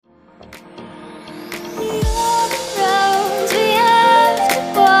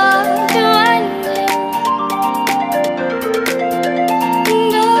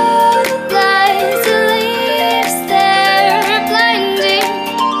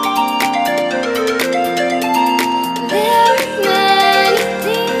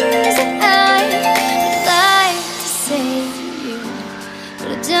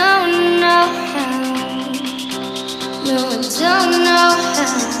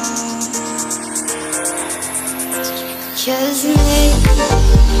'Cause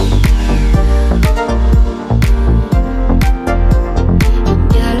me,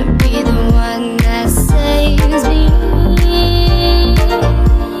 gotta be the one that saves me.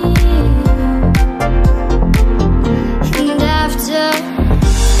 And after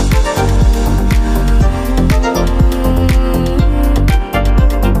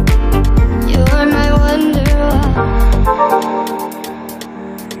you're my wonder.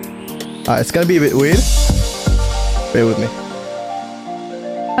 It's gonna be a bit weird. Bear with me.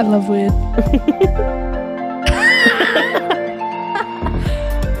 I love weird.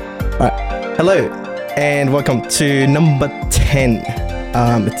 Alright, hello and welcome to number 10.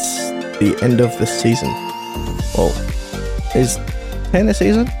 It's the end of the season. Well, is 10 a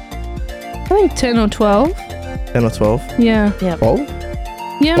season? I think 10 or 12. 10 or 12? Yeah. 12?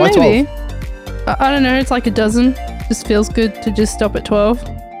 Yeah, Why maybe. I don't know. It's like a dozen. Just feels good to just stop at 12.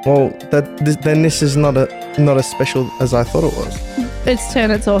 Well, then this is not as special as I thought it was. It's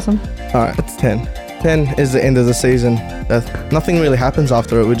 10. It's awesome. Alright, it's 10. 10 is the end of the season. Nothing really happens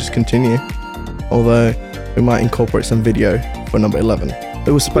after it. We just continue. Although we might incorporate some video for number 11.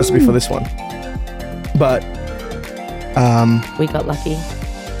 It was supposed to be for this one. But we got lucky.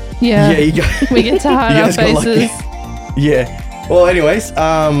 Yeah. you guys, We get to hide you our guys got lucky. faces. Yeah. Well, anyways,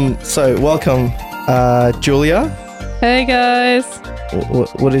 so welcome, Julia. Hey guys.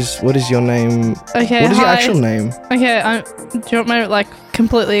 What is your name? Okay. What is your hi. actual name? Okay. Do you want my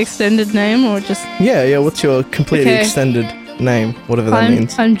completely extended name or just? Yeah. What's your completely Okay. extended name? Whatever that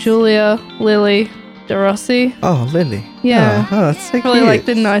means. I'm Julia Lily DeRossi. Oh, Lily. Yeah. Oh, that's so Probably cute. like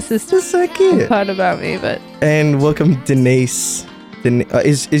the nicest That's so cute. part about me, but And welcome, Denise.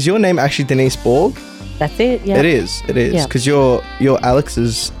 Is your name actually Denise Borg? That's it. Yeah. It is. Yeah. Because you're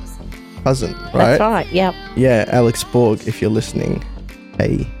Alex's cousin, right? That's right. Yep. Yeah, Alex Borg. If you're listening,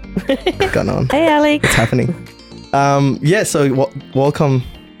 hey, what's going on? Hey, Alex. What's happening? Yeah. So welcome,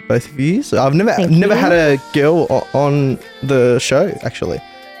 both of you. So I've never Thank never you. had a girl on the show actually.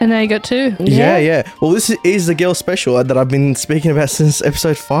 and now you got two. Yeah. Well, this is the girl special that I've been speaking about since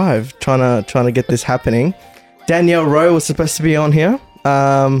episode 5, trying to get this happening. Danielle Rowe was supposed to be on here.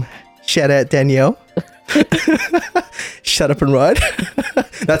 Shout out Danielle. Shut up and ride.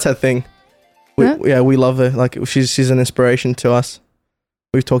 That's her thing. We love her. Like she's an inspiration to us.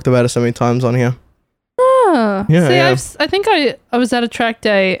 We've talked about her so many times on here. Oh. Yeah, See, yeah. I think I was at a track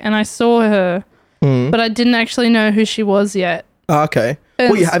day and I saw her, Mm. but I didn't actually know who she was yet. Oh, okay.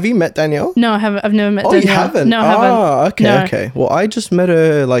 And- Well, have you met Danielle? No, I haven't. I've never met Oh, Danielle. you haven't? No, I haven't. Oh, okay, No. okay. Well, I just met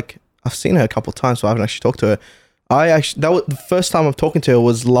her, I've seen her a couple of times, so I haven't actually talked to her. That was the first time I'm talking to her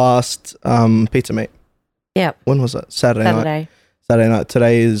was last Pizza Meet. Yep. When was it? Saturday night. Saturday night.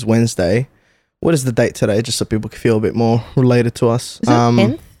 Today is Wednesday. What is the date today? Just so people can feel a bit more related to us. Is it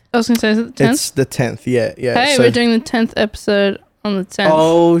 10th? I was going to say, is it the 10th? It's the 10th, yeah. Hey, So- we're doing the 10th episode on the 10th.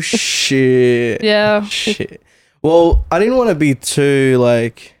 Oh, shit. Yeah. Shit. Well, I didn't want to be too,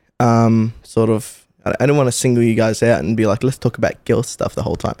 sort of, I didn't want to single you guys out and be like, let's talk about girl stuff the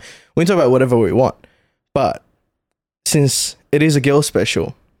whole time. We can talk about whatever we want. But since it is a girl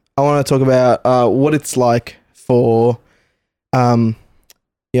special, I want to talk about what it's like for,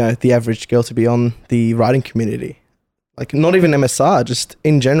 the average girl to be on the riding community. Like, not even MSR, just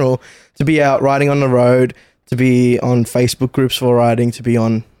in general, to be out riding on the road, to be on Facebook groups for riding, to be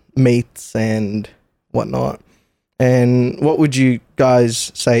on meets and whatnot. And what would you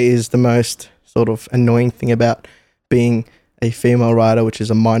guys say is the most sort of annoying thing about being a female rider, which is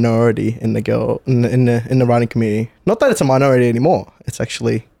a minority in the the riding community? Not that it's a minority anymore; it's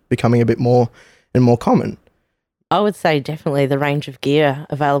actually becoming a bit more and more common. I would say definitely the range of gear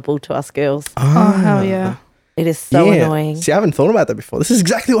available to us girls. Oh, hell yeah. It is so annoying. See, I haven't thought about that before. This is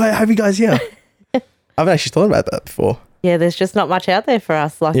exactly why I have you guys here. I haven't actually thought about that before. Yeah, there's just not much out there for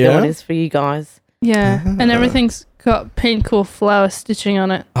us like Yeah? there is for you guys. Yeah. And everything's got pink or flower stitching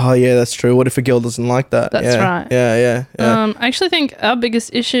on it. Oh yeah, that's true. What if a girl doesn't like that? That's Yeah. right. Yeah. I actually think our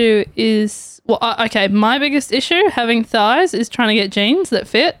biggest issue is, my biggest issue having thighs is trying to get jeans that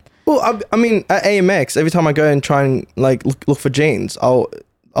fit. Well, I mean, at AMX, every time I go and try and look for jeans,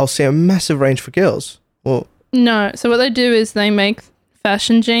 I'll see a massive range for girls. Well, No. So what they do is they make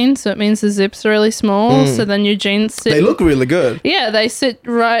fashion jeans. So it means the zips are really small. So then your jeans sit. they look really good. Yeah, they sit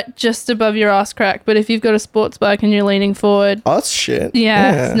right just above your ass crack. But if you've got a sports bike and you're leaning forward, Oh, that's shit.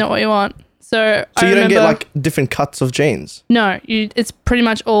 yeah, it's not what you want. So So I you don't get remember- different cuts of jeans. No, it's pretty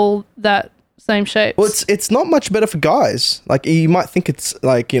much all that same shapes. Well, it's not much better for guys. Like, you might think it's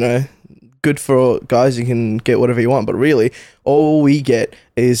good for guys. You can get whatever you want, but really, all we get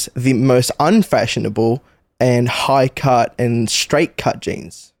is the most unfashionable and high cut and straight cut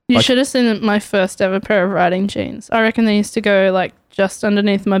jeans. You Like- should have seen my first ever pair of riding jeans. I reckon they used to go like just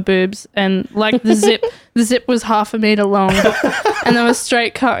underneath my boobs, and like the zip was 1/2 meter long, and they were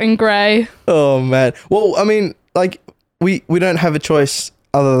straight cut in grey. Oh man. Well, I mean, like we don't have a choice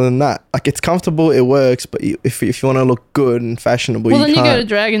other than that. Like it's comfortable, it works, but if you want to look good and fashionable, Well, you then can't. you go to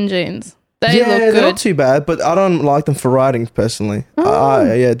Dragon jeans. They yeah, look they're good. not too bad, but I don't like them for riding personally.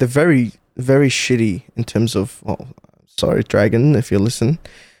 Oh. Yeah, they're very very shitty in terms of. Well, sorry, Dragon, if you listen.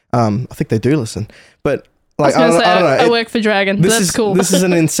 I think they do listen, but like I was going to say, I don't know. I work for Dragon. This That's is cool. This is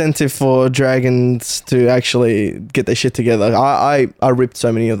an incentive for dragons to actually get their shit together. I ripped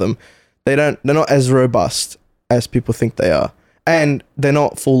so many of them. They're not as robust as people think they are, and they're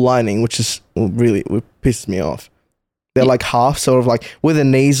not full lining, which is really what pisses me off. They're like half, sort of like where the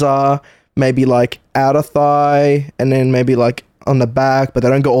knees are, maybe like outer thigh, and then maybe like on the back, but they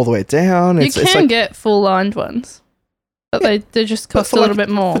don't go all the way down. you It's can like, get full lined ones, but they just but cost for a little like-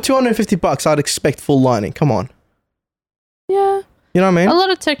 bit more. for $250, I'd expect full lining. Come on, Yeah, you know what I mean? a lot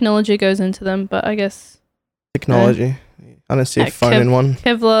of technology goes into them, but I guess Technology. I don't see a Yeah, phone in one.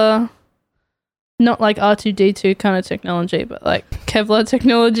 Kevlar, not like R2D2 kind of technology, but like Kevlar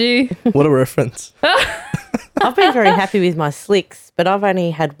technology. What a reference. I've been very happy with my slicks, but I've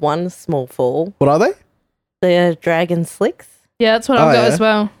only had one small fall. What are they? The dragon slicks. Yeah, that's what Oh, I've got yeah? as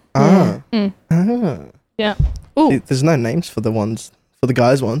well. Ah. Mm. Ah. Yeah. Ooh, There's no names for the ones, for the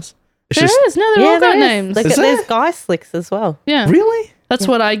guys' ones. It's there just, is. No, they're all got there is. names. Look Is at- there? there's guy slicks as well. Yeah, really? that's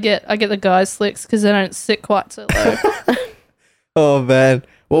what I get. I get the guys slicks because they don't sit quite so low. Oh, man.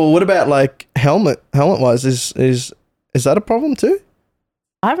 Well, what about like helmet-wise? Is that a problem too?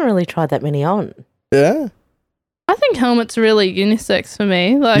 I haven't really tried that many on. Yeah. I think helmet's really unisex for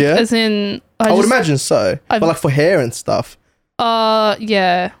me. Like, Yeah? as in, I would imagine so. I've- But like for hair and stuff.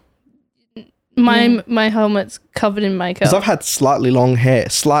 Yeah. My helmet's covered in makeup. Because I've had slightly long hair.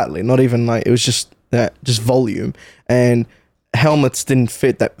 Slightly. Not even like, it was just volume. And helmets didn't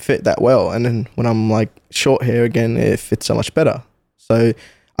fit that well. And then when I'm like short hair again, it fits so much better. So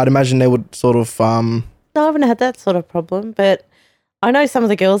I'd imagine they would sort of No, I haven't had that sort of problem, but I know some of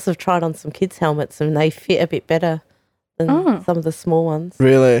the girls have tried on some kids' helmets and they fit a bit better than Oh. some of the small ones.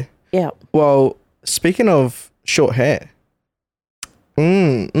 really. Yeah. Well, speaking of short hair.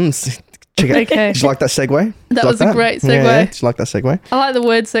 Check it. Okay. Did you like that segue? That Did you was like a great Yeah, yeah. segue. Did you like that segue? I like the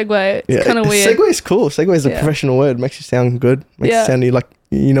word segue. It's kind of weird. Segue is cool. Segue is a Yeah. professional word. Makes you sound good. Makes Yeah. you sound like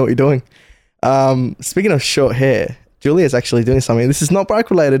you know what you're doing. Speaking of short hair, Julia's actually doing something. This is not bike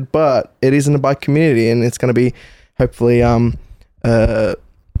related, but it is in the bike community, and it's going to be hopefully how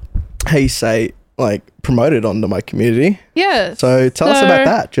you say, like, promoted on the bike community. Yeah. So tell us about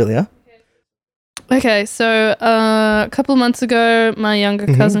that, Julia. Okay, so a couple of months ago, my younger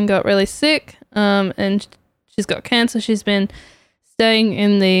Mhm. cousin got really sick, and she's got cancer. She's been staying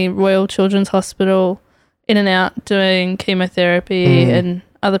in the Royal Children's Hospital, in and out, doing chemotherapy and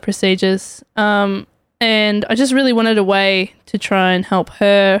other procedures. And I just really wanted a way to try and help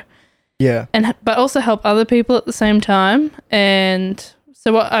her, Yeah. but also help other people at the same time. And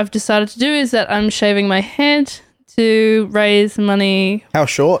so what I've decided to do is that I'm shaving my head to raise money. How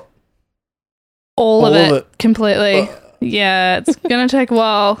short? All of All of it, it. completely. Yeah, it's gonna take a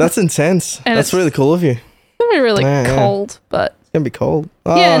while. That's intense. And That's it's- really cool of you. It's It's gonna be really Yeah, yeah. cold, but gonna be cold.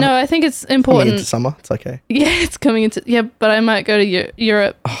 yeah, no, I think it's Coming important. into summer, it's okay. Yeah, it's coming into but I might go to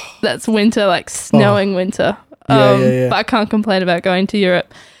Europe. That's winter, like snowing winter. Yeah. But I can't complain about going to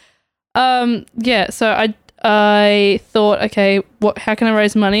Europe. Yeah, so I thought, okay, how can I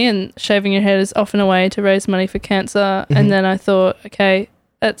raise money? And shaving your head is often a way to raise money for cancer. Mm-hmm. And then I thought, okay,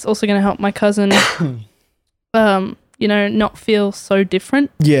 that's also going to help my cousin, not feel so different.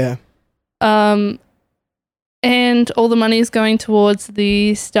 Yeah. And all the money is going towards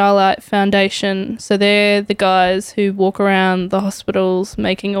the Starlight Foundation. So they're the guys who walk around the hospitals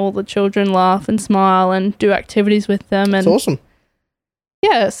making all the children laugh and smile and do activities with them. It's And awesome.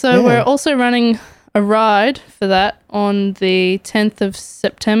 yeah, so Yeah. we're also running a ride for that on the 10th of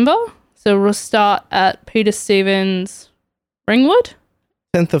September. So we'll start at Peter Stevens Ringwood.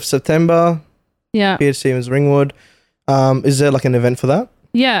 10th of September, Yeah. Peter Stevens Ringwood. Is there like an event for that?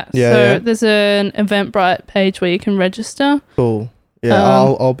 Yeah. Yeah, So yeah. there's an Eventbrite page where you can register. Cool. Yeah,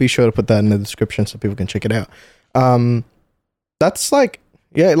 I'll be sure to put that in the description so people can check it out. That's like,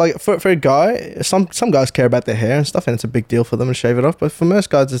 yeah, like for a guy, some guys care about their hair and stuff, and it's a big deal for them to shave it off. But for most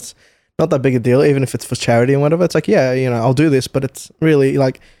guys, it's not that big a deal, even if it's for charity and whatever. It's like, yeah, I'll do this, but it's really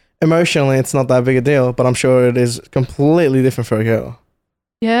like emotionally, it's not that big a deal. But I'm sure it is completely different for a girl.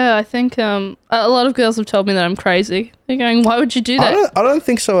 Yeah, I think a lot of girls have told me that I'm crazy. They're going, why would you do that? I don't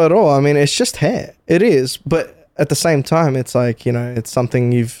think so at all. I mean, it's just hair. It is, but at the same time, it's like, you know, it's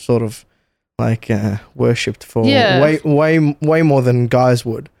something you've sort of like worshipped for way more than guys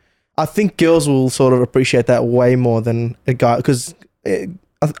would. I think girls will sort of appreciate that way more than a guy, because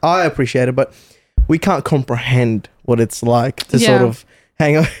I appreciate it, but we can't comprehend what it's like to sort of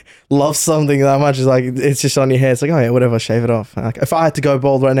hang on, love something that much. It's like, it's just on your hair. It's like, oh yeah, whatever, shave it off. Like, if I had to go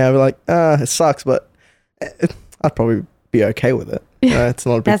bald right now, I'd be like, it sucks, but I'd probably be okay with it. It's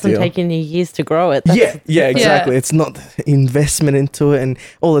not a big deal. It hasn't taken you years to grow it. Yeah, exactly. It's not investment into it and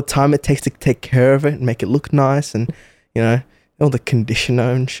all the time it takes to take care of it and make it look nice, and, you know, all the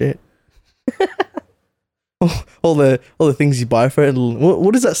conditioner and shit. all the things you buy for it.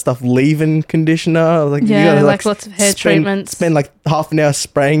 What is that stuff? Leave-in conditioner? Like, you gotta, like lots of hair treatments. Spend like half an hour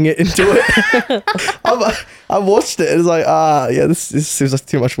spraying it into it. I watched it. It's like, this seems like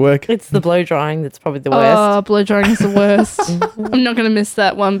too much work. It's the blow drying that's probably the worst. Oh, blow drying is the worst. I'm not going to miss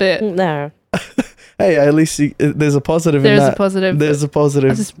that one bit. No. Hey, at least there's a positive in that. There's a positive. There's a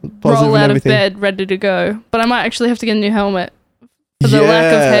positive. I just roll out of bed ready to go. But I might actually have to get a new helmet for the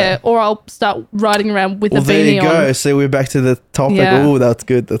lack of hair, or I'll start riding around with a beanie on. There you go. So we're back to the topic. Yeah. Oh, that's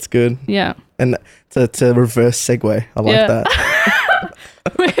good. That's good. Yeah. And it's a reverse segue. I like that.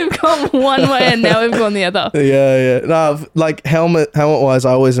 We've gone one way and now we've gone the other. Yeah. No, like helmet wise,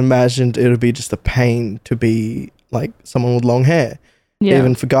 I always imagined it would be just a pain to be like someone with long hair. Yeah.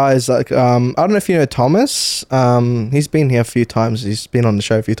 Even for guys, like I don't know if you know Thomas. He's been here a few times. He's been on the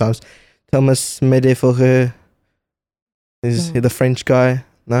show a few times. Thomas Medeforge. Is he the French guy?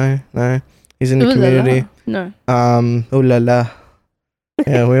 No. He's in the community. No. Oh la la.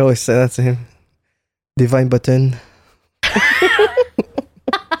 Yeah, we always say that to him. Divine button.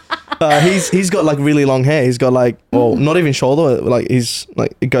 He's got like really long hair. He's got like, well, not even shoulder. Like he's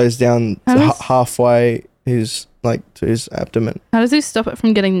like, it goes down to halfway his like to his abdomen. How does he stop it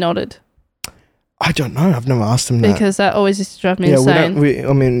from getting knotted? I don't know. I've never asked him that. Because that always used to drive me insane. We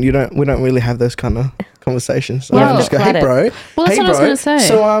don't really have those kind of conversations. Well, I just go, hey bro. Well, that's what I was gonna say.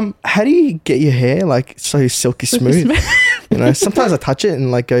 So how do you get your hair like so silky smooth? You know, sometimes I touch it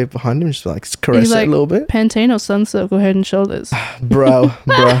and like go behind him, just like caress it a little bit. Pantene or Sunsilk or Head and Shoulders? bro.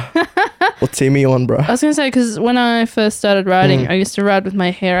 What team are you on, bro? I was gonna say, because when I first started riding, I used to ride with my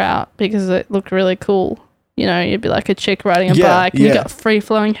hair out because it looked really cool. You know, you'd be like a chick riding a bike and you got free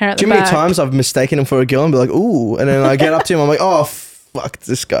flowing hair at the back. Too many times I've mistaken him for a girl and be like, ooh, and then I get up to him, I'm like, oh fuck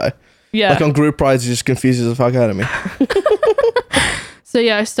this guy. Yeah. Like on group rides, he just confuses the fuck out of me. So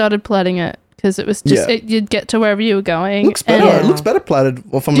yeah, I started plaiting it because it was just you'd get to wherever you were going. Looks better. It looks better plaited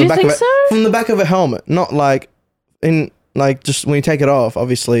from the back of it. From the back of a helmet, not like in like just when you take it off.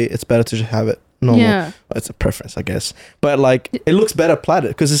 Obviously, it's better to just have it normal. Yeah. It's a preference, I guess. But like it looks better plaited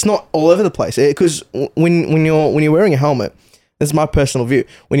because it's not all over the place. Because when you're wearing a helmet, this is my personal view.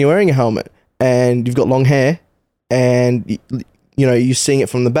 When you're wearing a helmet and you've got long hair and you know you're seeing it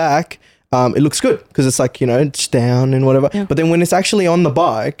from the back, it looks good because it's like, you know, it's down and whatever. Yeah. But then when it's actually on the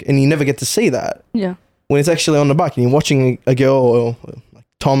bike and you never get to see that. Yeah. When it's actually on the bike and you're watching a girl or like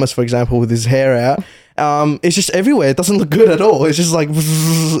Thomas, for example, with his hair out, it's just everywhere. It doesn't look good at all. It's just like,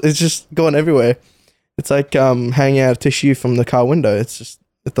 it's just going everywhere. It's like hanging out a tissue from the car window. It's just,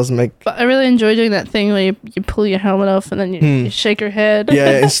 it doesn't make... But I really enjoy doing that thing where you pull your helmet off and then you shake your head.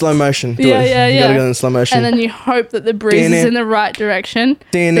 Yeah, in slow motion. You gotta go in slow motion. And then you hope that the breeze is in the right direction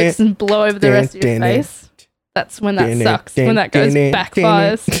so it doesn't blow over the rest of your face. That's when that sucks. When that goes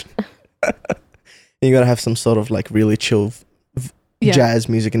backfires. You gotta have some sort of like really chill jazz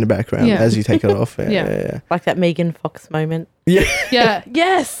music in the background as you take it off. Yeah. Like that Megan Fox moment. Yeah.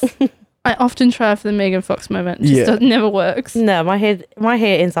 Yes. I often try for the Megan Fox moment. It never works. No, my hair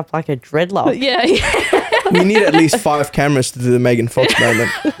ends up like a dreadlock. Yeah. We need at least 5 cameras to do the Megan Fox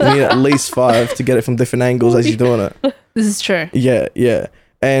moment. We need at least 5 to get it from different angles as you're doing it. This is true. Yeah.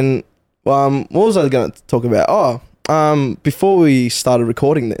 And what was I going to talk about? Before we started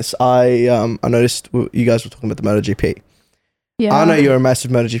recording this, I noticed you guys were talking about the MotoGP. Yeah. I know you're a massive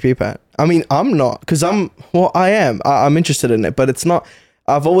MotoGP fan. I mean, I'm not, because I am. I'm interested in it, but it's not.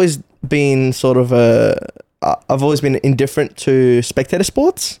 I've always been I've always been indifferent to spectator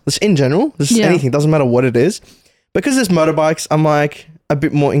sports, just in general, just anything, doesn't matter what it is. Because there's motorbikes, I'm like a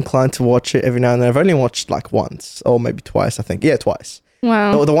bit more inclined to watch it every now and then. I've only watched like once or maybe twice, I think. Yeah, twice.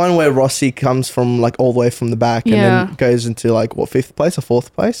 Wow. The one where Rossi comes from like all the way from the back and then goes into like what, 5th place or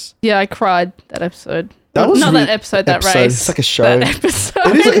 4th place? Yeah, I cried that episode. That race. It's like a show. That episode.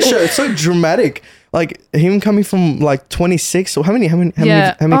 It is like a show. It's so dramatic. Like him coming from like 26 or how many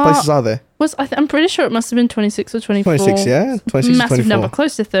places are there? I'm pretty sure it must have been 26 or 24. 26, yeah? 26 Massive 24. number,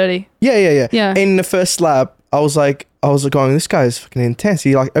 close to 30. Yeah. In the first lap, I was like, I was going, this guy is fucking intense.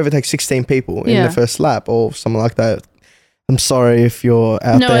 He like overtakes 16 people in Yeah. the first lap or something like that. I'm sorry if you're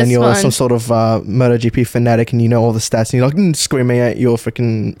out No, there and it's you're fine. some sort of MotoGP fanatic and you know all the stats and you're like screaming at your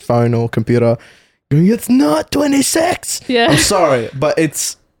freaking phone or computer, going, it's not 26. Yeah. I'm sorry, but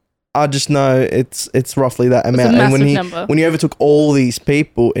I just know it's roughly that It's a amount. And massive number. when he overtook all these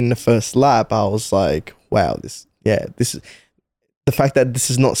people in the first lap, I was like, wow, this is the fact that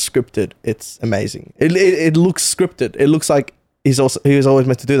this is not scripted. It's amazing. It looks scripted. It looks like he was always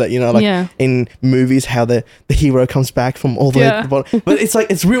meant to do that. You know, like Yeah. in movies, how the hero comes back from all the way Yeah. to the bottom. But it's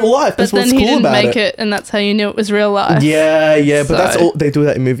like it's real life. But That's then what's he cool didn't about make it, and that's how you knew it was real life. Yeah, but that's So- all they do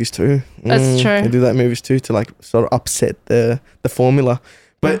that in movies too. That's true. They do that in movies too to like sort of upset the formula.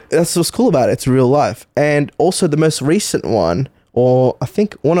 But that's what's cool about it. It's real life. And also the most recent one, or I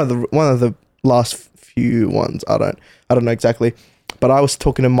think one of the last few ones. I don't know exactly. But I was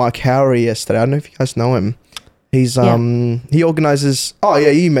talking to Mike Howery yesterday. I don't know if you guys know him. He's he organizes. Oh yeah,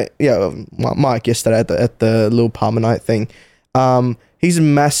 you met Mike yesterday at the little Palmer night thing. He's a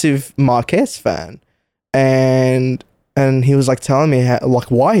massive Marquez fan, and he was like telling me how, like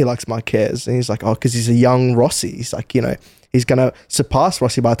why he likes Marquez, and he's like, oh, because he's a young Rossi. He's like, you know, he's gonna surpass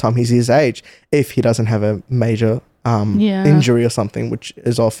Rossi by the time he's his age if he doesn't have a major injury or something, which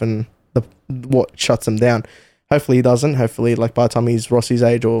is often what shuts him down. Hopefully he doesn't. Hopefully, like by the time he's Rossi's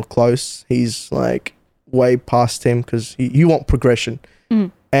age or close, he's like way past him because you want progression.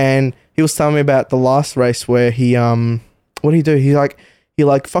 And he was telling me about the last race where he what did he do? He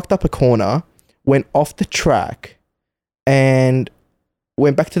fucked up a corner, went off the track, and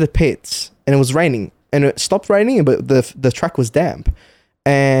went back to the pits, and it was raining, and it stopped raining, but the track was damp,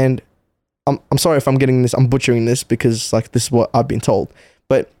 and I'm sorry if I'm butchering this because like this is what I've been told,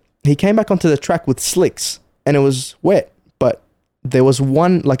 but he came back onto the track with slicks, and it was wet, but there was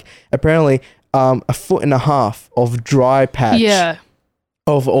one like apparently a foot and a half of dry patch Yeah.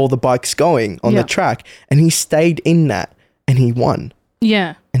 of all the bikes going on Yeah. the track, and he stayed in that and he won.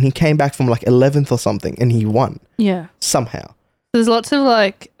 Yeah. And he came back from like 11th or something and he won Yeah. somehow. There's lots of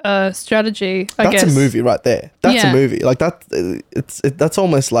like strategy, I That's guess. a movie right there. That's Yeah. a movie. Like that that's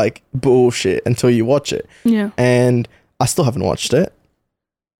almost like bullshit until you watch it. Yeah. And I still haven't watched it.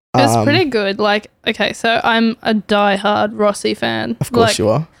 It's pretty good. Like, okay, so I'm a diehard Rossi fan. Of course you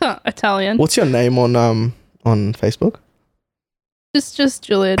are. Italian. What's your name on Facebook? Just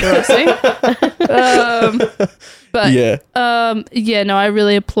Julia De Rossi. But Yeah. no, I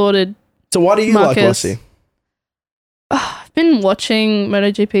really applauded. So why do you Marcus. like Rossi? I've been watching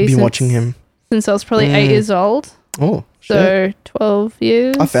MotoGP Been watching him. since I was probably 8 years old. Oh, shit. So 12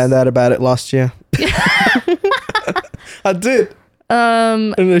 years. I found out about it last year. I did.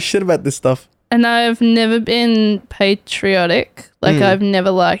 I don't know shit about this stuff. And I've never been patriotic. Like, I've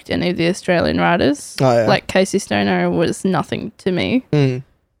never liked any of the Australian riders. Oh, yeah. Like, Casey Stoner was nothing to me. Mm.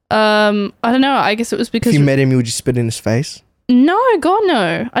 I don't know. I guess it was If because... you met him, would you spit in his face? No, God,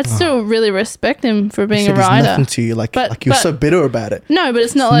 no. I'd still really respect him for being You a said he's rider. nothing to you. Like But- you're but- so bitter about it. No, but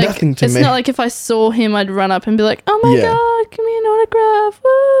it's not like... nothing to it's me. not like if I saw him, I'd run up and be like, oh my Yeah. God, give me an autograph.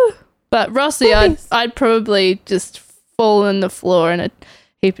 Woo. But Rossi, I'd probably just fall on the floor in a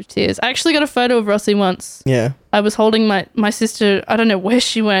heap of tears. I actually got a photo of Rossi once. Yeah. I was holding my sister, I don't know where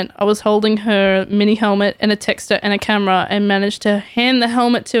she went. I was holding her mini helmet and a texter and a camera and managed to hand the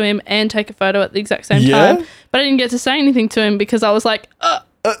helmet to him and take a photo at the exact same Yeah? time. But I didn't get to say anything to him because I was like,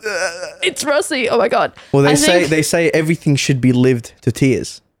 it's Rossi. Oh my God. Well, I they think- say everything should be lived to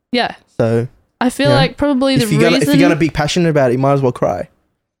tears. Yeah. So I feel Yeah. like probably the if you're reason... gonna be passionate about it, you might as well cry.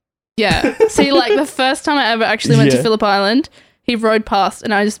 Yeah. See, like the first time I ever actually went to Yeah. Phillip Island, he rode past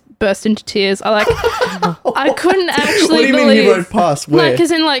and I just burst into tears. I couldn't actually What do you believe... mean you rode past? Where? Like,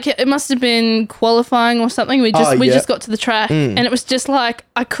 as in, like, it must have been qualifying or something. We Oh, yeah. just got to the track, and it was just like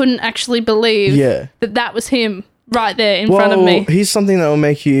I couldn't actually believe Yeah. that was him right there in front of me. Here's something that will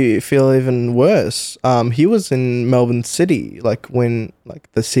make you feel even worse. He was in Melbourne City, like when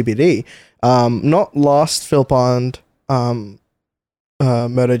the CBD, not last Phillip Island,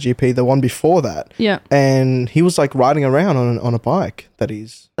 MotoGP, the one before that, Yeah. and he was like riding around on a bike that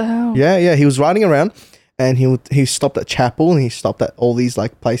he's. Oh. Yeah, he was riding around, and he stopped at Chapel, and he stopped at all these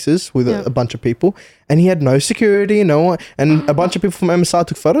like places with Yeah. a bunch of people, and he had no security, no one, and a bunch of people from MSR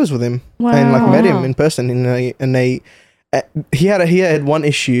took photos with him and like met him in person, and he had one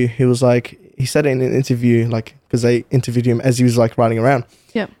issue. He was like, he said it in an interview, like because they interviewed him as he was like riding around,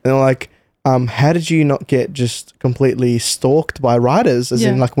 Yeah. and they're like, how did you not get just completely stalked by riders? As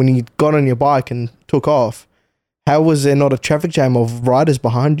in, Yeah. like when you got on your bike and took off, how was there not a traffic jam of riders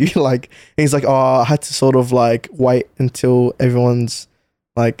behind you? Like, and he's like, oh, I had to sort of like wait until everyone's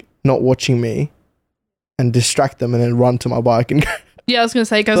like not watching me, and distract them and then run to my bike and go. Yeah, I was gonna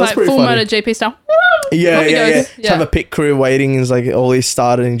say it goes That's like pretty full funny. MotoGP style. Yeah, Off he yeah, yeah. goes. Just have a pit crew waiting, and it's like all he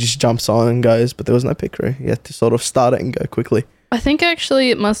started and he just jumps on and goes, but there was no pit crew. You had to sort of start it and go quickly. I think actually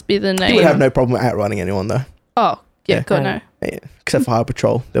it must be the He name. would have no problem outrunning anyone though. Oh, yeah, Yeah. God, no. Yeah, except for Highway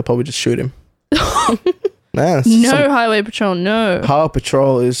Patrol, they'll probably just shoot him. Nah, No highway patrol, no. Highway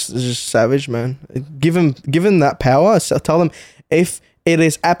Patrol is just savage, man. Give him that power. So tell them if it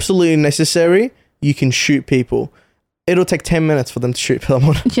is absolutely necessary, you can shoot people. It'll take 10 minutes for them to shoot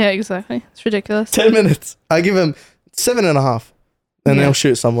someone. Yeah, exactly. It's ridiculous. 10 minutes. I give them 7.5, and Yeah. they'll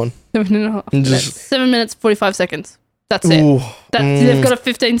shoot someone. 7.5 And minutes. just- 7 minutes, 45 seconds. That's it. Ooh, They've got a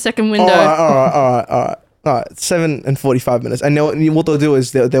 15-second window. All right. 7 and 45 minutes. And what they'll do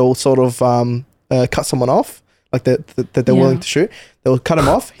is they'll sort of cut someone off, like that they're willing to shoot. They'll cut him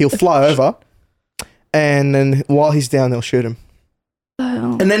off. He'll fly over, and then while he's down, they'll shoot him,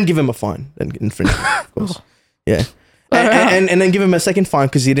 Oh. and then give him a fine. Then infringe, of course. Yeah, and then give him a second fine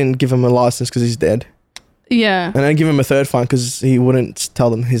because he didn't give him a license because he's dead, Yeah. and then give him a third fine because he wouldn't tell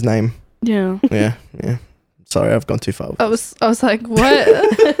them his name. Yeah. Yeah. Sorry, I've gone too far. I was like,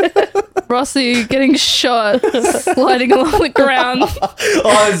 what? Rossi getting shot, sliding along the ground.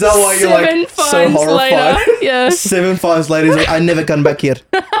 Oh, is that why you're 7 like so fines horrified? later. Yeah. 7 fines later, he's like, I never come back here.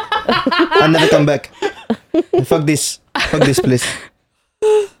 I never come back. Fuck this, please.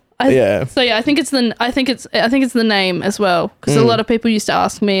 Yeah. So yeah, I think it's the name as well because a lot of people used to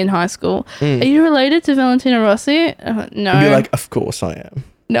ask me in high school, "Are you related to Valentino Rossi?" No. You'd be like, of course I am.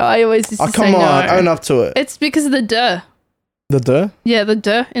 No, I always used to Oh, say come on, no. own up to it. It's because of the duh. The duh? Yeah, the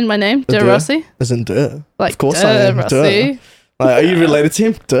duh in my name, The duh duh? Rossi. As in duh. Like, Of course duh, I am. Rossi. Duh. Like, are you related to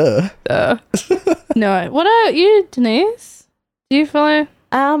him? Duh. Duh. No. What about you, Denise? Do you follow?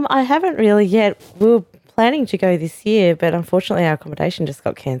 I haven't really yet. We were planning to go this year, but unfortunately our accommodation just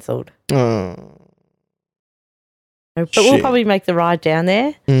got cancelled. Oh. But we'll Shit. probably make the ride down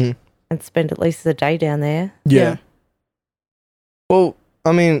there Mm. and spend at least a day down there. Yeah. Well,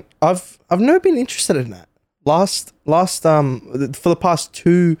 I mean, I've never been interested in that. For the past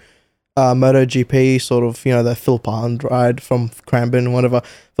 2 MotoGP sort of, the Phillip Island ride from Cranbourne and whatever.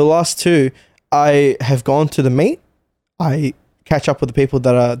 For the last 2, I have gone to the meet. I catch up with the people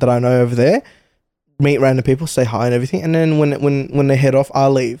that I know over there, meet random people, say hi and everything, and then when they head off, I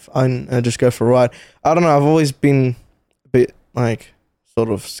leave and I just go for a ride. I don't know. I've always been a bit like sort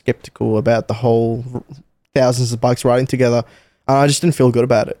of skeptical about the whole thousands of bikes riding together. I just didn't feel good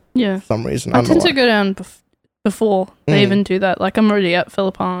about it Yeah. for some reason. I don't know tend to why. go down before they even do that. Like, I'm already at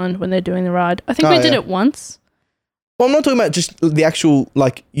Phillip Island when they're doing the ride. I think we did it once. Well, I'm not talking about just the actual,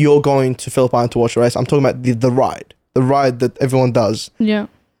 like, you're going to Phillip Island to watch the race. I'm talking about the ride. The ride that everyone does. Yeah.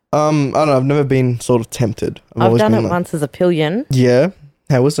 I don't know. I've never been sort of tempted. I've always done been it once as a pillion. Yeah.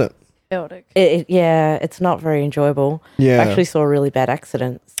 How was it? Chaotic. It's not very enjoyable. Yeah. I actually saw a really bad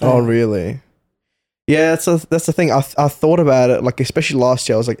accident. So. Oh, really? Yeah, that's the thing. I thought about it, like, especially last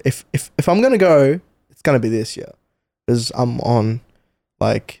year. I was like, if I'm gonna go, it's gonna be this year, because I'm on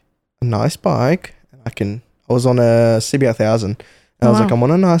like a nice bike. I was on a CBR 1000. And I was like, I'm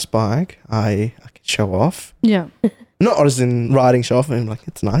on a nice bike. I can show off. Yeah. Not as in riding show off. I'm like,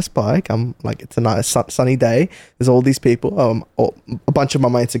 it's a nice bike. I'm like, it's a nice sunny day. There's all these people. A bunch of my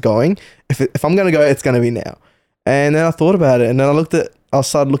mates are going. If I'm gonna go, it's gonna be now. And then I thought about it, and then I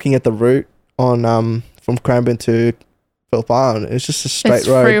started looking at the route on from Cranbourne to Phillip Island. It's just a straight It's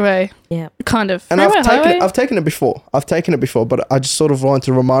road. freeway. Yeah. Kind of. And Freeway, I've taken it before. But I just sort of wanted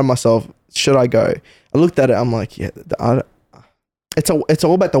to remind myself, should I go? I looked at it. I'm like, yeah, it's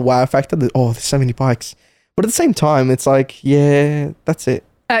all about the wow factor. There's so many bikes. But at the same time, it's like, yeah, that's it.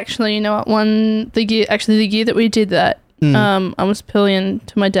 Actually, you know what? The year that we did that, I was pillion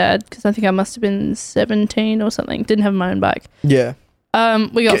to my dad because I think I must have been 17 or something. Didn't have my own bike. Yeah.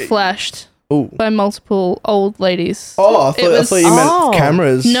 We got flashed Ooh. by multiple old ladies. Oh, I thought you meant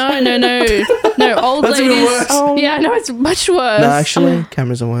cameras. No, old That's ladies. even worse. Yeah, no, it's much worse. No, actually,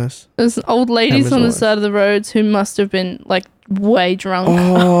 cameras are worse. There's old ladies Cameras on are the worse. side of the roads who must have been like way drunk.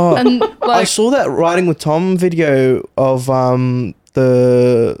 Oh, And I like, saw that Riding with Tom video of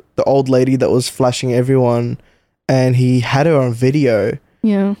the old lady that was flashing everyone, and he had her on video,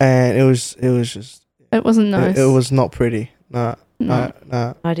 yeah, and it was just it wasn't nice. it was not pretty. No. No.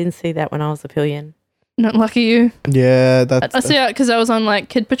 I didn't see that when I was a pillion. Not lucky you. Yeah, that's. I see it because I was on like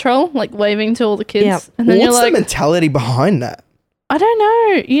Kid Patrol, like waving to all the kids. Yep. And then What's you're like, the mentality behind that? I don't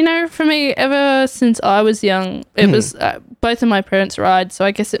know. You know, for me, ever since I was young, it was both of my parents ride, so I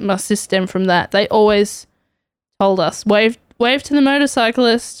guess it must just stem from that. They always told us, wave to the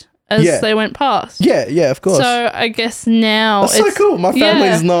motorcyclist as they went past. Yeah, of course. So I guess now That's so cool. My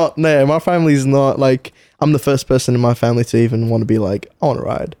family's not. No, my family's not like. I'm the first person in my family to even want to be like, I want to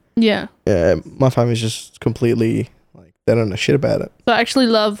ride. Yeah. Yeah, my family's just completely like, they don't know shit about it. So I actually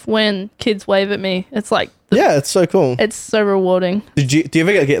love when kids wave at me. It's like, Yeah, it's so cool. it's so rewarding. Do you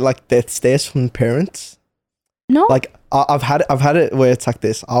ever get like death stares from parents? No. Like I've had it where it's like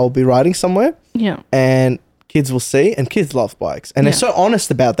this. I'll be riding somewhere Yeah. and kids will see, and kids love bikes, and they're so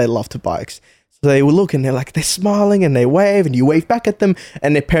honest about they love to bikes. So they will look and they're like, they're smiling and they wave and you wave back at them,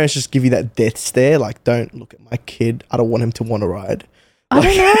 and their parents just give you that death stare, like, don't look at my kid. I don't want him to want to ride. I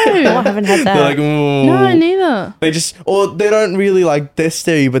don't know. I haven't had that. They're like, "Ooh." No, neither. They just, or they don't really like death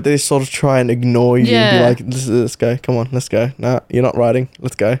stare you, but they sort of try and ignore you and be Yeah. like, let's go, come on, let's go. No, you're not riding.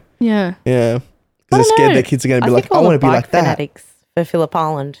 Let's go. Yeah. Yeah. I Because they're don't scared know. their kids are going to I be think like, I all want the to be bike like that. fanatics for Phillip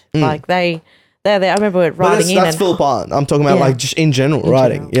Island, Mm. like they're there. I remember it But riding in. that's and Phillip Island. I'm talking about Yeah. like just in general In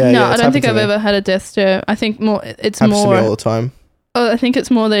riding. general. Yeah, No, yeah, I it's don't think happened I've to me. ever had a death stare. I think it's Happens to me all more. the time. I think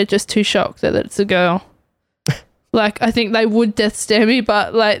it's more they're just too shocked that it's a girl. Like, I think they would death stare me,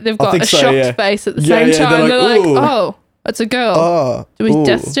 but like they've got think a so, shocked yeah. face at the Yeah, same yeah, time. they're They're like, like, "Ooh." oh, it's a girl. Oh, Do we ooh.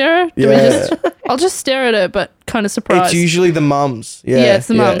 death stare her? Do we Yeah. just? I'll just stare at her, but kind of surprised. It's usually the mums. Yeah, Yeah, it's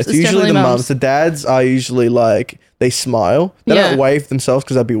the mums. It's It's usually the definitely mums. mums. The dads are usually like, they smile. They Yeah. don't wave themselves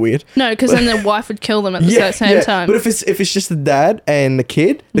because that'd be weird. No, because then their wife would kill them at the same time. But if it's just the dad and the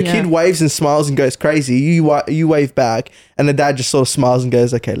kid Yeah. waves and smiles and goes crazy. You wave back, and the dad just sort of smiles and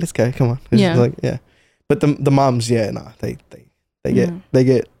goes, "Okay, let's go. Come on." It's Yeah. like, yeah. But the mums, they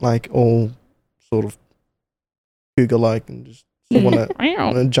get like all sort of cougar like and just want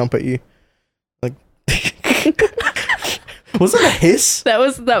to jump at you. Like, was that a hiss? That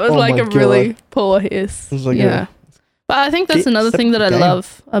was Oh like my a really God. poor hiss. It was like Yeah. But I think that's Get another thing that I game.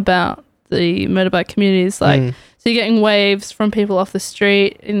 love about the motorbike community is like, Mm. so you're getting waves from people off the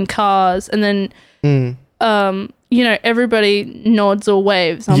street in cars, and then, everybody nods or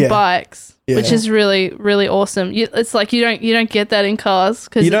waves on Yeah. bikes, which Yeah. is really, really awesome. It's like you don't get that in cars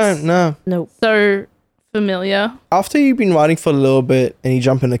because You don't know. no, so familiar. After you've been riding for a little bit and you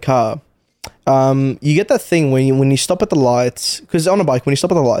jump in the car, you get that thing when you stop at the lights. Because on a bike, when you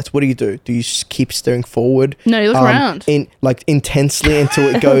stop at the lights, what do? Do you just keep staring forward? No, you look around. Intensely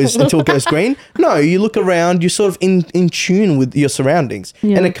until it goes green. No, you look around. You're sort of in tune with your surroundings.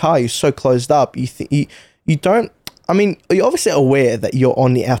 Yeah. In a car, you're so closed up. You don't. I mean, you're obviously aware that you're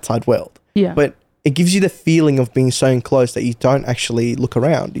on the outside world. Yeah. But it gives you the feeling of being so enclosed that you don't actually look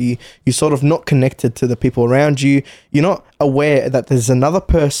around. You're sort of not connected to the people around you. You're not aware that there's another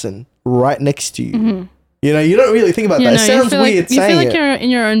person right next to you. Mm-hmm. You know, you don't really think about that. It sounds weird you saying feel like it. you're in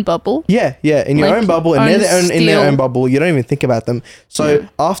your own bubble. Yeah, in your Like own bubble, and own they're in their steel. own bubble. You don't even think about them. So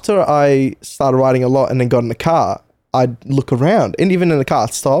after I started riding a lot and then got in the car, I'd look around, and even in the car,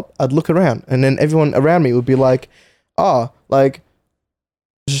 I'd stop. I'd look around, and then everyone around me would be like,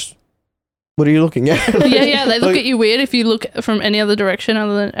 just what are you looking at? Yeah. They look Like- at you weird if you look from any other direction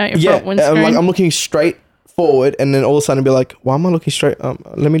other than at your front windscreen. I'm looking straight forward, and then all of a sudden be like, why am I looking straight?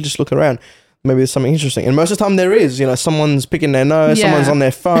 Let me just look around. Maybe there's something interesting. And most of the time there is, someone's picking their nose, Yeah. someone's on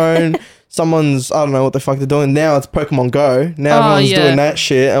their phone, someone's, I don't know what the fuck they're doing. Now it's Pokemon Go. Now everyone's yeah. doing that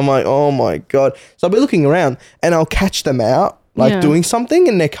shit. I'm like, oh my God. So I'll be looking around and I'll catch them out, like Yeah. doing something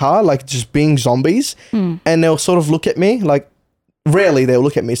in their car, like just being zombies. And they'll sort of look at me, like rarely they'll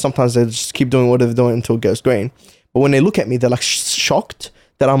look at me. Sometimes they just keep doing whatever they're doing until it goes green. But when they look at me, they're like shocked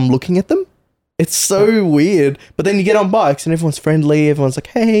that I'm looking at them. It's so weird. But then you get on bikes and everyone's friendly. Everyone's like,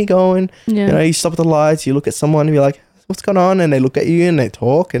 hey, how you going? Yeah. You stop at the lights, you look at someone and you're like, what's going on? And they look at you and they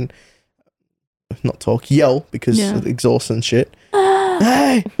talk and not talk, yell because of exhaust and shit.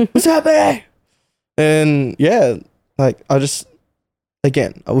 Hey, what's happening? And yeah, like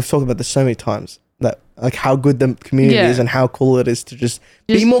again, we've talked about this so many times that like how good the community is and how cool it is to just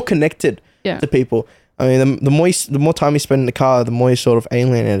be more connected to people. I mean, the more time you spend in the car, the more you sort of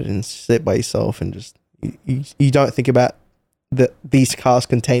alienated and sit by yourself and just you don't think about that these cars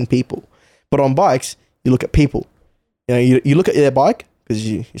contain people. But on bikes, you look at people. You look at their bike because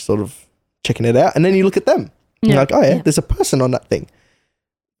you're sort of checking it out, and then you look at them. You're like, oh yeah, there's a person on that thing.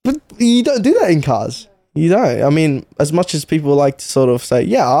 But you don't do that in cars. You don't. I mean, as much as people like to sort of say,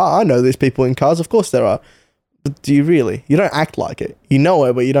 yeah, I know there's people in cars. Of course there are. But do you really? You don't act like it. You know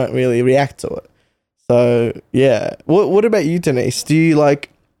it, but you don't really react to it. So yeah, what about you, Denise? Do you like?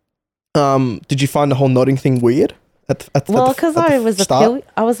 Did you find the whole nodding thing weird? because I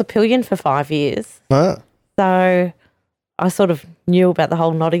was a pillion for 5 years, so I sort of knew about the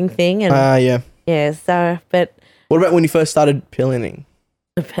whole nodding thing, and yeah. So, but What about when you first started pillioning?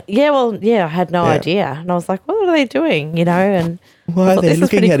 I had no idea, and I was like, what are they doing? And Why I are thought they this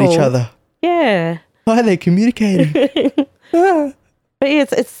was looking pretty at each cool. other? Yeah. Why are they communicating? But yeah,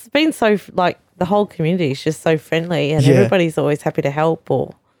 it's been so like the whole community is just so friendly, and everybody's always happy to help.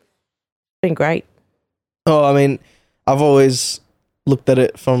 It's been great. Oh, I mean, I've always looked at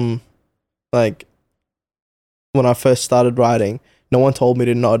it from like when I first started riding. No one told me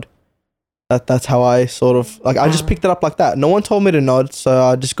to nod. That's how I sort of like. I just picked it up like that. No one told me to nod, so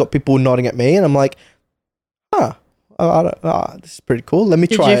I just got people nodding at me, and I'm like, this is pretty cool. Let me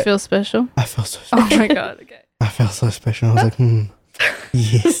try it. Did you feel special? I felt so special. Oh my God. Okay. I felt so special. I was like,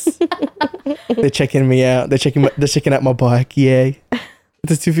 yes. They're checking me out. They're checking out my bike. Yay.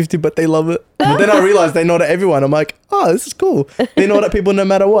 It's a 250, but they love it. But then I realized they nod at everyone. I'm like, oh, this is cool. They nod at people no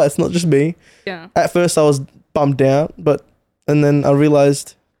matter what. It's not just me. Yeah. At first I was bummed out, and then I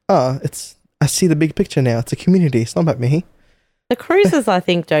realized, I see the big picture now. It's a community. It's not about me. The cruisers, I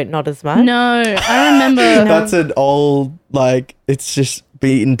think, don't nod as much. No, I remember. That's an old, like, it's just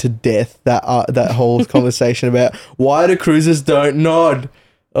beaten to death, that whole conversation about why the cruisers don't nod.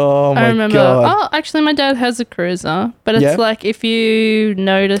 Oh, my God. I remember. Oh, actually, my dad has a cruiser, but it's like if you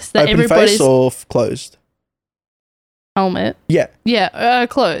notice that open everybody's... face or closed? Helmet. Yeah. Yeah,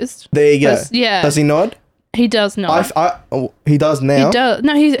 closed. There you go. Yeah. Does he nod? He does nod. He does now? He does.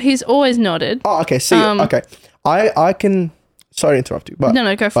 No, he's always nodded. Oh, okay. See, okay. I can... Sorry to interrupt you, but...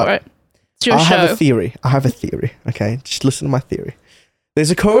 No, go for it. It's your show. I have a theory, okay? Just listen to my theory.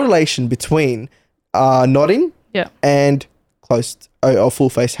 There's a correlation between nodding and closed or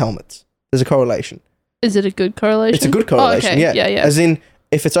full-face helmets. There's a correlation. Is it a good correlation? It's a good correlation, yeah. As in,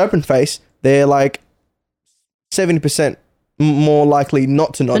 if it's open face, they're like 70% more likely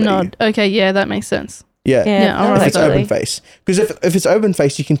not to nod at you. Okay, yeah, that makes sense. Yeah, if it's open face. Because if it's open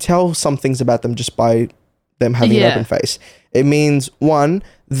face, you can tell some things about them just by them having an open face. It means, one,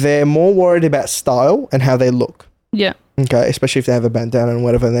 they're more worried about style and how they look. Yeah. Okay, especially if they have a bandana and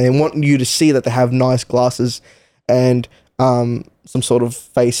whatever. And they want you to see that they have nice glasses and some sort of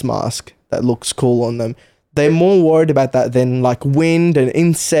face mask that looks cool on them. They're more worried about that than like wind and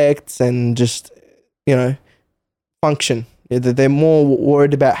insects and just, function. They're more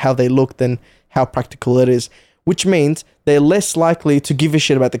worried about how they look than how practical it is, which means they're less likely to give a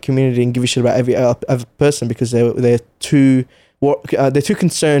shit about the community and give a shit about every other person because they're too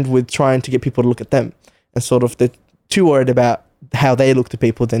concerned with trying to get people to look at them, and sort of they're too worried about how they look to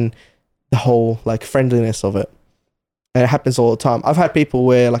people than the whole like friendliness of it. And it happens all the time. I've had people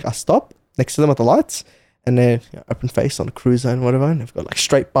where like I stop next to them at the lights and they're open face on a cruiser and whatever, and they've got like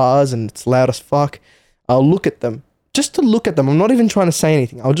straight bars and it's loud as fuck. I'll look at them. Just to look at them. I'm not even trying to say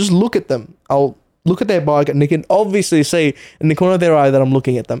anything. I'll just look at them. I'll look at their bike and they can obviously see in the corner of their eye that I'm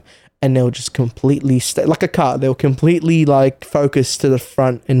looking at them, and they'll just completely like a car. They'll completely like focus to the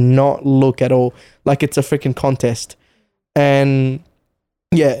front and not look at all, like it's a freaking contest. And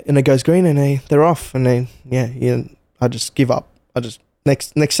and it goes green and they're off, and I just give up. I just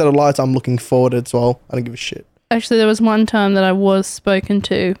next set of lights I'm looking forward as well. I don't give a shit. Actually, there was one time that I was spoken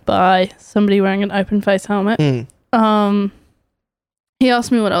to by somebody wearing an open face helmet. He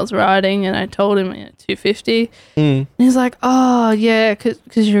asked me what I was riding, and I told him 250. And he's like, "Oh yeah, cause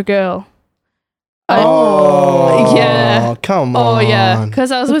you're a girl." Yeah. Come on. Oh yeah,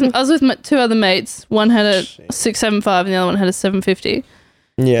 because I was with my two other mates. One had a 675, and the other one had a 750.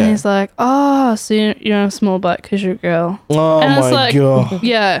 Yeah. And he's like, "Oh, so you're on a small bike because you're a girl." Oh and my like, God.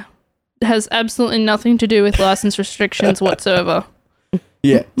 Yeah, it has absolutely nothing to do with license restrictions whatsoever.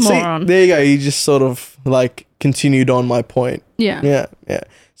 Yeah. Moron. See, there you go. You just sort of like continued on my point. Yeah. Yeah.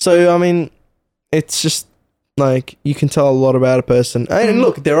 So, I mean, it's just like you can tell a lot about a person. And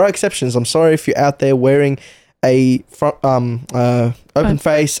look, there are exceptions. I'm sorry if you're out there wearing a front, open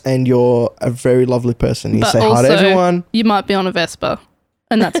face and you're a very lovely person. You but say hi to everyone. You might be on a Vespa,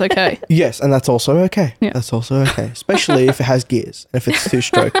 and that's okay. Yes, and that's also okay. Yeah. That's also okay. Especially if it has gears and if it's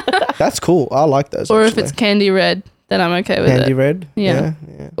two-stroke. That's cool. I like those. Or actually. if it's candy red, then I'm okay with it. Candy red? Yeah.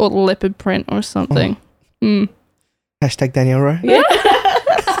 Or leopard print or something. Hashtag Danielle Rowe. Yeah.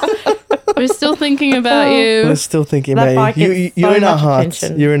 We're still thinking about you. We're still thinking about you. You're in our hearts.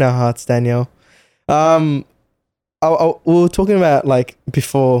 You're in our hearts, Danielle. We were talking about, like,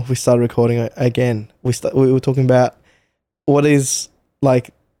 before we started recording again, we were talking about what is,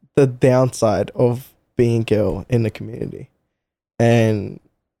 like, the downside of being a girl in the community. And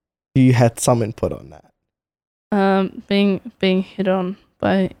you had some input on that. Being hit on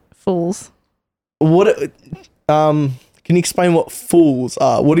by fools. Can you explain what fools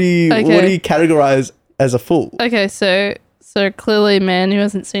are? What do you categorize as a fool? Okay, so clearly a man who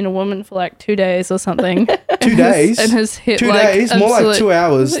hasn't seen a woman for like 2 days or something. 2 days? And has hit 2 like days? More like 2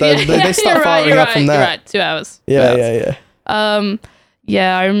 hours. They start firing up from that. You're right, 2 hours. Yeah.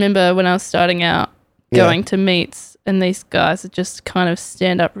 Yeah, I remember when I was starting out going to meets, and these guys would just kind of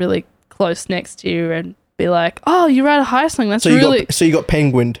stand up really close next to you and be like, "Oh, you ride a high sling. That's So you got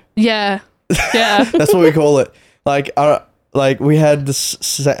penguined. yeah, yeah." That's what we call it. Like we had this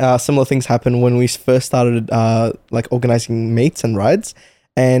similar things happen when we first started like organizing meets and rides,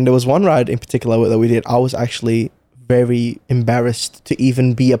 and there was one ride in particular that we did. I was actually very embarrassed to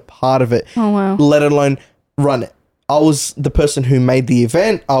even be a part of it. Oh wow! Let alone run it. I was the person who made the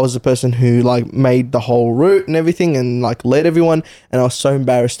event. I was the person who like made the whole route and everything and like led everyone. And I was so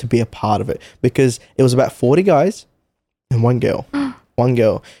embarrassed to be a part of it because it was about 40 guys and one girl. One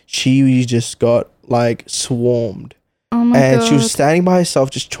girl. She just got like swarmed. Oh my god! And she was standing by herself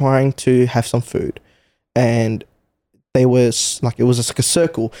just trying to have some food. And they was like, it was like a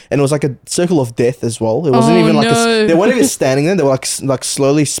circle, and it was like a circle of death as well. It wasn't even like they weren't even standing there. They were like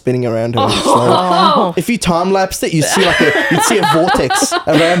slowly spinning around her. Oh. If you time lapsed it, you'd see a vortex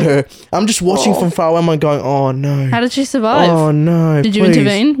around her. I'm just watching from far away. I'm going, oh no. How did she survive? Oh no. Did you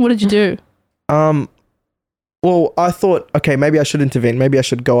intervene? What did you do? Well, I thought, okay, maybe I should intervene. Maybe I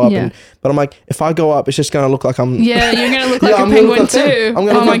should go up. But I'm like, if I go up, it's just going to look like I'm... Yeah, you're going to look like a penguin too.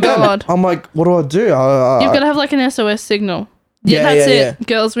 Oh my god. I'm like, what do I do? You've got to have like an SOS signal. That's it.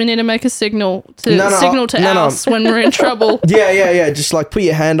 Girls, we need to make a signal to us when we're in trouble. Yeah. Just like put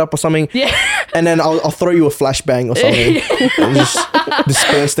your hand up or something. Yeah. And then I'll throw you a flashbang or something. And just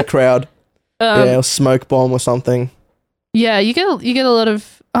disperse the crowd. Or smoke bomb or something. Yeah, you get a lot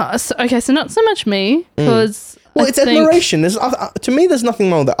of... so not so much me, because... Well, it's admiration. To me, there's nothing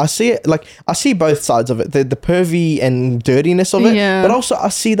wrong with that. I see it, like, I see both sides of it, the pervy and dirtiness of it, but also I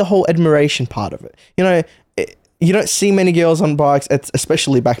see the whole admiration part of it. You know, you don't see many girls on bikes,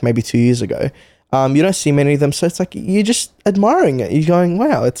 especially back maybe 2 years ago. You don't see many of them, so it's like you're just admiring it. You're going,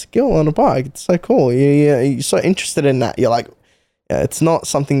 wow, it's a girl on a bike. It's so cool. You're so interested in that. You're like, it's not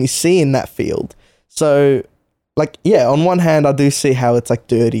something you see in that field. So, like, yeah, on one hand, I do see how it's like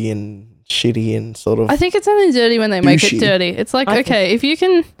dirty and shitty and sort of... I think it's only dirty when they make it dirty. It's like, if you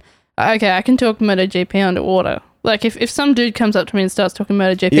can... Okay, I can talk MotoGP underwater. Like, if some dude comes up to me and starts talking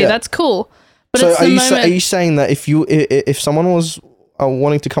MotoGP, that's cool. But so it's are you saying that if someone was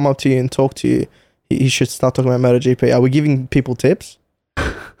wanting to come up to you and talk to you, you should start talking about MotoGP? Are we giving people tips?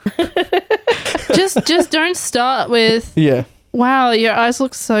 just don't start with... Yeah. Wow, your eyes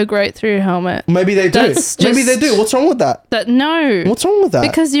look so great through your helmet. Maybe they do. Maybe they do. What's wrong with that? No. What's wrong with that?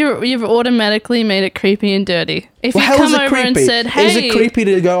 Because you've automatically made it creepy and dirty. If you come over and said, hey... Is it creepy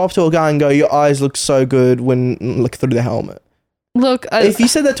to go up to a guy and go, your eyes look so good when look through the helmet? Look... if you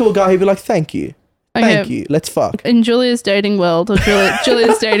said that to a guy, he'd be like, thank you. Thank you. Let's fuck. In Julia's dating world, or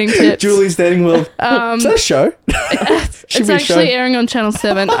Julia's dating tips. Julia's dating world. Is that a show? It's actually airing on Channel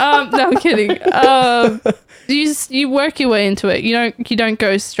 7. No, I'm kidding. You work your way into it. You don't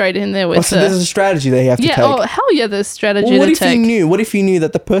go straight in there with. So there's a strategy that you have to take. Oh hell yeah, there's strategy. What if you knew? What if you knew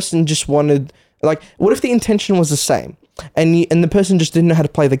that the person just wanted, like, what if the intention was the same, and the person just didn't know how to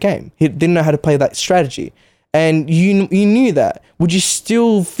play the game? He didn't know how to play that strategy, and you knew that. Would you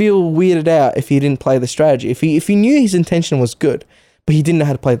still feel weirded out if he didn't play the strategy? If he knew his intention was good, but he didn't know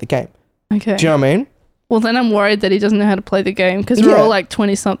how to play the game? Okay. Do you know what I mean? Well, then I'm worried that he doesn't know how to play the game because we're all like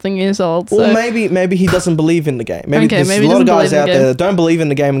 20-something years old. So. Well, maybe he doesn't believe in the game. Maybe there's a lot of guys out there that don't believe in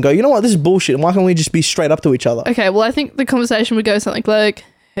the game and go, you know what, this is bullshit. Why can't we just be straight up to each other? Okay, well, I think the conversation would go something like,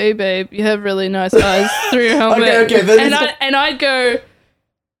 hey, babe, you have really nice eyes through your helmet. Okay. And I'd go,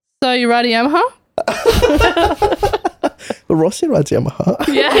 so you ride a Yamaha? Well, Rossi rides Yamaha.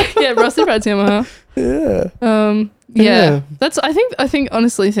 Yeah, Rossi rides Yamaha. Yeah. Yeah. I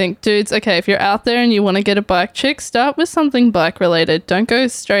honestly think, dudes, okay, if you're out there and you want to get a bike chick, start with something bike related. Don't go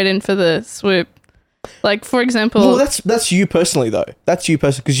straight in for the swoop. Like, for example... Well, that's you personally, though. That's you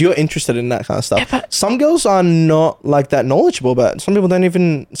personally, because you're interested in that kind of stuff. Yeah, some girls are not like that knowledgeable about it.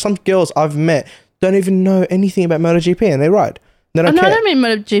 Some girls I've met don't even know anything about MotoGP and they ride. They don't care. I don't mean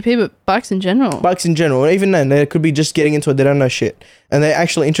MotoGP, but bikes in general. Bikes in general. Even then, they could be just getting into it. They don't know shit. And they're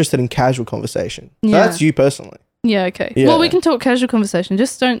actually interested in casual conversation. So that's you personally. Yeah, okay. Yeah. Well, we can talk casual conversation.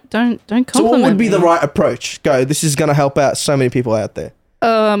 Just don't compliment. So what would be the right approach? Go, this is going to help out so many people out there.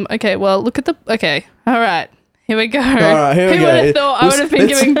 Okay, well, look at okay. All right. Here we go. All right, here we go. Who would have thought I would have been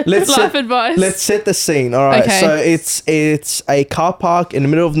giving life advice? Let's set the scene. All right. Okay. So it's a car park in the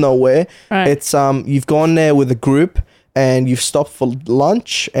middle of nowhere. Right. It's you've gone there with a group and you've stopped for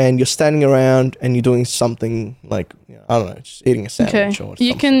lunch and you're standing around and you're doing something like, I don't know, just eating a sandwich or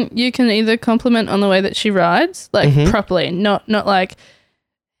something. You can either compliment on the way that she rides, like properly, not like,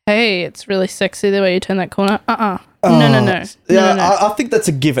 hey, it's really sexy the way you turn that corner. No. Yeah, no. I think that's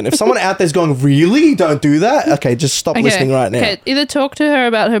a given. If someone out there's going, really? Don't do that? Okay, just stop listening right now. Okay, either talk to her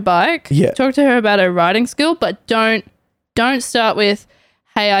about her bike, talk to her about her riding skill, but don't start with,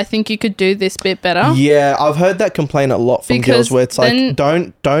 hey, I think you could do this bit better. Yeah, I've heard that complaint a lot from Because girls where it's like,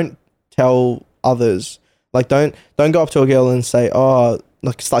 don't tell others. Like, don't go up to a girl and say, oh,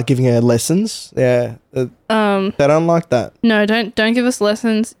 like start giving her lessons. Yeah, they don't like that. No, don't give us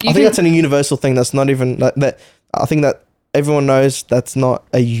lessons. I think that's a universal thing. That's not even that. I think that everyone knows that's not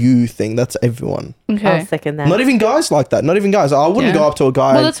a you thing. That's everyone. Okay. I'll second that. Not even guys like that. Not even guys. I wouldn't go up to a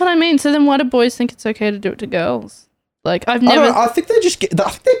guy. Well, that's what I mean. So then why do boys think it's okay to do it to girls? Like, I've never... I think they just get... I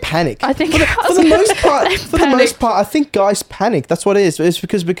think they panic. I think... For the most part, I think guys panic. That's what it is. It's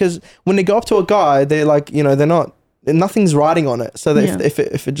because when they go up to a guy, they're like, you know, they're not... Nothing's riding on it. So if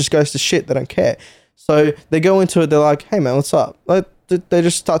it just goes to shit, they don't care. So they go into it, they're like, hey, man, what's up? Like, they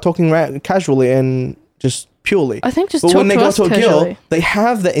just start talking around casually and just purely. I think just but talk when they to go us to a casually. girl, they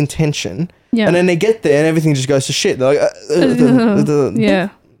have the intention. Yeah. And then they get there and everything just goes to shit. They're like... yeah.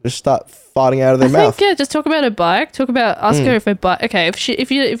 Just start farting out of their mouth. Yeah, just talk about her bike. Talk about ask her if her bike. Okay,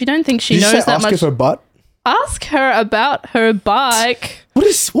 if you don't think she knows that ask much, her for a butt? ask her about her bike.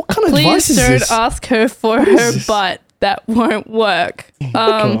 What kind of advice is Please this? don't ask her for her butt. That won't work.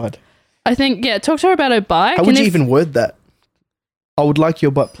 God. I think talk to her about her bike. How would you even word that? I would like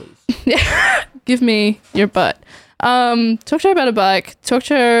your butt, please. Give me your butt. Talk to her about a bike. Talk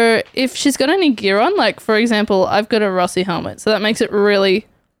to her if she's got any gear on. Like, for example, I've got a Rossi helmet, so that makes it really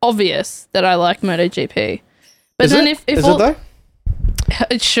obvious that I like MotoGP. But is then it? if Is all, it though?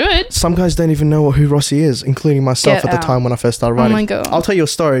 it should. Some guys don't even know who Rossi is, including myself Get at the out. time when I first started riding. Oh my God. I'll tell you a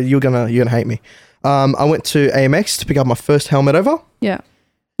story. You're gonna hate me. I went to AMX to pick up my first helmet ever. Yeah.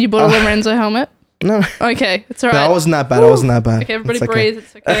 You bought a Lorenzo helmet? No. Okay, it's all right. No, I wasn't that bad. I wasn't that bad. Okay, everybody It's breathe.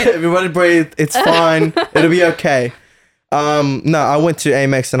 It's okay. Everybody breathe. It's fine. It'll be okay. No, I went to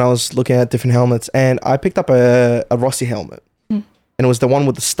AMX and I was looking at different helmets and I picked up a Rossi helmet. And it was the one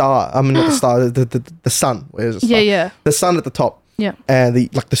with the star. I mean, not the star, the sun. Where's the star? Yeah. The sun at the top. Yeah. And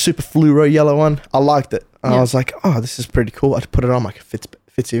the super fluoro yellow one. I liked it. And Yeah. I was like, oh, this is pretty cool. I put it on. Like, it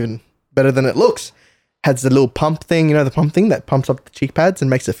fits even better than it looks. Has the little pump thing, you know, the pump thing that pumps up the cheek pads and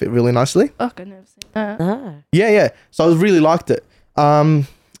makes it fit really nicely. Fuck, I've never seen that. Oh. Yeah. So I really liked it. And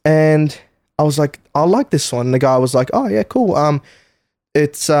I was like, I like this one. And the guy was like, oh, yeah, cool.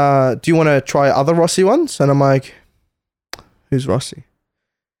 It's, do you want to try other Rossi ones? And I'm like, who's Rossi?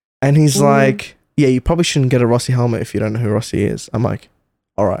 And he's like, yeah, you probably shouldn't get a Rossi helmet if you don't know who Rossi is. I'm like,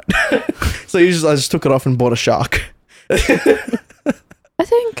 all right. So I just took it off and bought a Shark. I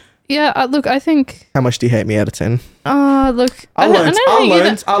think, I think... How much do you hate me out of 10? Look, I learned.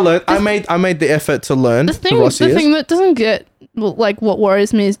 I made the effort to learn the who Rossi is. thing that doesn't get, like, what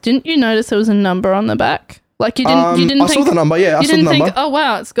worries me is, didn't you notice there was a number on the back? Like, you didn't I think... saw the number, yeah. I You saw the didn't number. think, oh,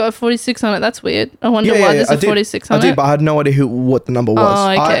 wow, it's got a 46 on it. That's weird. I wonder why there's a 46 on it. I did, but I had no idea what the number was.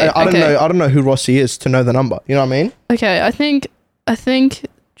 Oh, okay, I don't know who Rossi is to know the number. You know what I mean? Okay, I think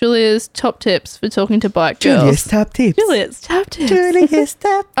Julia's top tips for talking to bike girls. Julia's top tips. Julia's top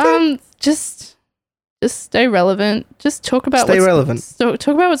tips. Just stay relevant. Just talk about Stay relevant.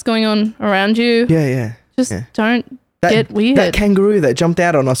 Talk about what's going on around you. Yeah. Just don't get weird. That kangaroo that jumped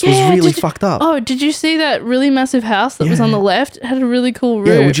out on us was really fucked up. Oh, did you see that really massive house that was on the left? It had a really cool roof.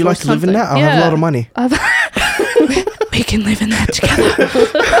 Yeah, would you like to live in that? I have a lot of money. We can live in that together.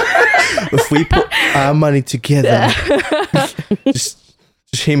 If we put our money together, just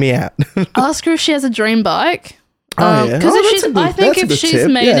hear me out. Ask her if she has a dream bike. Oh, yeah. Because That's a good she's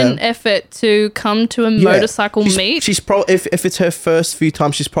tip, made yeah. an effort to come to a motorcycle meet. She's probably if it's her first few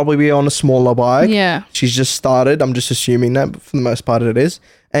times, she's probably on a smaller bike. Yeah. She's just started. I'm just assuming that, but for the most part, it is.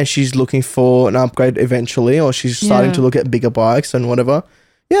 And she's looking for an upgrade eventually, or she's starting to look at bigger bikes and whatever.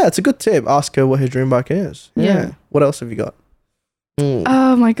 Yeah, it's a good tip. Ask her what her dream bike is. Yeah. What else have you got?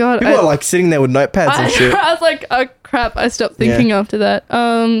 Oh my god. People are like sitting there with notepads and shit. I was like, oh crap, I stopped thinking after that.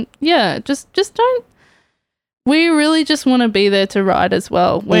 Just don't. We really just want to be there to ride as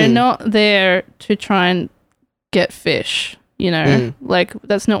well. We're not there to try and get fish, you know? Like,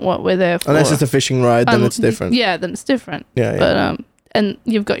 that's not what we're there for. Unless it's a fishing ride, then it's different. Yeah, then it's different. Yeah. But, and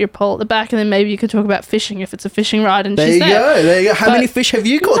you've got your pole at the back, and then maybe you could talk about fishing if it's a fishing ride and she's there. There you go. How many fish have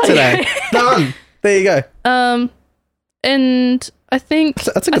you caught today? None. There you go. And I think...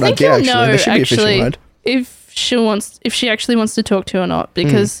 That's a good idea, actually. There should be a fishing ride. If she actually wants to talk to you or not,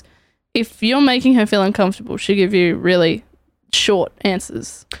 because... If you're making her feel uncomfortable, she'll give you really short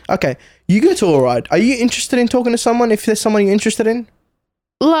answers. Okay. You go to a ride. Are you interested in talking to someone if there's someone you're interested in?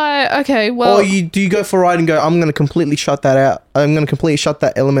 Like, okay, well... Or do you go for a ride and go, I'm going to completely shut that out. I'm going to completely shut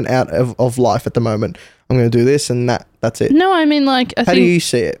that element out of life at the moment. I'm going to do this and that's it. No, I mean, like, How do you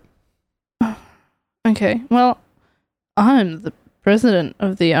see it? Okay, well, I'm the president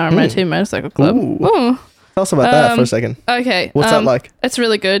of the RMIT Motorcycle Club. Ooh. Tell us about that for a second. Okay. What's that like? It's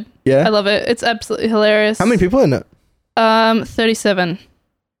really good. Yeah. I love it. It's absolutely hilarious. How many people in it? 37.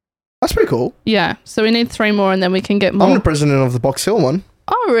 That's pretty cool. Yeah. So we need 3 more and then we can get more. I'm the president of the Box Hill one.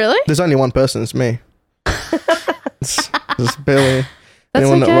 Oh, really? There's only one person. It's me. It's barely That's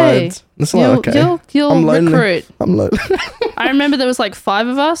anyone okay. that rides. That's not okay. You'll I'm lonely. recruit. I'm low. I remember there was like 5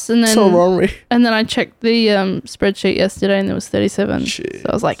 of us and then So wrong. and then I checked the spreadsheet yesterday and there was 37. Shit. So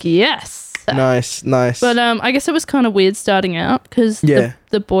I was like, yes. Nice. But I guess it was kind of weird starting out because Yeah.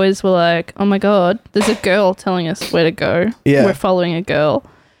 the boys were like, oh my God, there's a girl telling us where to go. Yeah. We're following a girl.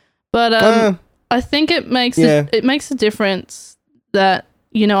 But I think it makes it makes a difference that,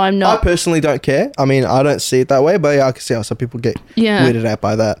 you know, I'm I not. personally don't care. I mean, I don't see it that way, but yeah, I can see how some people get weirded out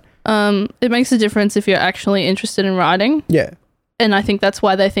by that. It makes a difference if you're actually interested in riding. Yeah. And I think that's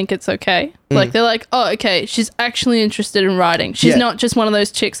why they think it's okay. Like, they're like, oh, okay, she's actually interested in riding. She's not just one of those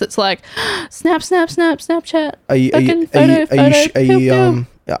chicks that's like, Snapchat.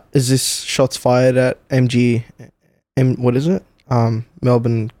 Is this shots fired at MG? What is it?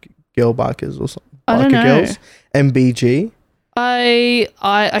 Melbourne Girl Bikers or something? I don't know. Girls? MBG?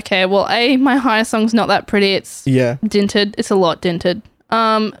 Okay, well, A, my hire song's not that pretty. It's dinted. It's a lot dinted.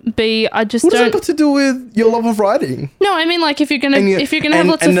 B, I just what don't. What does that got to do with your love of riding? No, I mean, like, if you're gonna have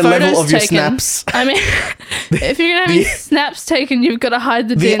lots of the photos level of your taken. snaps. I mean, if you're gonna have your snaps taken, you've got to hide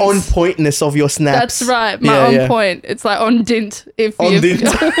the The dints. on pointness of your snaps. That's right, on point. It's like on dint. If on you dint.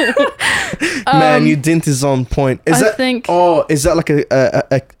 Man, your dint is on point. Is that like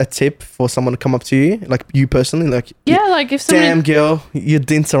a tip for someone to come up to you, like you personally, like like if somebody, damn girl, your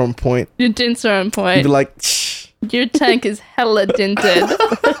dints are on point. Your dints are on You'd point. be like, Your tank is hella dinted.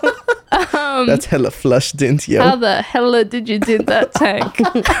 that's hella flush dint, yo. How the hella did you dint that tank?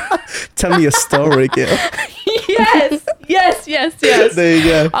 Tell me a story, girl. yes. There you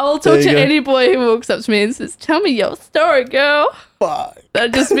go. I will talk to any boy who walks up to me and says, "Tell me your story, girl." Fuck.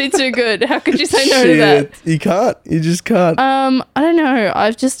 That'd just be too good. How could you say no to that? You can't. You just can't. I don't know. I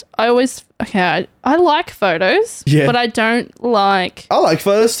like photos, but I don't like. I like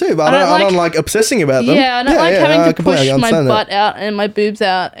photos too, but I don't like obsessing about them. Yeah, I don't like having to push my understand butt out and my boobs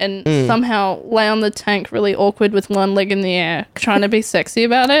out and somehow lay on the tank really awkward with one leg in the air, trying to be sexy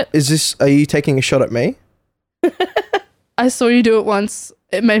about it. Are you taking a shot at me? I saw you do it once.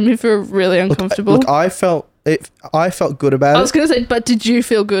 It made me feel really uncomfortable. Look, I felt good about it. I was going to say, but did you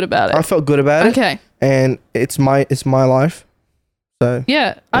feel good about it? I felt good about it. Okay. And it's my life. So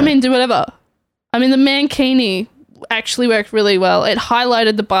yeah. I mean, do whatever. I mean, the mankini actually worked really well. It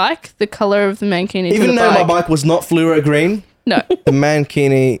highlighted the bike, the color of the mankini. Even though my bike was not fluoro green, no, the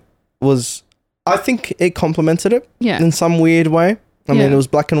mankini was. I think it complemented it. Yeah. In some weird way. I mean, it was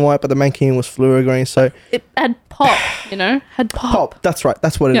black and white, but the mankini was fluoro green, so it had pop. Had pop. Pop. That's right.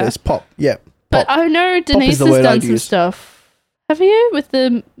 That's what it is. Pop. Yeah. Pop. But I know Denise has done some stuff. Have you with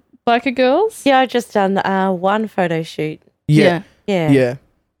the biker girls? Yeah, I just done one photo shoot. Yeah.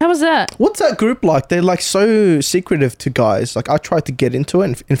 How was that? What's that group like? They're like so secretive to guys. Like I tried to get into it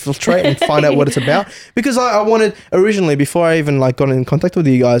and infiltrate and find out what it's about because I wanted originally before I even like got in contact with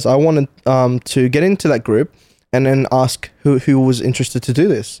you guys, I wanted to get into that group and then ask who was interested to do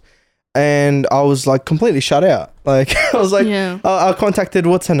this. And I was like completely shut out. Like I was like, I contacted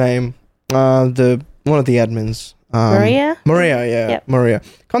what's her name, one of the admins, Maria. Yep. Maria.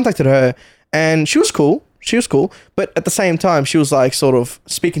 Contacted her, and she was cool. But at the same time, she was like sort of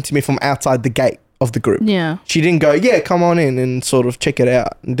speaking to me from outside the gate of the group. Yeah. She didn't go, yeah, come on in and sort of check it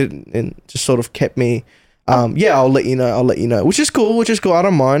out, and just sort of kept me. I'll let you know. Which is cool. I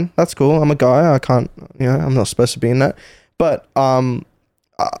don't mind. That's cool. I'm a guy. I can't. I'm not supposed to be in that. But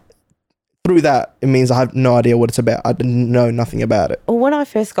through that, it means I have no idea what it's about. I didn't know nothing about it. Well, when I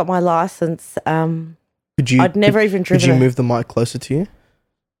first got my license, I'd never even driven. Could you move the mic closer to you?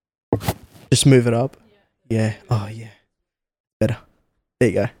 Just move it up. Yeah. Oh, yeah. Better. There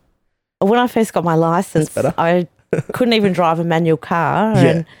you go. When I first got my license, I couldn't even drive a manual car.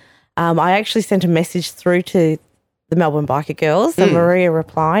 And I actually sent a message through to the Melbourne Biker Girls, and Maria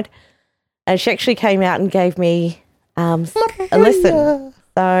replied. And she actually came out and gave me a lesson.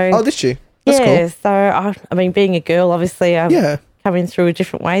 So, did she? That's cool. So, I mean, being a girl, obviously, I'm coming through a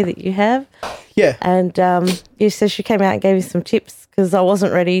different way that you have. Yeah. And so she came out and gave me some tips because I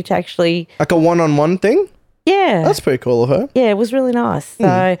wasn't ready to actually... Like a one-on-one thing? Yeah. That's pretty cool of her. Yeah, it was really nice. So,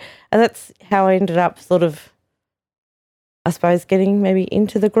 and that's how I ended up sort of, I suppose, getting maybe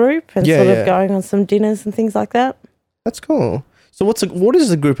into the group and of going on some dinners and things like that. That's cool. So what is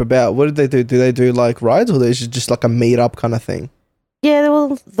the group about? What do they do? Do they do like rides, or is it just like a meet-up kind of thing? Yeah,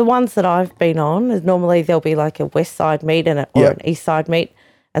 well, the ones that I've been on, is normally there'll be like a west side meet or an east side meet.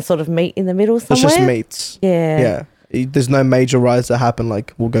 and sort of meet in the middle It's somewhere. just meets. Yeah. There's no major rides that happen,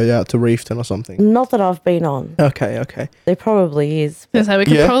 like we'll go out to Reefton or something. Not that I've been on. Okay. There probably is. So we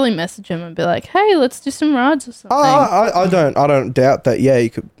could Yeah. probably message him and be like, "Hey, let's do some rides or something." I don't doubt that. Yeah, you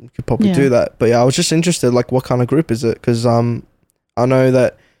could probably Yeah. do that. But yeah, I was just interested, like, what kind of group is it? Because I know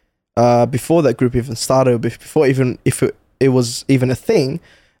that before that group even started, before even if it was even a thing,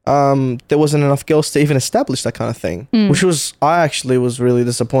 there wasn't enough girls to even establish that kind of thing. Which was, I actually was really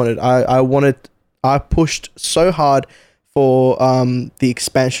disappointed. I pushed so hard for the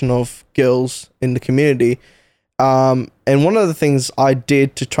expansion of girls in the community. And one of the things I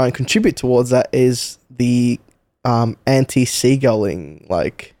did to try and contribute towards that is the anti-seagulling,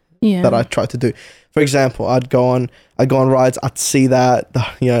 like, that I tried to do. For example, I'd go on rides, I'd see that,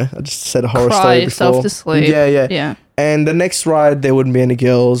 I just said a horror Cry story yourself before. to sleep. Yeah. And the next ride, there wouldn't be any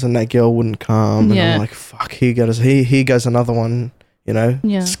girls, and that girl wouldn't come. And Yeah. I'm like, fuck, here goes another one,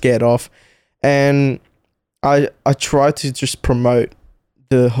 Yeah. scared off. And I try to just promote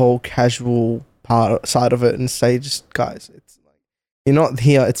the whole casual side of it and say, just guys, it's like, you're not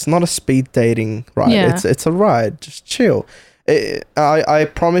here. It's not a speed dating ride. Yeah. It's a ride. Just chill. I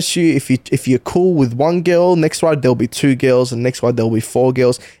promise you, if you're cool with one girl, next ride there'll be 2 girls, and next ride there'll be 4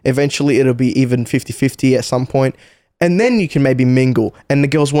 girls. Eventually, it'll be even 50-50 at some point. And then you can maybe mingle, and the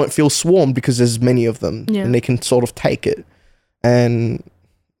girls won't feel swarmed because there's many of them, and they can sort of take it. And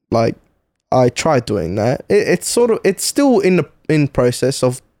like, I tried doing that. It's still in process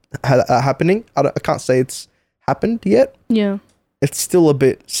of happening. I can't say it's happened yet. Yeah. It's still a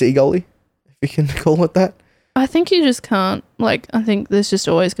bit seagully, if you can call it that. I think you just can't. Like, I think there's just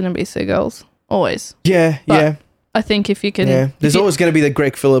always going to be seagulls. Always. Yeah, But yeah. I think if you can. Yeah, there's always going to be the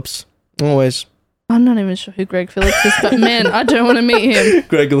Greg Phillips. Always. I'm not even sure who Greg Phillips is, but man, I don't want to meet him.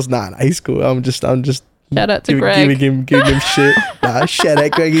 Greg was nah, he's cool. I'm just Shout out to giving Greg. him shit. Nah, shout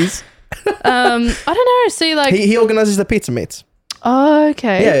out Greggies. I don't know. See, like. He organizes the pizza meets. Oh,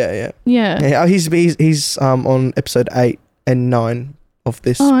 okay. Yeah. Yeah. He's on episode 8 and 9 of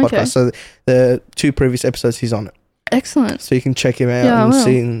this Oh, podcast. okay. So the 2 previous episodes he's on it. Excellent. So you can check him out Yeah, I will.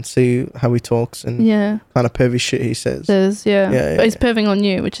 and see how he talks and Yeah. kind of pervy shit he says. Yeah. But he's yeah. perving on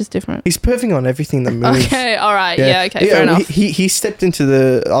you, which is different. He's perving on everything that moves. Okay. All right. Yeah. Okay. Fair enough. He stepped into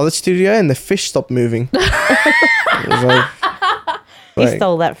the other studio and the fish stopped moving. It was You like,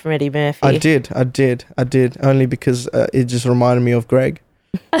 stole that from Eddie Murphy. I did. Only because it just reminded me of Greg.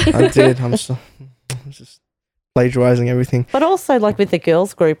 I did. I'm just plagiarizing everything. But also, like with the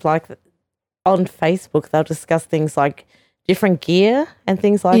girls group, like on Facebook, they'll discuss things like different gear and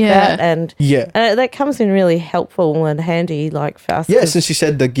things like Yeah. that. And that comes in really helpful and handy, like for us. Yeah, since you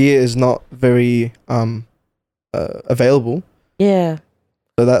said the gear is not very available. Yeah.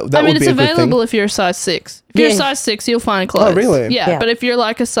 So that I mean, would it's be a good available thing. if you're a size 6. If you're a Yeah. size 6, you'll find clothes. Oh, really? Yeah, Yeah. but if you're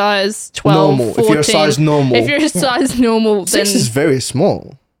like a size 12, Normal. 14, If you're a size normal. If you're a size normal, then 6 is very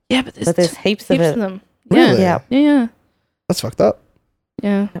small. yeah, but There's heaps of it. them. Really? Yeah. Yeah. Yeah. That's fucked up.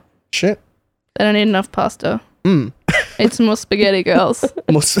 Yeah. Shit. They don't need enough pasta. Mm. Eat some more spaghetti, girls.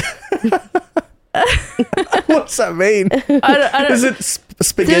 What's that mean? I don't, Is it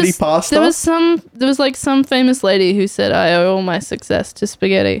spaghetti pasta? There was like some famous lady who said, "I owe all my success to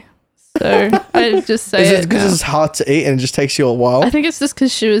spaghetti." So I just say Is it. it because now. it's hard to eat and it just takes you a while? I think it's just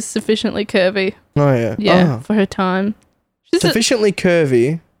because she was sufficiently curvy. Oh yeah. Yeah, Oh. for her time. She's Sufficiently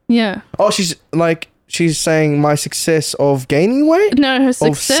curvy. yeah. Oh, she's saying my success of gaining weight? No, her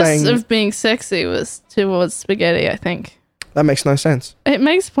success saying- of being sexy was towards spaghetti, I think. That makes no sense. It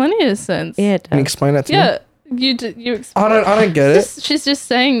makes plenty of sense. Yeah, it Can you does. explain that to me? Yeah. You explain. I don't get it. She's just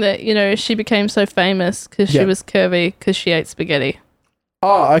saying that, she became so famous because she Yeah. was curvy because she ate spaghetti.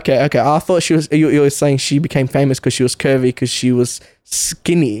 Oh, okay. I thought you were saying she became famous because she was curvy because she was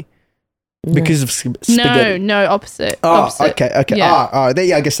skinny because of spaghetti. No, opposite. Oh, opposite. okay. Yeah. I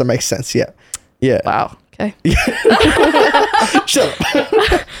guess that makes sense. Yeah. Wow. Okay. Shut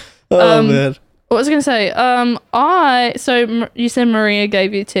up. Oh man. What was I going to say? You said Maria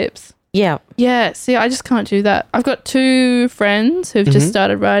gave you tips. Yeah. Yeah. See, I just can't do that. I've got 2 friends who've Mm-hmm. just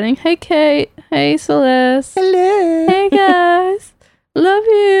started writing. Hey, Kate. Hey, Celeste. Hello. Hey, guys. Love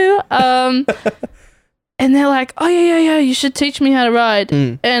you. And they're like, oh, yeah. You should teach me how to ride.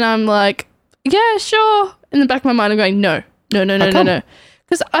 Mm. And I'm like, yeah, sure. In the back of my mind, I'm going, no.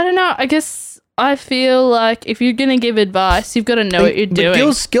 Because I don't know. I guess I feel like if you're going to give advice, you've got to know what you're doing.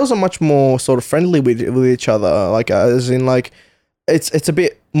 Girls are much more sort of friendly with each other. Like, as in, like, it's a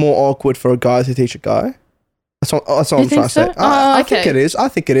bit more awkward for a guy to teach a guy. That's what I'm trying to say. so? Oh, I okay.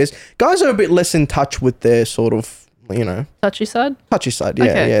 think it is. Guys are a bit less in touch with their sort of you know, Touchy side? touchy side. Yeah,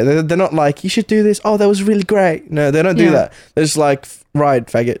 Okay. yeah. They're not like, you should do this. Oh, that was really great. No, they don't do Yeah. that. They're just like, right,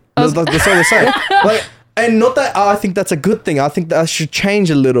 faggot. That's all they say. Like, and not that I think that's a good thing. I think that should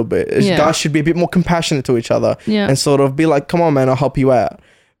change a little bit. Yeah. Guys should be a bit more compassionate to each other Yeah. and sort of be like, come on, man, I'll help you out.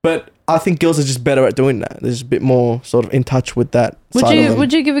 But I think girls are just better at doing that. They're just a bit more sort of in touch with that side of them.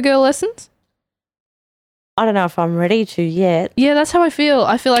 Would you give a girl lessons? I don't know if I'm ready to yet. Yeah, that's how I feel.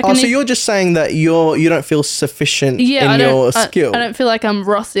 I feel like Oh, so you're just saying that you don't feel sufficient in your skill. I don't feel like I'm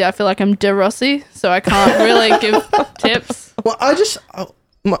Rossi. I feel like I'm De Rossi, so I can't really give tips. Well, I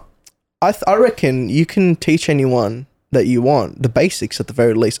reckon you can teach anyone that you want the basics at the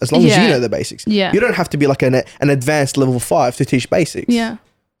very least, as long as you know the basics. Yeah. You don't have to be like an advanced level 5 to teach basics. Yeah.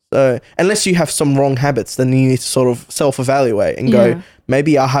 So unless you have some wrong habits, then you need to sort of self-evaluate and Yeah. go,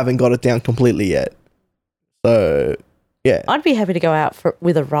 maybe I haven't got it down completely yet. So yeah. I'd be happy to go out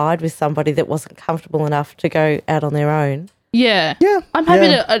with a ride with somebody that wasn't comfortable enough to go out on their own. Yeah. Yeah. I'm happy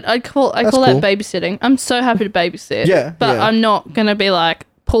yeah. to I call That's that cool. babysitting. I'm so happy to babysit. Yeah, But yeah. I'm not gonna be like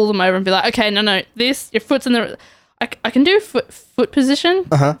pull them over and be like, okay, no, this, your foot's in the I can do foot position,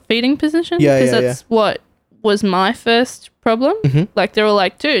 feeding position. Yeah, because yeah, that's what was my first problem. Mhm. Like they were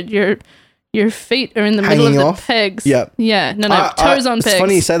like, dude, your feet are in the middle Hanging of off? the pegs. Yeah. Yeah. No, toes on pegs. It's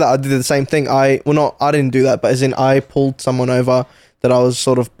funny you say that. I did the same thing. I didn't do that, but as in I pulled someone over that I was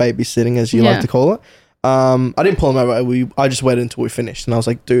sort of babysitting, as you like to call it. I didn't pull him over. I just waited until we finished, and I was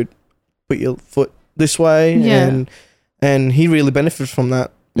like, dude, put your foot this way. Yeah. And he really benefited from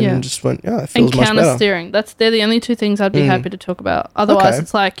that. And Yeah. just went, yeah, it feels And much counter better. steering. They're the only two things I'd be happy to talk about. Otherwise, Okay.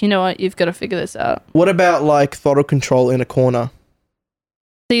 it's like, you know what, you've got to figure this out. What about like throttle control in a corner?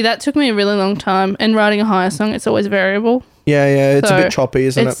 See, that took me a really long time. And writing a higher song, it's always variable. Yeah, it's a So, bit choppy,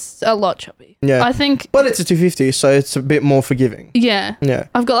 isn't it? It's a lot choppy. Yeah. I think, But it's a 250, so it's a bit more forgiving. yeah. Yeah.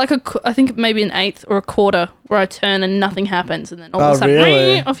 I've got like I think maybe an eighth or a quarter where I turn and nothing happens. And then all of Oh, a sudden,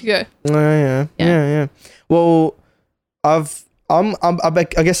 really? off you go. Yeah. Well, I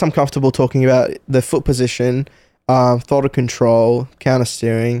guess I'm comfortable talking about the foot position, throttle control, counter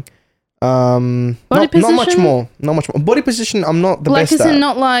steering. Body Not much position? more. Not much more. Body position, I'm not the Like, best as at. in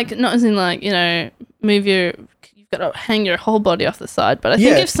not as in like, you know, you've got to hang your whole body off the side. But I think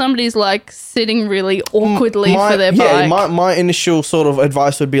Yeah. if somebody's like sitting really awkwardly for their yeah, bike. my initial sort of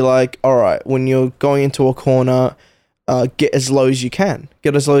advice would be like, all right, when you're going into a corner, get as low as you can.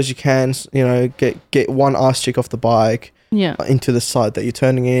 Get as low as you can. You know, get one arse cheek off the bike Yeah. into the side that you're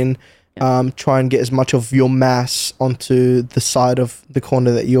turning in. Try and get as much of your mass onto the side of the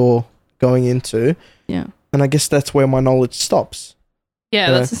corner that you're going into. Yeah. And I guess that's where my knowledge stops. Yeah,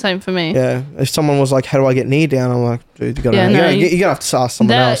 Yeah. that's the same for me. Yeah. If someone was like, how do I get knee down? I'm like, dude, you're Yeah, going no, to have to ask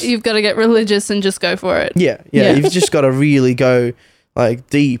someone else. You've got to get religious and just go for it. Yeah. Yeah. You've just got to really go like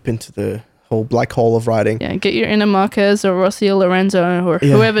deep into the whole black hole of riding. Yeah, get your inner Marquez or Rossi or Lorenzo or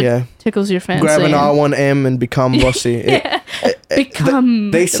Yeah, whoever yeah. tickles your fancy. Grab an and- R1M and become Rossi. Become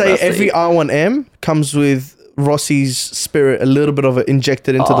They the say Rossi. every R1M comes with Rossi's spirit, a little bit of it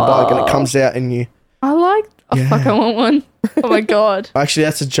injected into the bike, and it comes out in you. I like. Oh Yeah. fuck! I want one. Oh my god. Actually,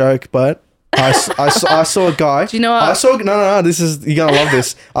 that's a joke, but I saw a guy. Do you know what? I saw no. This is, you're gonna love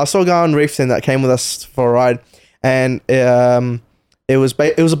this. I saw a guy on Reefton that came with us for a ride, and it was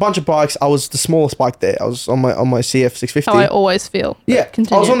a bunch of bikes. I was the smallest bike there. I was on my CF 650. How I always feel. But Yeah,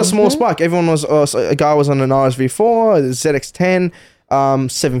 continue. I was on the smallest bike. Everyone was. A guy was on an RSV4, a ZX10,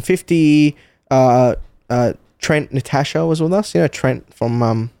 750. Trent Natasha was with us. You know Trent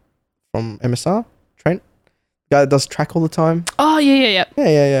from MSR. Trent, guy that does track all the time. Oh yeah.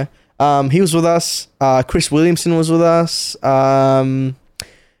 Yeah. He was with us. Chris Williamson was with us.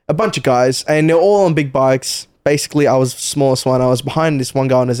 A bunch of guys, and they're all on big bikes. Basically, I was the smallest one. I was behind this one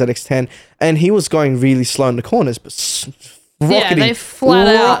guy on a ZX10, and he was going really slow in the corners, but they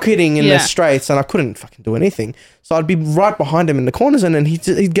flat out. rocketing in Yeah. the straights, and I couldn't fucking do anything. So I'd be right behind him in the corners, and then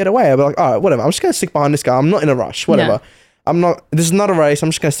he'd get away. I'd be like, all right, whatever. I'm just gonna stick behind this guy. I'm not in a rush. Whatever. Yeah. I'm not. This is not a race. I'm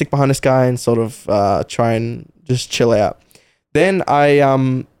just gonna stick behind this guy and sort of try and just chill out. Then I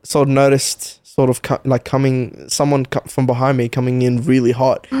sort of noticed someone from behind me coming in really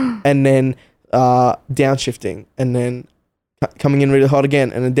hot, and then downshifting, and then coming in really hot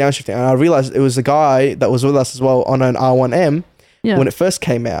again, and then downshifting. And I realized it was a guy that was with us as well on an R1M. Yeah. When it first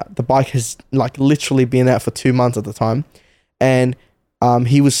came out. The bike has like literally been out for 2 months at the time, and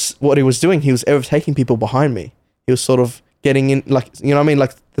he was overtaking people behind me. He was sort of getting in, like, you know what I mean,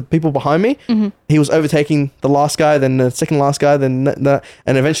 like the people behind me. Mm-hmm. He was overtaking the last guy, then the second last guy, then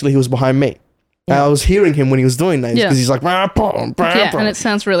and eventually he was behind me. And I was hearing him when he was doing that because he's like, and it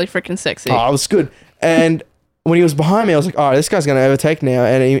sounds really freaking sexy. oh, it was good. And when he was behind me, I was like, all right, this guy's going to overtake now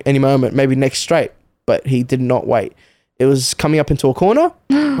at any moment, maybe next straight. but he did not wait. It was coming up into a corner,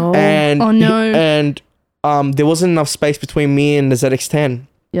 Oh. and Oh, no. there wasn't enough space between me and the ZX10.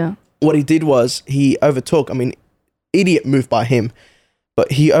 Yeah. What he did was he overtook. I mean, idiot move by him,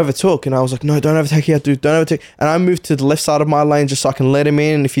 but he overtook, and I was like, no, don't overtake yet, dude, don't overtake. And I moved to the left side of my lane just so I can let him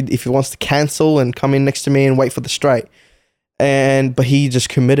in if he wants to cancel and come in next to me and wait for the straight. But he just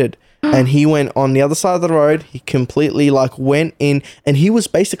committed. And he went on the other side of the road. He completely like went in, and he was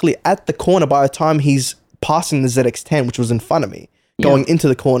basically at the corner by the time he's passing the ZX10, which was in front of me, going into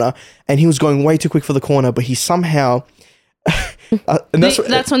the corner, and he was going way too quick for the corner, but he somehow and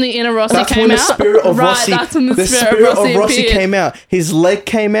That's when the inner Rossi that's came when out. the spirit of Rossi, That's when the spirit of Rossi appeared. came out. His leg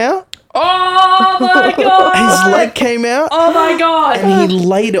came out. Oh my god! His leg came out. Oh my god! And he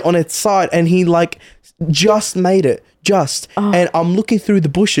laid it on its side, and he like just made it. And I'm looking through the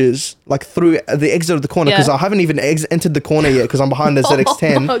bushes, like through the exit of the corner, because I haven't even entered the corner yet because I'm behind the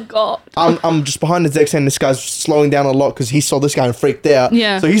ZX10. Oh my god! I'm just behind the ZX10. This guy's slowing down a lot because he saw this guy and freaked out.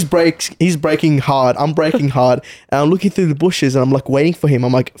 Yeah. So he's braking hard. I'm braking hard, and I'm looking through the bushes, and I'm like waiting for him.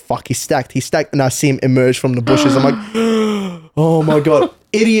 I'm like, fuck, he's stacked, and I see him emerge from the bushes. I'm like, oh my god.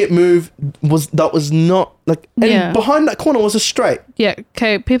 Idiot move was not like, and behind that corner was a straight. Yeah,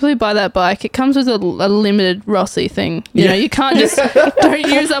 okay. People who buy that bike, it comes with a limited Rossi thing. You know, you can't just don't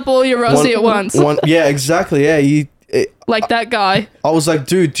use up all your Rossi at once. Yeah, exactly. Yeah, like that guy. I was like,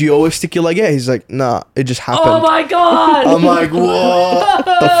 dude, do you always stick your leg? Yeah, he's like, nah, it just happened. Oh my god! I'm like, what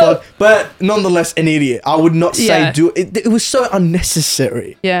the fuck? But nonetheless, an idiot. I would not say do it. It was so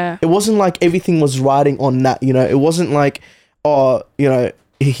unnecessary. Yeah. It wasn't like everything was riding on that. You know, it wasn't like, oh, you know,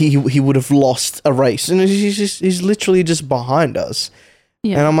 he would have lost a race, and he's literally just behind us.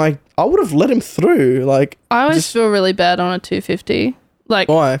 Yeah. And I'm like, I would have let him through. Like, I always feel really bad on a 250. Like,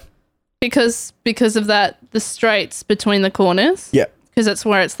 why? Because of that, the straights between the corners. Yeah. Because that's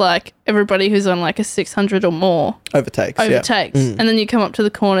where it's like everybody who's on like a 600 or more overtakes. And then you come up to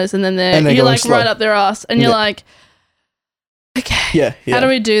the corners, and then you're going like slow. right up their ass, and you're like, okay, how do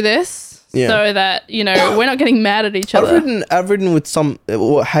we do this? So that, you know, we're not getting mad at each other. I've ridden with some,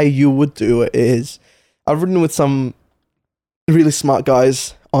 how you would do it is, I've ridden with some really smart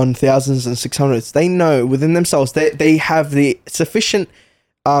guys on 1000s and 600s. They know within themselves, they have the sufficient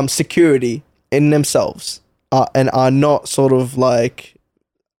security in themselves and are not sort of like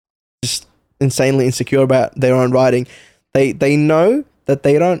just insanely insecure about their own riding. They know that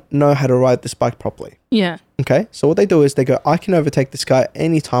they don't know how to ride this bike properly. Yeah. Okay, so what they do is they go, I can overtake this guy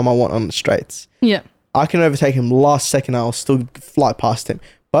anytime I want on the straights. Yeah. I can overtake him last second, I'll still fly past him.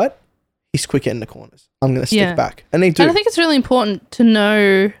 But he's quicker in the corners. I'm going to stick back. And they do. And I think it's really important to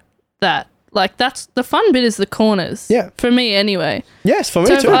know that. Like, that's the fun bit is the corners. Yeah. For me, anyway. Yes, for me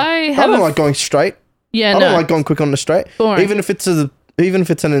So too. if I don't like going straight. Yeah, I don't like going quick on the straight. Boring. Even if it's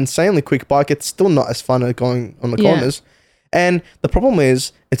an insanely quick bike, it's still not as fun as going on the corners. And the problem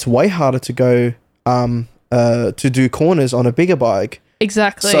is, it's way harder to go to do corners on a bigger bike.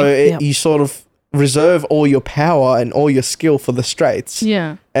 Exactly. So you sort of reserve all your power and all your skill for the straights.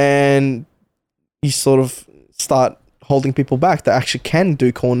 Yeah. And you sort of start holding people back that actually can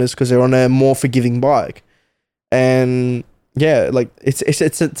do corners because they're on a more forgiving bike. And yeah, like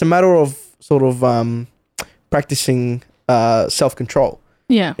it's a matter of sort of practicing self-control.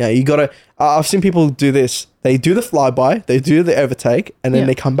 Yeah. Yeah, you gotta. I've seen people do this. They do the flyby, they do the overtake, and then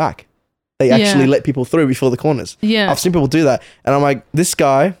they come back. They actually let people through before the corners. Yeah. I've seen people do that, and I'm like, this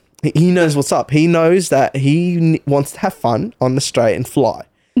guy, he knows what's up. He knows that he wants to have fun on the straight and fly.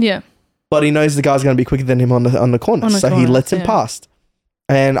 Yeah. But he knows the guy's going to be quicker than him on the corners, so he lets him past.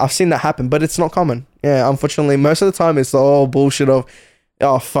 And I've seen that happen, but it's not common. Yeah, unfortunately, most of the time it's the whole bullshit of,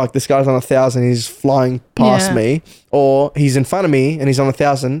 oh fuck, this guy's on 1,000, he's flying past me, or he's in front of me and he's on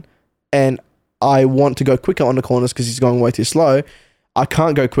 1,000, and I want to go quicker on the corners because he's going way too slow. I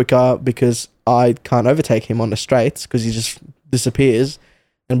can't go quicker because I can't overtake him on the straights because he just disappears.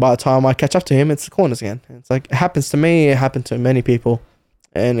 And by the time I catch up to him, it's the corners again. It's like, it happens to me, it happened to many people.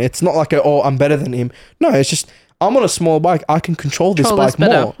 And it's not like, I'm better than him. No, it's just, I'm on a small bike. I can control this bike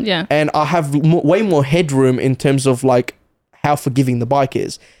more. Yeah. And I have way more headroom in terms of like how forgiving the bike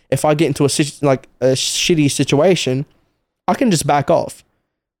is. If I get into a shitty situation, I can just back off.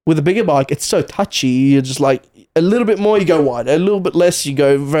 With a bigger bike, it's so touchy. You're just like, a little bit more, you go wide. A little bit less, you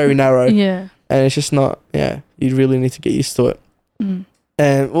go very narrow. Yeah. And it's just not, you really need to get used to it. Mm.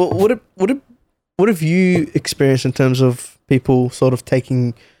 And what have you experienced in terms of people sort of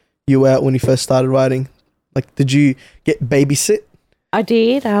taking you out when you first started riding? Like, did you get babysit? I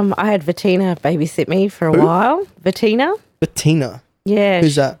did. I had Bettina babysit me for a while. Bettina. Yeah.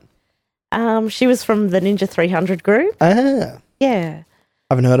 Who's that? She was from the Ninja 300 group. Ah. Yeah.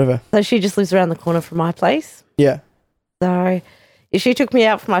 Haven't heard of her. So she just lives around the corner from my place. Yeah. So she took me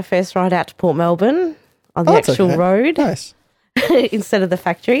out for my first ride out to Port Melbourne on the that's actual okay. road Nice. instead of the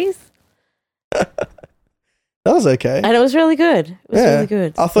factories. That was okay. And it was really good. It was really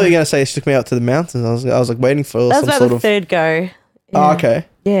good. I thought you were going to say she took me out to the mountains. I was like waiting for That was some about sort the of... third go. Oh, Yeah. okay.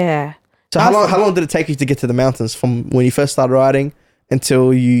 Yeah. So how long did it take you to get to the mountains from when you first started riding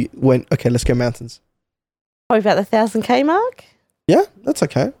until you went, okay, let's go mountains? Probably about the 1,000K mark. Yeah, that's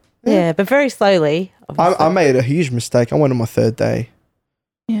okay. Yeah, but very slowly. I made a huge mistake. I went on my third day.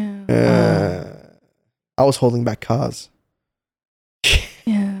 Yeah. I was holding back cars.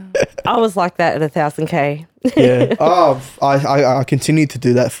 Yeah. I was like that at 1,000K. Yeah. I continued to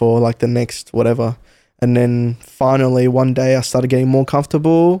do that for like the next whatever. And then finally one day I started getting more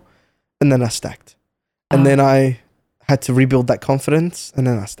comfortable and then I stacked. And then I had to rebuild that confidence and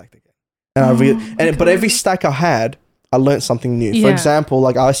then I stacked again. And but every stack I had, I learned something new. For example,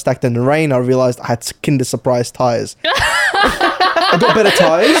 like I stacked in the rain, I realized I had Kinder Surprise tires. I got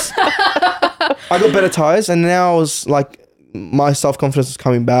better tires and now I was like, my self-confidence was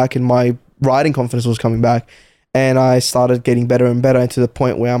coming back and my riding confidence was coming back. And I started getting better and better to the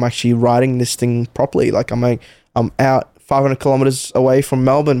point where I'm actually riding this thing properly. Like I'm out 500 kilometers away from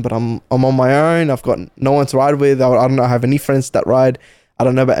Melbourne, but I'm on my own. I've got no one to ride with. I don't know. I have any friends that ride. I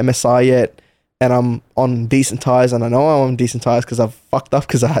don't know about MSI yet. And I'm on decent tires. And I know I'm on decent tires because I've fucked up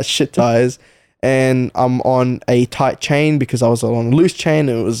because I had shit tires. And I'm on a tight chain because I was on a loose chain.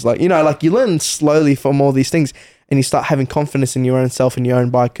 And it was like, like you learn slowly from all these things. And you start having confidence in your own self and your own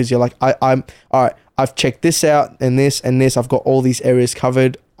bike because you're like, I'm all right. I've checked this out and this and this. I've got all these areas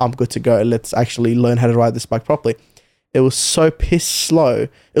covered. I'm good to go. Let's actually learn how to ride this bike properly. It was so piss slow.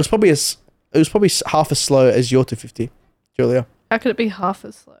 It was probably half as slow as your 250, Julia. How could it be half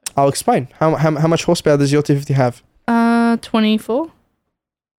as slow? I'll explain. How much horsepower does your 250 have? 24.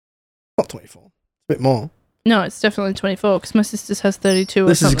 Not 24. It's a bit more. No, it's definitely 24 because my sister's has 32 or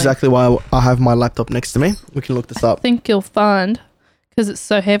This is something. exactly why I have my laptop next to me. We can look this up. I think you'll find, because it's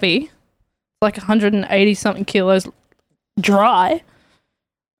so heavy, like 180 something kilos dry.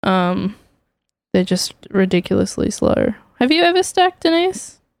 They're just ridiculously slow. Have you ever stacked,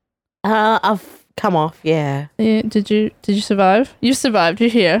 Denise? I've come off, yeah. Yeah. Did you survive? You survived. You're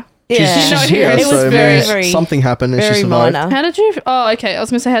here. Yeah. She's here. It was so very, very something happened and she very survived. minor. How did you? Oh, okay. I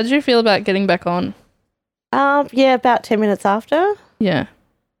was gonna say, how did you feel about getting back on? Yeah, about 10 minutes after. Yeah.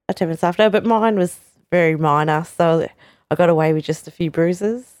 About 10 minutes after, but mine was very minor, so I got away with just a few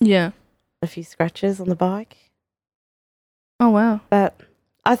bruises, Yeah. a few scratches on the bike. Oh wow. But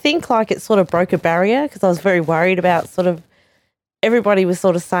I think like it sort of broke a barrier because I was very worried about sort of everybody was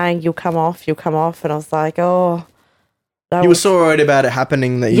sort of saying you'll come off, and I was like, oh. You were so worried about it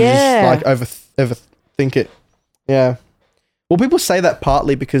happening that you just like overthink it. Yeah. Well, people say that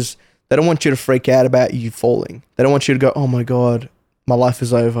partly because they don't want you to freak out about you falling. They don't want you to go, oh my God, my life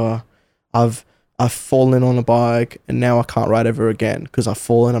is over. I've fallen on a bike and now I can't ride ever again because I've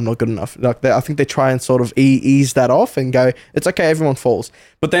fallen. I'm not good enough. Like I think they try and sort of ease that off and go, it's okay, everyone falls.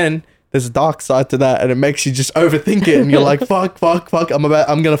 But then there's a dark side to that and it makes you just overthink it and you're like, fuck. I'm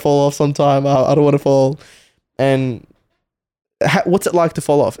going to fall off sometime. I don't want to fall. And what's it like to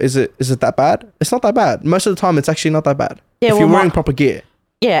fall off? Is it that bad? It's not that bad. Most of the time, it's actually not that bad. Yeah, if you're wearing proper gear.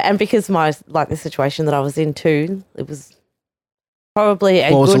 Yeah, and because the situation that I was in too, it was probably a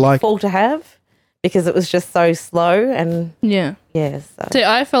good fall to have because it was just so slow and Yeah. So. See,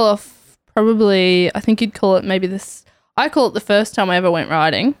 I fell off probably, I think you'd call it maybe this, I call it the first time I ever went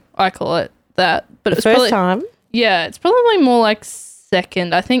riding. I call it that. But it was first probably, time? Yeah, it's probably more like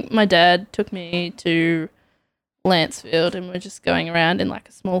second. I think my dad took me to Lancefield and we're just going around in like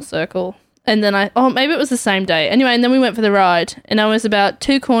a small circle. And then maybe it was the same day. Anyway, and then we went for the ride and I was about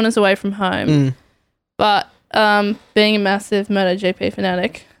 2 corners away from home. But being a massive MotoGP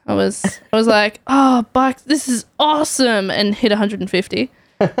fanatic, I was like, oh, bike, this is awesome, and hit 150.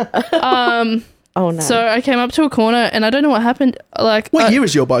 Oh no. So I came up to a corner and I don't know what happened. Like, what year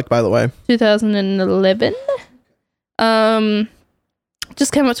was your bike, by the way? 2011.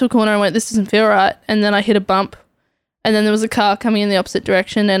 Just came up to a corner and went, this doesn't feel right. And then I hit a bump. And then there was a car coming in the opposite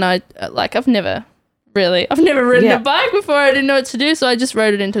direction, and I've never ridden a bike before. I didn't know what to do, so I just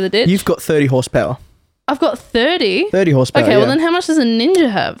rode it into the ditch. You've got 30 horsepower. I've got 30. 30 horsepower. Okay, well then how much does a Ninja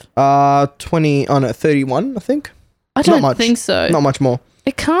have? 31, I think. I don't think so. Not much more.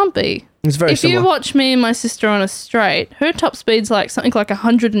 It can't be. It's very If similar. you watch me and my sister on a straight, her top speed's like something like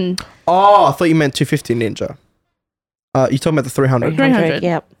 100 and... Oh, I thought you meant 250 Ninja. You're talking about the 300. 300.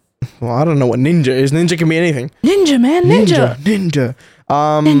 Yep. Well, I don't know what Ninja is. Ninja can be anything. Ninja, man. Ninja. Ninja.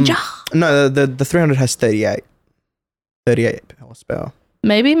 Ninja. No, the 300 has 38 horsepower.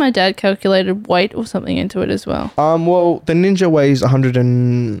 Maybe my dad calculated weight or something into it as well. Well, the Ninja weighs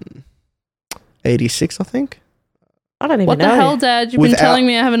 186, I think. I don't even What know. the hell, Dad? You've been telling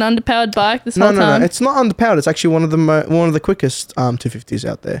me I have an underpowered bike this whole time. No. It's not underpowered. It's actually one of the quickest 250s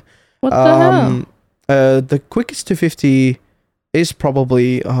out there. What the hell? The quickest 250 is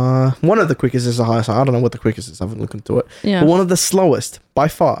probably one of the quickest is the highest. I don't know what the quickest is. I haven't looked into it. Yeah. But one of the slowest by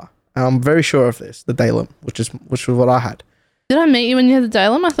far. And I'm very sure of this. The Daylum, which was what I had. Did I meet you when you had the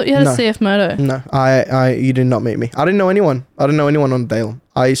Daylum? I thought you had No. a CF Moto. No, you did not meet me. I didn't know anyone. on the Daylum.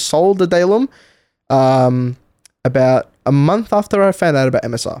 I sold the Daylum about a month after I found out about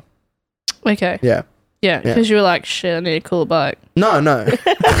MSR. Okay. Yeah. Yeah, because you were like, shit, I need a cooler bike. No.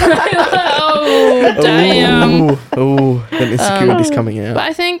 Oh, damn. Oh, the insecurity's coming out. But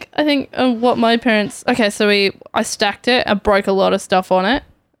I think what my parents. Okay, so I stacked it. I broke a lot of stuff on it.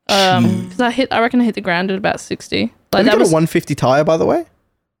 Because I reckon I hit the ground at about 60. Like that was a 150 tire, by the way.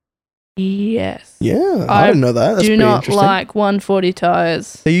 Yes. Yeah, I didn't know that. That's do pretty not interesting. like 140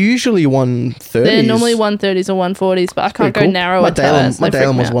 tires. They're usually 130s. They're normally 130s or 140s, but I can't go narrower tires. My They freak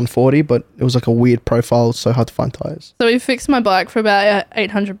Daylum me was out. 140, but it was like a weird profile. It's so hard to find tires. So we fixed my bike for about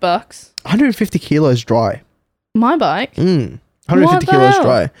 $800. 150 kilos dry. My bike? 150 What the kilos hell?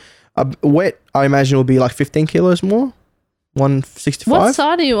 dry. Wet, I imagine, will be like 15 kilos more. 165. What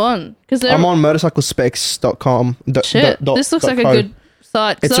side are you on? Because I'm on motorcyclespecs.com. Shit, this looks like a good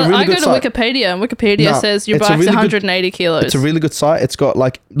site. It's So a really I go good to site. Wikipedia, and Wikipedia No, says your it's a bike's really good- 180 kilos. It's a really good site. It's got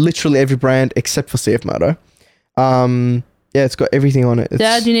like literally every brand except for CF Moto. Yeah, it's got everything on it. It's,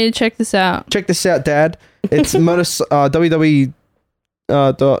 Dad, you need to check this out. check this out, Dad. It's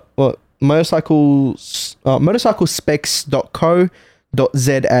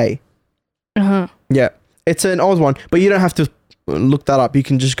motorcyclespecs.co.za. Uh-huh. Yeah, it's an old one, but you don't have to look that up. You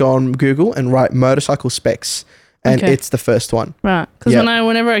can just go on Google and write motorcycle specs, and Okay. it's the first one. Right. Because Yeah.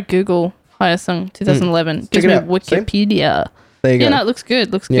 whenever I Google Hyosung 2011, it gives Check me it out. Wikipedia. There you Yeah, go. no, it looks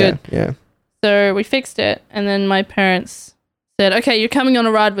good. Looks Yeah, good. yeah. So we fixed it, and then my parents said, okay, you're coming on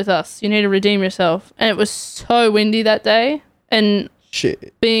a ride with us. You need to redeem yourself. And it was so windy that day. And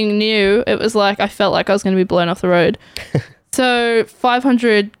Shit. being new, it was like I felt like I was going to be blown off the road. So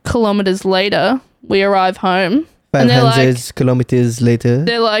 500 kilometers later, we arrive home. And they're 500 like, kilometers later.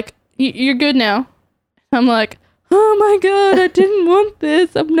 they're like, you're good now. I'm like, oh my God, I didn't want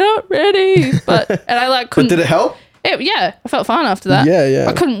this. I'm not ready. And I like But couldn't. did it help? Yeah, I felt fine after that. Yeah.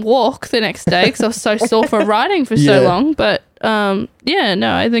 I couldn't walk the next day because I was so sore for riding for Yeah. so long. But yeah,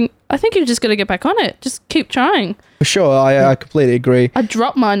 no, I think you've just got to get back on it. Just keep trying. For sure, I completely agree. I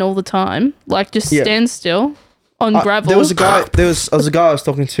drop mine all the time, like just Yeah. stand still on gravel. There was a guy. There was a guy I was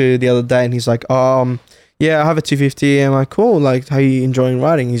talking to the other day, and he's like, yeah, I have a 250. I'm like, cool. Like, how you enjoying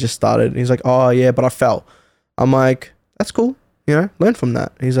riding? He just started. And he's like, oh yeah, but I fell. I'm like, that's cool. You know, learn from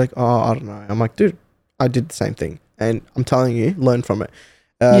that. He's like, oh, I don't know. I'm like, dude, I did the same thing, and I'm telling you, learn from it.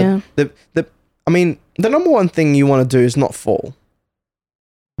 Yeah. The number one thing you want to do is not fall.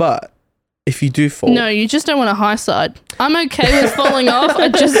 But if you do fall, No, you just don't want a high side. I'm okay with falling off. I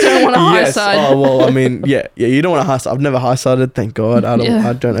just don't want a high yes. side. Oh well, I mean, yeah. You don't want to high side. I've never high sided. Thank God. I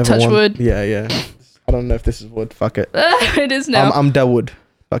don't ever Touch want. wood. Yeah. I don't know if this is wood. Fuck it. It is now. I'm Del Wood.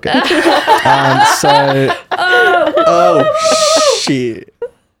 Fuck it. Oh shit.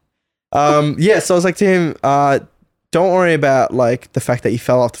 Yeah. So I was like to him, don't worry about like the fact that you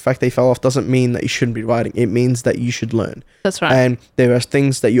fell off. The fact that you fell off doesn't mean that you shouldn't be riding. It means that you should learn. That's right. And there are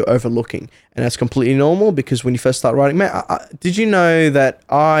things that you're overlooking, and that's completely normal because when you first start riding, man, did you know that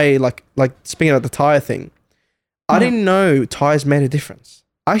I like speaking of the tire thing? I didn't know tires made a difference.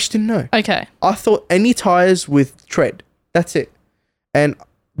 I just didn't know. Okay. I thought any tires with tread, that's it. And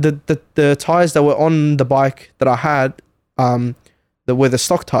the tires that were on the bike that I had, that were the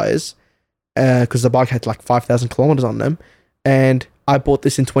stock tires, because the bike had like 5,000 kilometers on them, and I bought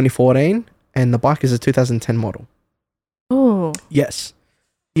this in 2014, and the bike is a 2010 model. Oh. Yes,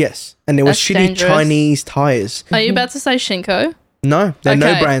 and there was That's shitty dangerous. Chinese tires. Are you about to say Shinko? No, they're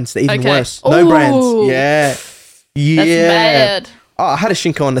no Okay. brands. They're even Okay. worse. No Ooh. brands. Yeah. That's bad. Oh, I had a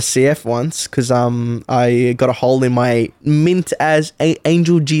Shinko on the CF once because I got a hole in my mint as a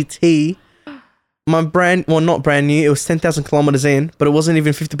Angel GT. My not brand new. It was 10,000 kilometers in, but it wasn't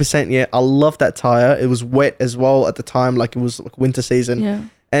even 50% yet. I loved that tire. It was wet as well at the time, like it was like winter season. Yeah.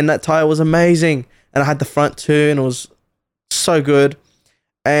 And that tire was amazing. And I had the front too, and it was so good.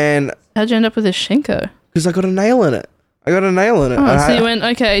 And How'd you end up with a Shinko? because I got a nail in it. Oh, I so you went,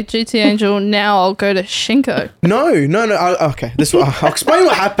 okay, GT Angel, now I'll go to Shinko. No. Okay, I'll explain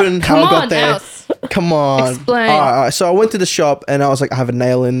what happened, how Come I got on, there. Alice. Come on. Explain. All right. So I went to the shop and I was like, I have a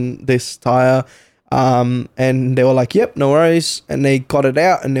nail in this tire. And they were like, yep, no worries. And they got it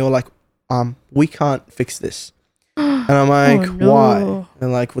out and they were like, we can't fix this. And I'm like, why?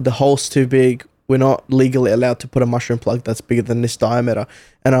 And like, well, the hole's too big. We're not legally allowed to put a mushroom plug that's bigger than this diameter.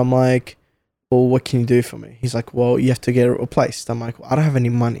 And I'm like, well, what can you do for me? He's like, well, you have to get it replaced. I'm like, well, I don't have any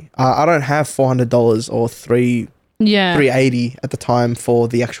money. I don't have $400 or $380 at the time for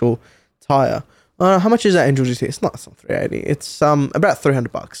the actual tire. How much is that Angel GT? It's not $380. It's about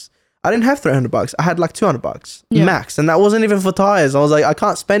 $300. I didn't have $300. I had like $200 max, and that wasn't even for tires. I was like, I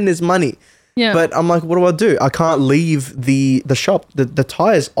can't spend this money. Yeah. But I'm like, what do? I can't leave the shop. The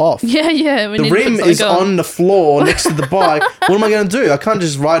tire's off. Yeah. The rim is on the floor next to the bike. What am I going to do? I can't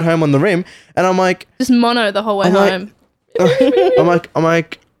just ride home on the rim. And I'm like, just mono the whole way home.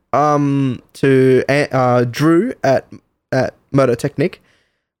 To Drew at Moto Technic,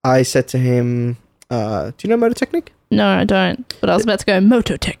 I said to him, do you know Moto Technic? No, I don't. But I was about to go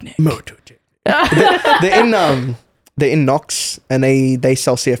Moto Technic. They're in Knox, and they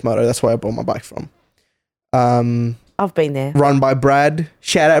sell CF Moto. That's where I bought my bike from. I've been there. Run by Brad.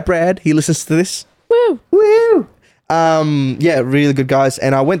 Shout out Brad. He listens to this. Woo. Yeah, really good guys.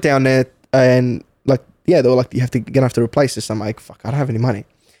 And I went down there and they were like, you're gonna have to replace this. I'm like, fuck, I don't have any money.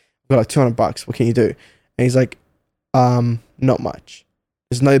 I've got like $200. What can you do? And he's like, not much.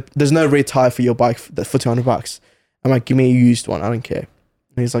 There's no rear tire for your bike for $200. I'm like, give me a used one. I don't care.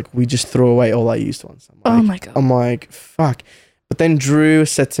 And he's like, we just threw away all our used ones. Oh my God. I'm like, fuck. But then Drew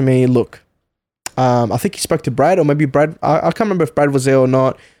said to me, look, I think he spoke to Brad, or maybe Brad, I can't remember if Brad was there or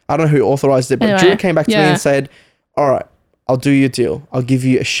not. I don't know who authorized it, but anyway, Drew came back to me and said, all right, I'll do your deal. I'll give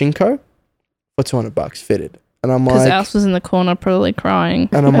you a Shinko for $200 fitted. And I'm like, because Alf was in the corner probably crying.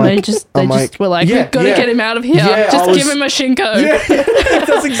 And I'm like, they just were like, we've got to get him out of here. Just give him a Shinko. Yeah,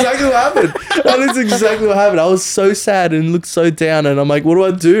 that's exactly what happened. I was so sad and looked so down, and I'm like, what do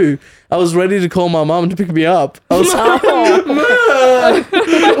I do? I was ready to call my mum to pick me up. I was like, I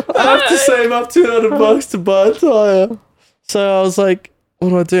have to save up $200 to buy a tire. So I was like, what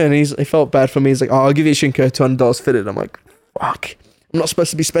do I do? And he felt bad for me. He's like, I'll give you a Shinko, $200 fitted. I'm like, fuck. I'm not supposed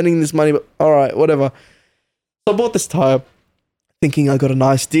to be spending this money, but all right, whatever. So I bought this tire thinking I got a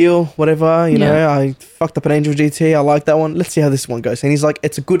nice deal, whatever, you know, I fucked up an Angel GT. I like that one. Let's see how this one goes. And he's like,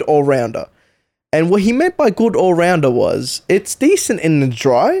 it's a good all-rounder. And what he meant by good all-rounder was it's decent in the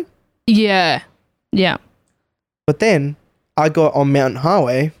dry. Yeah. But then I got on Mountain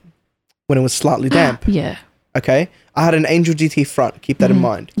Highway when it was slightly damp. Yeah. Okay. I had an Angel GT front. Keep that in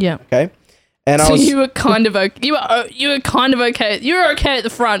mind. Yeah. Okay. And so you were kind of okay. You were kind of okay. You were okay at the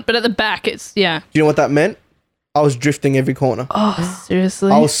front, but at the back, it's Do you know what that meant? I was drifting every corner. Oh,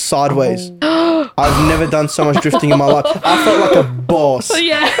 seriously? I was sideways. I've never done so much drifting in my life. I felt like a boss.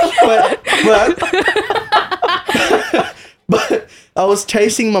 Yeah. But I was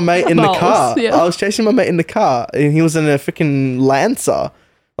chasing my mate in the car. Yeah. I was chasing my mate in the car, and he was in a freaking Lancer,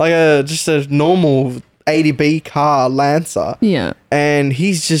 like just a normal 80B car Lancer. Yeah. And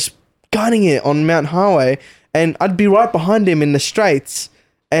he's just gunning it on Mount Highway, and I'd be right behind him in the straights.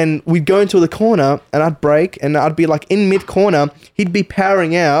 And we'd go into the corner, and I'd brake, and I'd be like in mid corner. He'd be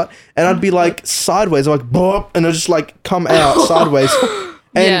powering out, and I'd be like sideways, like bop, and I'd just like come out sideways.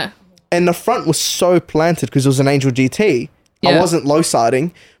 And the front was so planted because it was an Angel GT. I wasn't low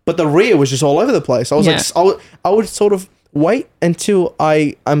siding, but the rear was just all over the place. I was like, I would sort of wait until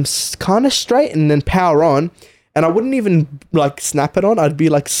I'm kind of straight, and then power on. And I wouldn't even like snap it on. I'd be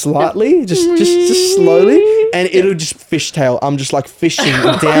like slightly, just slowly, and it'll just fishtail. I'm just like fishing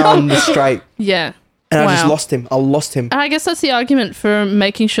down the straight. Yeah. And I just lost him. I lost him. And I guess that's the argument for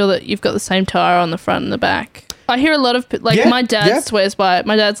making sure that you've got the same tire on the front and the back. I hear a lot of my dad swears by it.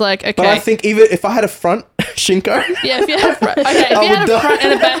 My dad's like, okay. But I think even if I had a front Shinko. Yeah, if you had a front, if you had a front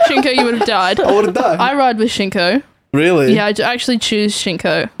and a back Shinko, you would have died. I would have died. I ride with Shinko. Really? Yeah, I actually choose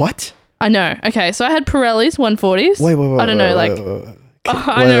Shinko. What? I know. Okay, so I had Pirellis 140s. Wait. I don't know,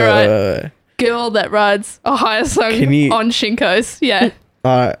 I know, right? Girl that rides a higher song on Shinkos. Yeah.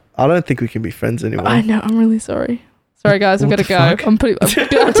 I don't think we can be friends anymore. I know. I'm really sorry. Sorry, guys. I've got to go. I'm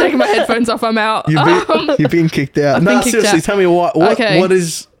taking my headphones off. I'm out. You've been kicked out. No, seriously. Out. Tell me what's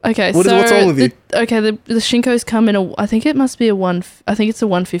wrong with you? The Shinkos come in I think it must be I think it's a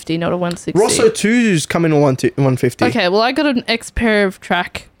 150, not a 160. Rosso 2s come in a 150. Okay, well, I got an X pair of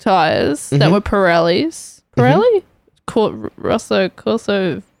track tires that were Pirellis. Pirelli? Rosso,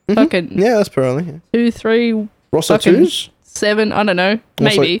 Corso, fucking... Yeah, that's Pirelli. Yeah. 2, 3... Rosso 2s? 7, I don't know.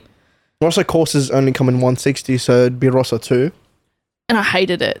 Maybe. Rosso Corsas only come in 160, so it'd be Rosso 2. And I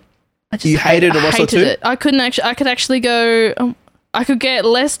hated it. You hated a Rosso 2? I could actually go... I could get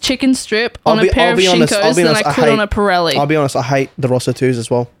less chicken strip on a pair of Shinkos than I could on a Pirelli. I'll be honest, I hate the Rosso 2s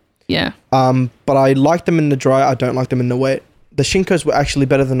as well. Yeah. But I like them in the dry. I don't like them in the wet. The Shinkos were actually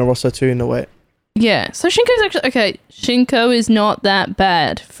better than the Rosso 2 in the wet. Yeah. So Shinko's actually okay. Shinko is not that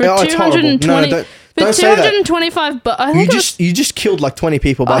bad for Oh, it's horrible. 220. No, for don't say that. 225, but I think You just killed like 20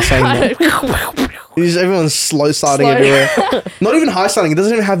 people by saying that. Everyone's slow siding everywhere. Not even high siding. It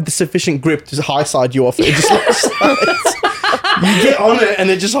doesn't even have the sufficient grip to high side you off. It just low sides. You get on it and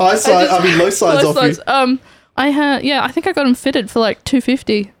it just high side. Low sides off you. I think I got them fitted for like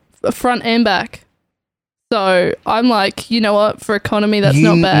 $250 front and back. So I'm like, you know what? For economy, that's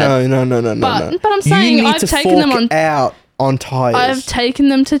not bad. No. But I'm saying I've taken them on tires. I've taken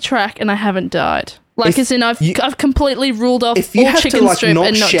them to track and I haven't died. Like, as in, I've completely ruled off if you all have chicken to like strip not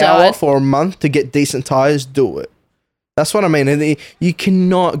and not shower died. for a month to get decent tires, do it. That's what I mean. And you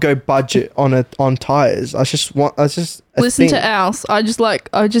cannot go budget on tires. Listen to Al's. I just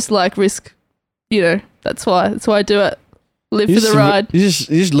like risk. You know, that's why I do it. Live for the ride. You're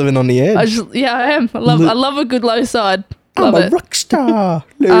just living on the edge. I am. I love a good low side. Love I'm a it. rock star.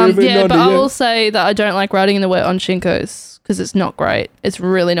 But I will say that I don't like riding in the wet on Shinkos because it's not great. It's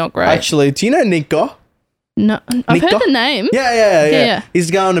really not great. Actually, do you know Nico? No, I've heard the name. Yeah. He's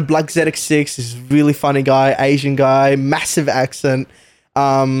the guy on the Black ZX6. He's a really funny guy, Asian guy, massive accent.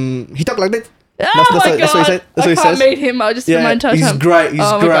 He talk like that. Oh my god! That's what he said. That's what he I can't says. meet him. I just spend my entire time. He's great.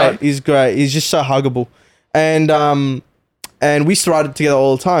 God. He's great. He's just so huggable, and we used to ride it together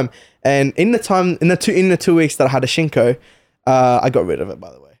all the time. And in the 2 weeks that I had a Shinko, I got rid of it.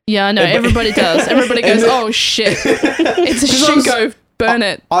 By the way. Yeah, I know. Everybody does. Everybody goes, "Oh shit, it's a Shinko. Burn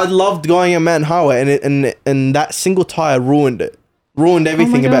it." I loved going on Mountain Highway, and that single tire ruined it. Ruined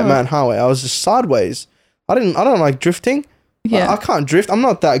everything about Mountain Highway. I was just sideways. I don't like drifting. Yeah. I can't drift. I'm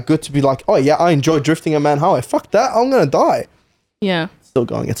not that good to be like, oh yeah, I enjoy drifting on Mountain Highway. Fuck that. I'm gonna die. Yeah. Still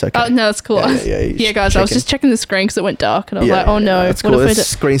going. It's okay. Oh no, that's cool. Yeah, guys. I was just checking the screen because it went dark, and I was like, oh no, that's cool.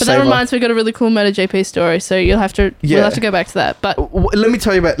 It's But that reminds me, we got a really cool MotoGP story, so we'll have to go back to that. But let me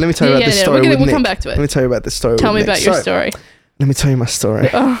tell you about this story. We'll come back to it. Let me tell you about this story. Tell me about your story. Let me tell you my story.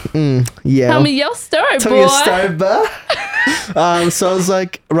 Yeah. Tell me your story, Tell boy. me your story, bro. So I was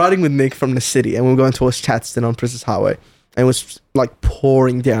like riding with Nick from the city, and we were going towards Chatston on Princess Highway, and it was like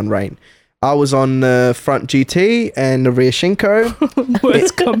pouring down rain. I was on the front GT and the rear Shinko.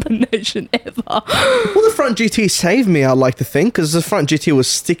 Worst combination ever. Well, the front GT saved me, I like to think, because the front GT was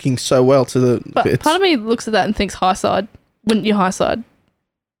sticking so well to the bits. Part of me looks at that and thinks high side. Wouldn't you high side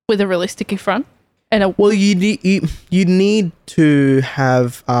with a really sticky front? Well, you need to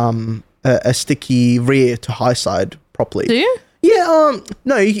have a sticky rear to high side properly. Do you? Yeah.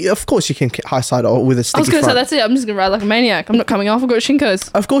 No. Of course you can high side with a sticky front. I was going to say that's it. I'm just going to ride like a maniac. I'm not coming off. I've got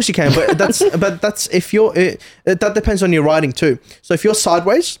Shinkos. Of course you can, but that's if you're that depends on your riding too. So if you're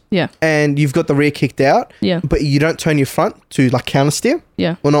sideways, and you've got the rear kicked out, but you don't turn your front to like counter steer,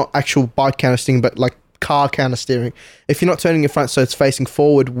 well, not actual bike counter steering, but like car counter steering. If you're not turning your front so it's facing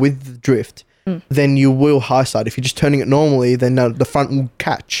forward with the drift, then you will high side. If you're just turning it normally, then the front will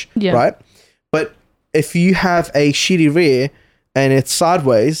catch, right? But if you have a shitty rear and it's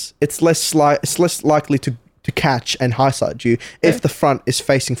sideways, it's less likely to catch and high side you if the front is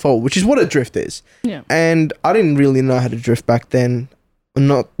facing forward, which is what a drift is. Yeah. And I didn't really know how to drift back then,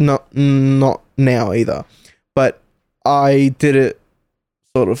 not now either, but I did it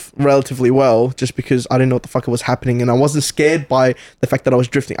sort of relatively well just because I didn't know what the fuck was happening, and I wasn't scared by the fact that I was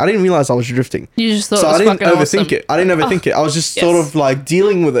drifting. I didn't realize I was drifting. You just thought it was fucking awesome. I didn't overthink it. I didn't overthink it. I was just sort of like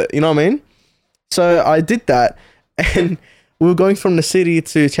dealing with it. You know what I mean? So I did that, and we were going from the city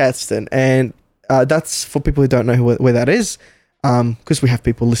to Chatston, and that's for people who don't know where that is, because we have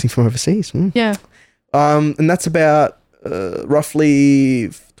people listening from overseas. Yeah. And that's about roughly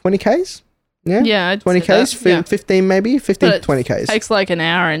 20 Ks. Yeah, 20 Ks, 15 maybe, 15 to 20 Ks. It takes like an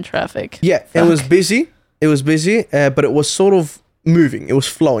hour in traffic. Yeah, fuck. It was busy, but it was sort of moving. It was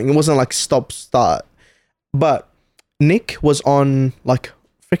flowing. It wasn't like stop, start. But Nick was on like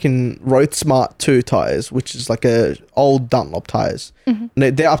freaking Road Smart 2 tires, which is like a old Dunlop tires.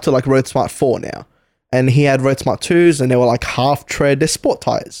 Mm-hmm. They're up to like Road Smart 4 now. And he had Road Smart 2s, and they were like half tread. They're sport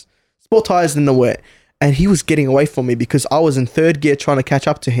tires in the wet. And he was getting away from me because I was in third gear trying to catch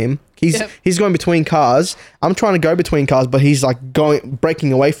up to him. He's going between cars. I'm trying to go between cars, but he's like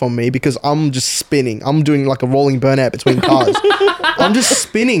breaking away from me because I'm just spinning. I'm doing like a rolling burnout between cars. I'm just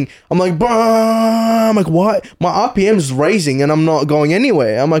spinning. I'm like, why? My RPM's raising and I'm not going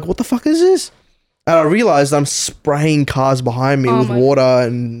anywhere. I'm like, what the fuck is this? And I realized I'm spraying cars behind me with water,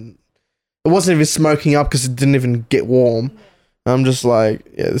 and it wasn't even smoking up because it didn't even get warm. And I'm just like,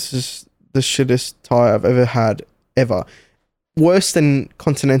 this is the shittest tire I've ever had, ever. Worse than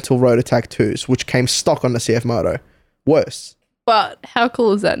Continental Road Attack 2s, which came stock on the CF Moto. Worse. But how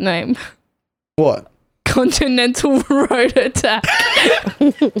cool is that name? What? Continental Road Attack.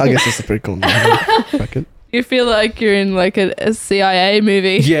 I guess that's a pretty cool name. Fuck it. You feel like you're in like a CIA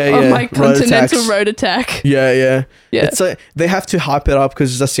movie. Yeah, of yeah. like Road Continental attacks. Road Attack. Yeah. Yeah. It's like they have to hype it up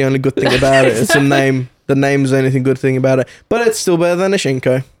because that's the only good thing about it. It's a name. The name's the only good thing about it. But it's still better than a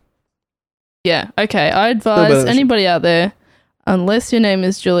Shinko. Yeah. Okay. I better advise than anybody out there, unless your name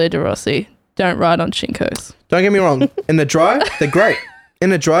is Julia De Rossi, don't ride on Shinkos. Don't get me wrong. In the dry, they're great. In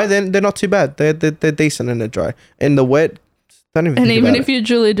the dry, they're not too bad. They're decent in the dry. In the wet, don't even. And think even about if it. you're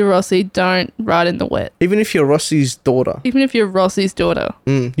Julia De Rossi, don't ride in the wet. Even if you're Rossi's daughter, Even if you're Rossi's daughter.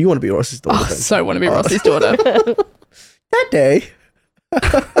 you want to be Rossi's daughter. Oh, I don't so want to be Oh. Rossi's daughter. That day.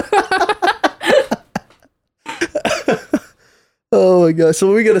 Oh my god! So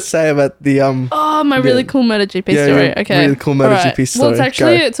what are we gonna say about the Oh, my really cool MotoGP story. yeah, Okay. really cool All right. MotoGP story. Well, it's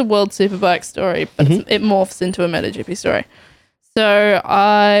actually Go. it's a World Superbike story, but it morphs into a MotoGP story. So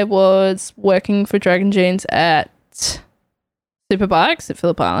I was working for Dragon Jeans at Superbikes at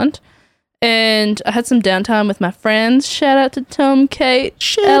Phillip Island, and I had some downtime with my friends. Shout out to Tom, Kate,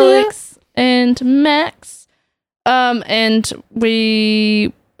 Alex, and Max. And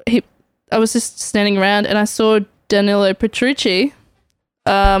I was just standing around, and I saw Danilo Petrucci.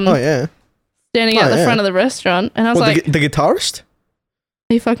 Oh yeah. Standing Oh, out the yeah. front of the restaurant, and I was What, like, the guitarist?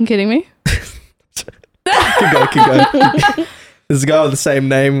 "Are you fucking kidding me?" Keep going. There's a guy with the same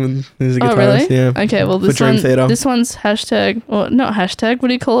name and he's a Oh, guitarist. really? Yeah. Okay, well, For Dream Theater. this one's hashtag, or not hashtag, what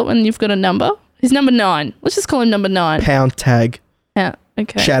do you call it when you've got a number? He's number 9. Let's just call him number 9. Pound tag. Yeah,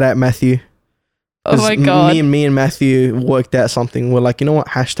 okay. Shout out Matthew. Oh 'Cause my God. Me and Matthew worked out something. We're like, you know what?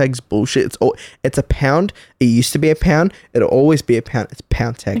 Hashtag's bullshit. It's a pound. It used to be a pound. It'll always be a pound. It's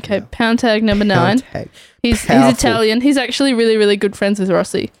pound tag. Okay, now. pound tag number 9. Pound tag. He's Powerful. Italian. He's actually really, really good friends with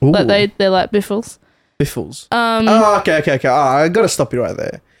Rossi. Ooh. Like they're like biffles. Biffles. Um, Okay. Oh, I gotta stop you right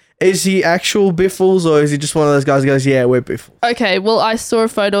there. Is he actual Biffles or is he just one of those guys who goes, yeah, we're Biffles? Okay, well, I saw a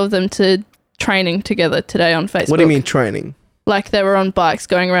photo of them training together today on Facebook. What do you mean training? Like they were on bikes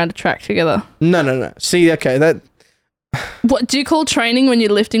going around a track together. No. See, okay, that... What do you call training when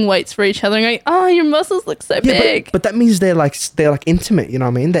you're lifting weights for each other and going, oh, your muscles look so big? But that means they're like intimate, you know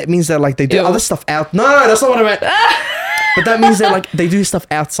what I mean? That means they're like, they do Ew. other stuff out... No, that's not what I meant. But that means they do stuff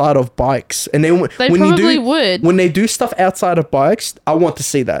outside of bikes. And then They when probably you do, would. When they do stuff outside of bikes, I want to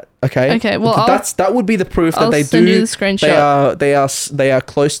see that, okay? Okay, well, that would be the proof that I'll they send do... you the screenshot. They are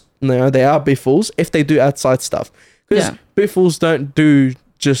close... No, they are Biffles if they do outside stuff. Because Yeah. Biffles don't do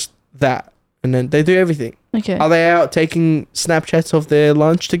just that. And then they do everything. Okay. Are they out taking Snapchats of their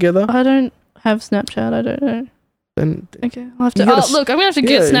lunch together? I don't have Snapchat. I don't know. Then Okay, I'll have to. You gotta Oh, look, I'm gonna have to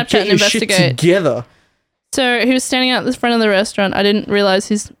get Snapchat get and your shit investigate. together. So he was standing out the front of the restaurant. I didn't realize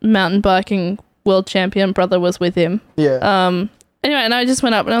his mountain biking world champion brother was with him. Yeah. Anyway, and I just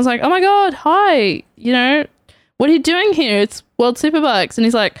went up and I was like, "Oh my god, hi! You know, what are you doing here? It's World Superbikes." And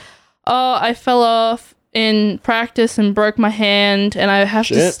he's like, "Oh, I fell off in practice and broke my hand, and I have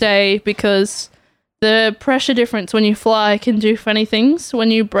to Shit. stay because the pressure difference when you fly can do funny things when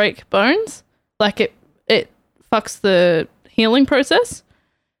you break bones. Like it fucks the healing process."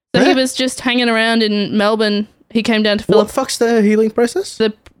 So he Huh? was just hanging around in Melbourne. He came down to What Phillip. fucks the healing process?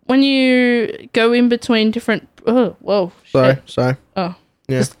 When you go in between different. Oh, whoa! Shit. Sorry. Oh,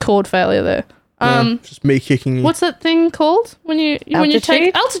 Yeah. just chord failure there. Yeah, just me kicking you. What's that thing called when you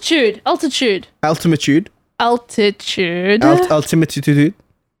take altitude? Altitude. Altitude. Altitude.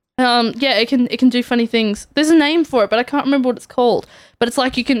 Yeah, it can do funny things. There's a name for it, but I can't remember what it's called. But it's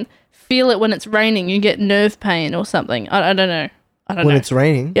like you can feel it when it's raining. You get nerve pain or something. I don't know. When it's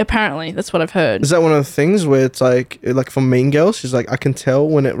raining. Yeah, apparently, that's what I've heard. Is that one of the things where it's like from Mean Girls? She's like, I can tell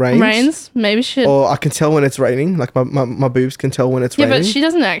when it rains. Rains? Maybe she. Or I can tell when it's raining. Like my boobs can tell when it's Yeah, raining. but she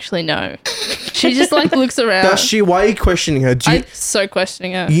doesn't actually know. She just like looks around. Does she? Why are you questioning her? I'm so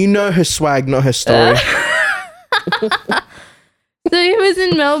questioning her. You know her swag, not her story. So he was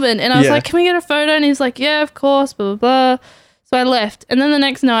in Melbourne, and I was Yeah. like, "Can we get a photo?" And he's like, "Yeah, of course." Blah blah blah. So I left, and then the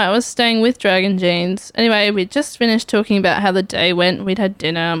next night I was staying with Dragon Jeans. Anyway, we just finished talking about how the day went. We'd had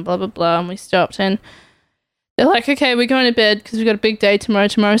dinner and blah blah blah, and we stopped, and they're like, "Okay, we're going to bed because we've got a big day tomorrow.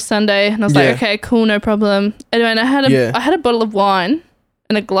 Tomorrow's Sunday." And I was Yeah. like, "Okay, cool, no problem." Anyway, and I had a bottle of wine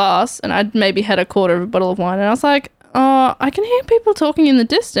and a glass, and I'd maybe had a quarter of a bottle of wine, and I was like, "Oh, I can hear people talking in the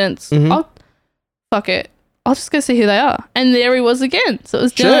distance. Mhm. Fuck it. I'll just go see who they are." And there he was again. So it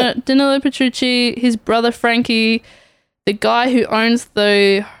was Shit. Danilo Petrucci, his brother Frankie, the guy who owns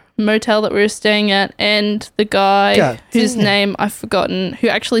the motel that we were staying at, and the guy God whose damn. name I've forgotten, who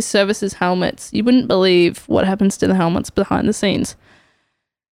actually services helmets. You wouldn't believe what happens to the helmets behind the scenes.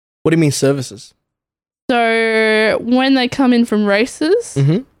 What do you mean services? So when they come in from races,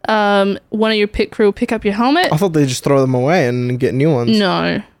 one of your pit crew will pick up your helmet. I thought they just throw them away and get new ones.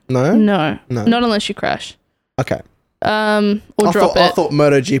 No. No? No. No. Not unless you crash. Okay. Or drop it. I thought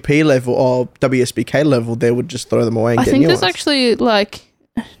MotoGP level or WSBK level, they would just throw them away and I get think new there's ones. actually like,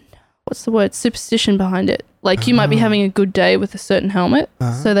 what's the word? Superstition behind it. Like you might be having a good day with a certain helmet,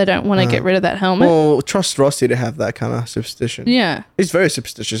 so they don't want to get rid of that helmet. Well, trust Rossi to have that kind of superstition. Yeah. He's very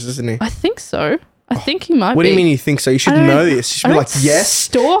superstitious, isn't he? I think so. I think he might be. What do you mean you think so? You should know this. You should be like, yes.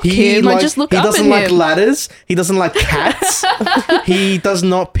 Stalk him. I just look up at him. He doesn't like ladders. He doesn't like cats. He does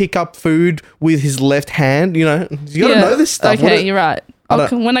not pick up food with his left hand. You know, you got to know this stuff. Okay, you're right.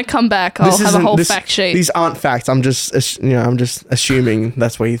 When I come back, I'll have a whole fact sheet. These aren't facts. I'm just assuming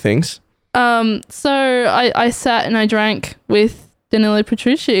that's what he thinks. So I sat and I drank with Danilo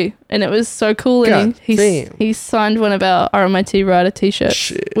Petrucci, and it was so cool. And he signed one of our RMIT rider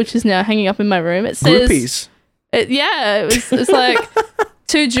t-shirts, which is now hanging up in my room. It says groupies. It's like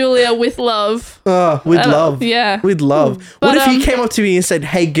to Julia with love. Oh, with love. Yeah, with love. But, what if he came up to me and said,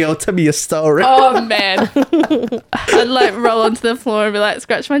 "Hey, girl, tell me your story"? Oh man, I'd like roll onto the floor and be like,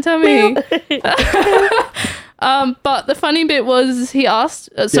 "Scratch my tummy." But the funny bit was he asked,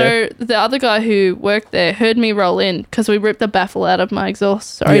 the other guy who worked there heard me roll in because we ripped the baffle out of my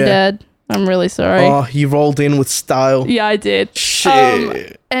exhaust. Sorry, Dad. I'm really sorry. Oh, you rolled in with style. Yeah, I did.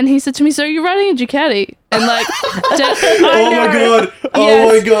 Shit. And he said to me, so you're riding a Ducati? And like, Oh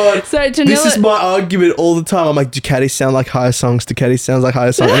my God. So this is my argument all the time. I'm like, Ducati sound like higher songs. Ducati sounds like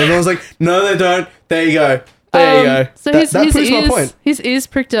higher songs. And everyone's like, no, they don't. There you go. There you go. So that proves my point. His ears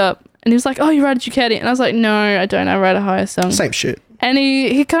pricked up. And he was like, oh, you ride a Ducati? And I was like, no, I don't. I ride a higher song. Same shit. And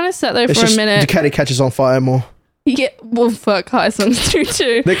he kind of sat there for a minute. Ducati catches on fire more. Yeah, well, fuck, higher songs do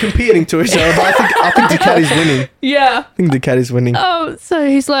too. They're competing to each other, but I think Ducati's winning. Yeah. I think Ducati's winning. Oh, so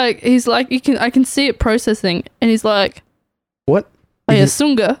he's like, I can see it processing. And he's like, what? Oh, yeah,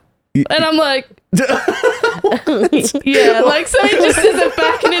 Sunga. And I'm like, yeah, like, so he just says it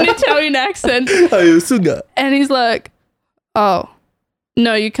back in an Italian accent. Oh, yeah, Sunga. And he's like, oh,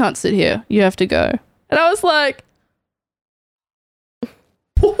 no, you can't sit here. You have to go. And I was like,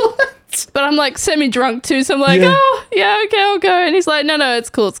 what? But I'm like semi-drunk too, so I'm like, oh, yeah, okay, I'll go. And he's like, no, it's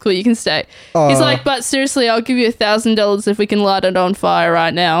cool, you can stay. He's like, but seriously, I'll give you $1,000 if we can light it on fire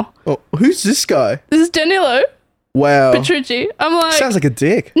right now. Oh, who's this guy? This is Danilo. Wow. Petrucci. I'm like, sounds like a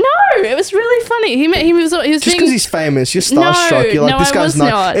dick. No, it was really funny. He was just because he's famous, you're starstruck. You're like, this guy's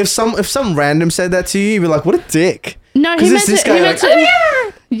not. If some random said that to you, you'd be like, what a dick. No, he meant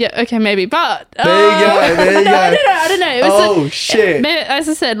to. Yeah, okay, maybe, but there you go. I don't know. It was shit. As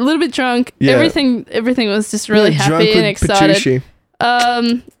I said, a little bit drunk. Yeah. Everything was just really happy and excited. Petrucci.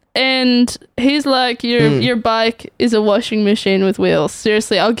 And he's like, your bike is a washing machine with wheels.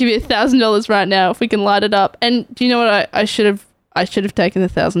 Seriously, I'll give you $1,000 right now if we can light it up. And do you know what? I should have taken the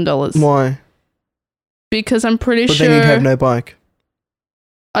 $1,000. Why? Because I'm pretty sure. But then you'd have no bike.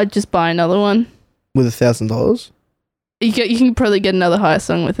 I'd just buy another one with $1,000. You can probably get another hire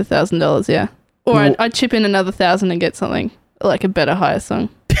song with $1,000, yeah. Or I'd chip in another 1,000 and get something like a better hire song.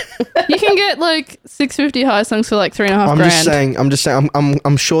 You can get like 650 hire songs for like $3,500. I'm just saying.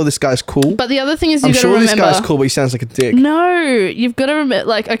 I'm sure this guy's cool. But the other thing is, I'm sure this guy's cool, but he sounds like a dick. No, you've got to remember.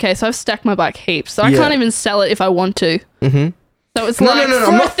 Like, okay, so I've stacked my bike heaps, so I can't even sell it if I want to. Mm-hmm. So it's like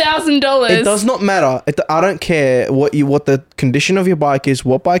 $4,000. It does not matter. I don't care what the condition of your bike is,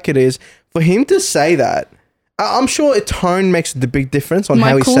 what bike it is. For him to say that, I'm sure tone makes the big difference on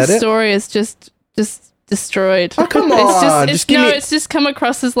how he said it. My cool story is just destroyed. Oh, come on. It's just come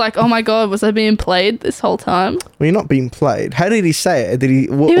across as like, oh my God, was I being played this whole time? Well, you're not being played. How did he say it?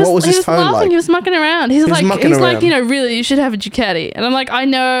 What was his tone laughing, like? He was mucking around. He's like, really, you should have a Ducati. And I'm like, I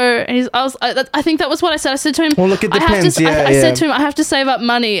know. And I think that was what I said. I said to him, well, look, it depends. I said to him, I have to save up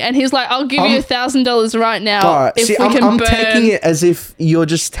money. And he's like, I'll give you $1,000 right now if we can I'm burn. taking it as if you're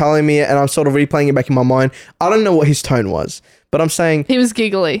just telling me it and I'm sort of replaying it back in my mind. I don't know what his tone was. But I'm saying... He was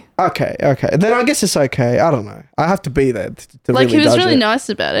giggly. Okay. Then I guess it's okay. I don't know. I have to be there to like, really he was really it. nice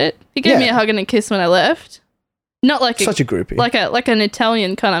about it. He gave me a hug and a kiss when I left. Not like such a groupie. Like an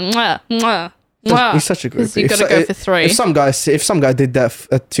Italian kind of mwah, mwah, mwah. He's such a groupie. You've got to go for 3. If some guy did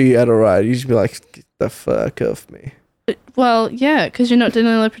that to you at a ride, you'd just be like, get the fuck off me. Well, yeah, because you're not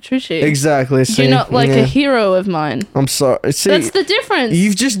Danilo Petrucci. Exactly. See? You're not like a hero of mine. I'm sorry. See, that's the difference.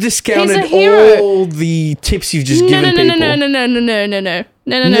 You've just discounted all the tips you've just given people.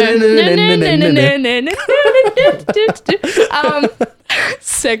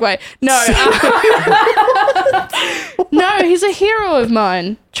 Segue. No. No, he's a hero of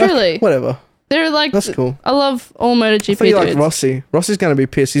mine. Truly. Okay, whatever. They're like, That's cool. I love all MotoGP I feel like dudes. Rossi. Rossi's going to be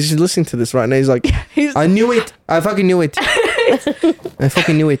pissed. He's listening to this right now. He's like, I knew it. I fucking knew it. I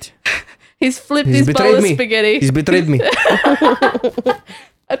fucking knew it. He's flipped He's his bowl betrayed of me. spaghetti. He's betrayed me.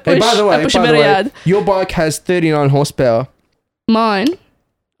 I push, Hey, by the way, very hard. your bike has 39 horsepower. Mine?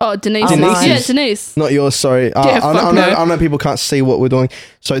 Oh, Denise. Denise's. Yeah, Denise. Not yours, sorry. Yeah, fuck no. I know people can't see what we're doing.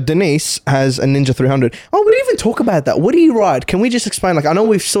 So Denise has a Ninja 300. Oh, we didn't even talk about that. What do you ride? Can we just explain? Like, I know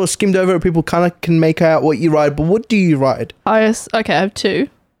we've sort of skimmed over it. People kind of can make out what you ride, but what do you ride? Okay, I have two.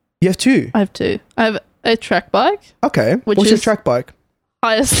 You have two? I have a track bike, Okay. Which What's your is- track bike?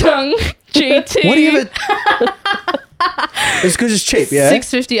 Hyosung GT. What do you have? It's because it's cheap, yeah?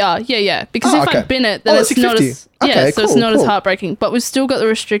 650R. Yeah. Because Oh, if okay. I bin it, then Oh, it's not 650. as Okay, so it's cool, not as cool. heartbreaking. But we've still got the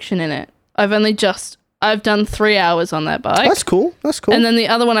restriction in it. I've done 3 hours on that bike. That's cool. That's cool. And then the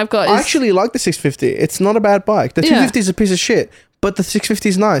other one I've got is I actually like the 650. It's not a bad bike. The Yeah. 250 is a piece of shit, but the 650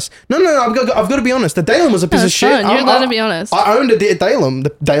 is nice. No, I've got to be honest. The Daylum was a piece of that's shit. fine. You're allowed to be honest. I owned a Daylum. The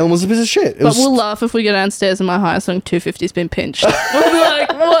Daylum was a piece of shit. But we'll laugh if we go downstairs and my Hyosung 250's been pinched. We'll be like,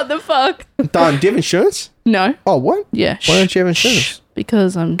 what the fuck? done. Do you have insurance? No. Oh, what? Yeah. Why don't you have insurance?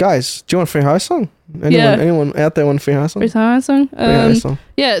 Because I'm Guys, do you want a free high song? Yeah. Anyone out there want a free high song? Free Hyosung. Free high song.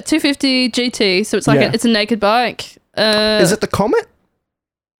 Yeah, 250 GT. So it's like Yeah. it's a naked bike. Is it the Comet?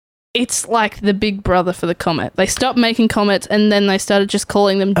 It's like the big brother for the Comet. They stopped making Comets and then they started just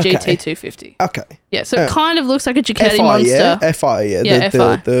calling them Okay. GT250. Okay. Yeah, so it kind of looks like a Ducati FI, Monster. yeah? FI, yeah. Yeah, the,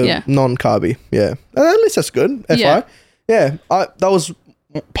 FI, The yeah. non-carby, yeah. At least that's good. FI. Yeah. Yeah. That was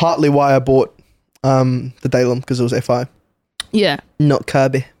partly why I bought the Daylum, because it was FI. Yeah. Not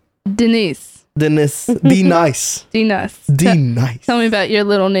carby. Denise. Dennis. D nice. Denise. D nice. Tell me about your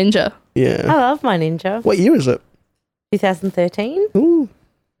little ninja. I Yeah. love my Ninja. What year is it? 2013. Ooh.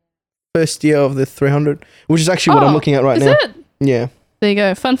 First year of the 300, which is actually what I'm looking at right is now. it? Yeah. There you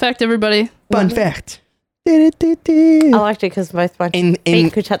go. Fun fact, everybody. Fun fact. I liked it because both my In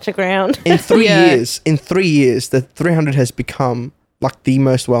feet could touch the ground. in 3 Yeah. years, the 300 has become like the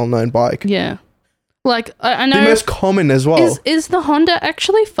most well-known bike. Yeah. Like, I The know. most common as well. Is the Honda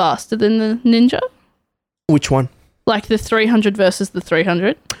actually faster than the Ninja? Which one? Like the 300 versus the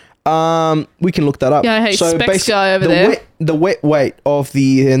 300? We can look that up. Yeah, hey, specs basi- guy over the there. the wet weight of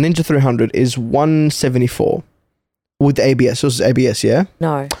the Ninja 300 is 174 with the ABS. So it's ABS, yeah?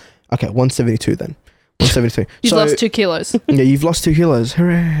 No. Okay, 172 then. 172. You've lost 2 kilos. Yeah, you've lost 2 kilos.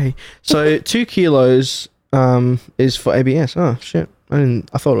 Hooray. So 2 kilos is for ABS. Oh, shit.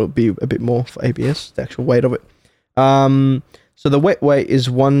 I thought it would be a bit more for ABS, the actual weight of it. So the wet weight is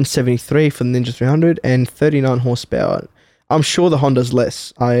 173 for the Ninja 300 and 39 horsepower. I'm sure the Honda's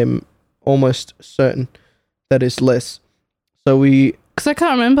less. I am almost certain that it's less. So Because I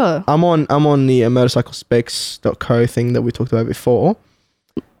can't remember. I'm on the motorcyclespecs.co thing that we talked about before.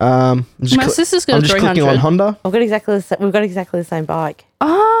 My sister's got I'm a just 300. clicking on Honda. We've got exactly the same bike.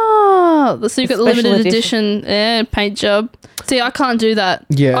 Oh, so you've got the Special limited edition paint job. See, I can't do that.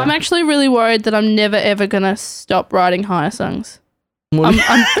 Yeah. I'm actually really worried that I'm never ever gonna stop riding Hyosungs. What- I'm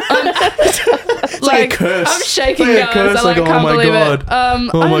like a curse. I'm shaking, It's like a guys. curse, I like, can't oh my believe God. it.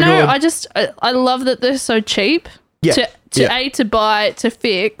 Oh I my don't know. God. I love that they're so cheap. Yeah. To buy, to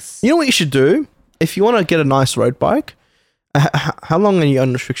fix. You know what you should do? If you want to get a nice road bike, how long are you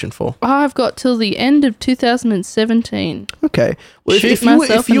on restriction for? I've got till the end of 2017. Okay. Well, Shoot if you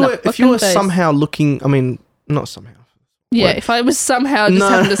myself in the if you were fucking face. somehow looking, I mean, not somehow. Yeah, What? if I was somehow just No.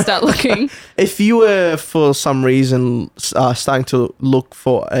 having to start looking. If you were for some reason starting to look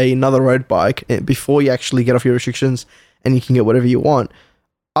for another road bike before you actually get off your restrictions and you can get whatever you want,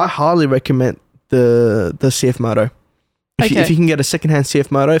 I highly recommend the CF Moto. If you can get a secondhand CF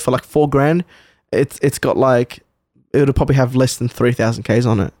Moto for like $4,000, it's got like, it'll probably have less than 3,000 Ks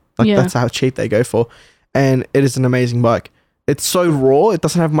on it. Like Yeah. that's how cheap they go for, and it is an amazing bike. It's so raw; it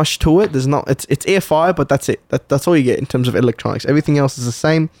doesn't have much to it. It's EFI, but that's it. That's all you get in terms of electronics. Everything else is the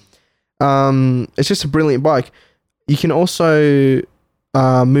same. It's just a brilliant bike. You can also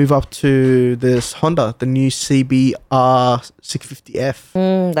move up to this Honda, the new CBR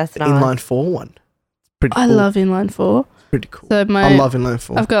 650F, That's the nice. inline 4 one. Pretty cool. I love inline 4. Pretty cool. So I love inline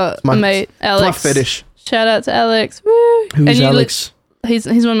 4. I've got It's my- a mate, It's my Alex. fetish. Shout out to Alex. Woo. Who's And Alex? He's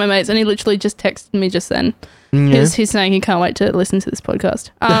one of my mates, and he literally just texted me just then. Yeah. He's saying he can't wait to listen to this podcast.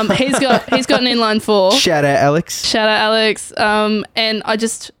 He's got an inline 4. Shout out, Alex. Shout out Alex. And I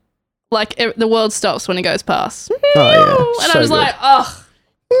just like the world stops when he goes past. Oh, yeah. And So I was good. like, oh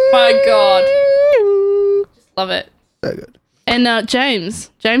my god, just love it. So good. And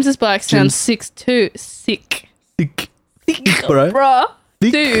James's bike sounds sick too. Sick, Thick, bro. bruh.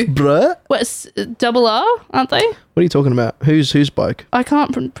 Do. bruh. What's double R, aren't they? What are you talking about? Whose bike? I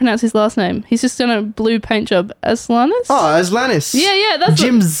can't pronounce his last name. He's just done a blue paint job. Aslanis? Oh, Aslanis. Yeah, that's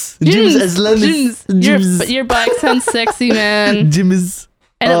Jims Aslanis. But your bike sounds sexy, man. Jims.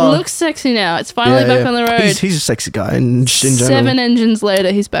 And it looks sexy now. It's finally back on the road. He's a sexy guy. In general. 7 engines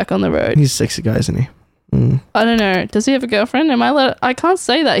later, he's back on the road. He's a sexy guy, isn't he? I don't know. Does he have a girlfriend? I can't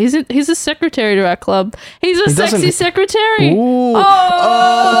say that. He's a secretary to our club. He's a sexy secretary. Ooh.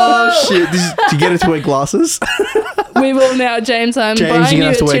 Oh shit! Did you get her to wear glasses? We will now, James. I'm buying you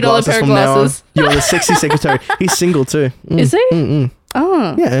a $2 pair of glasses. You're the sexy secretary. He's single too. Is he?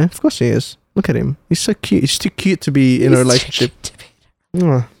 Oh. Yeah, of course he is. Look at him. He's so cute. He's too cute to be in a relationship.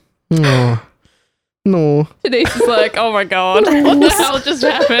 No. Denise is like, oh my god, what the hell just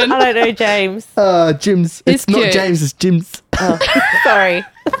happened? I don't know, James. Jims. It's He's not cute. James, it's Jims. Oh, sorry.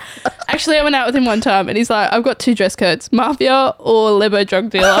 Actually, I went out with him one time and he's like, I've got 2 dress codes, mafia or Lebo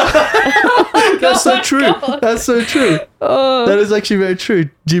drug dealer. That's so true. That's so true. Oh. That is actually very true.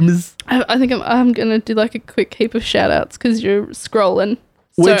 Jims. I think I'm going to do like a quick heap of shout outs because you're scrolling.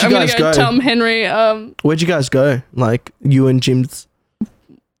 Where'd you I'm guys gonna go? Tom Henry. Where'd you guys go? Like, you and Jims?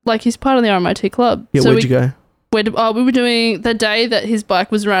 Like, he's part of the RMIT club. Yeah, so where'd you go? We were doing the day that his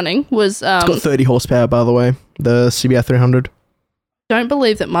bike was running was It's got 30 horsepower, by the way. The CBR 300. don't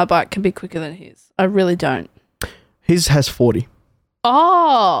believe that my bike can be quicker than his. I really don't. His has 40.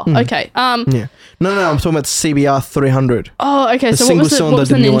 Oh, okay. Yeah. No, I'm talking about the CBR 300. Oh, okay. The So what was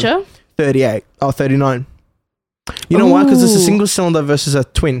the new one. Ninja? 38. Oh, 39. You know why? Because it's a Ooh. single cylinder versus a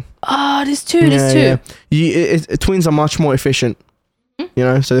twin. Oh, it is two. It is two. Twins are much more efficient. You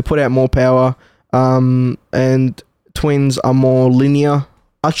know, so they put out more power. And twins are more linear.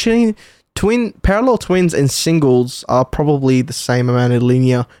 Actually, parallel twins and singles are probably the same amount of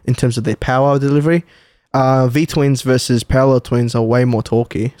linear in terms of their power delivery. V twins versus parallel twins are way more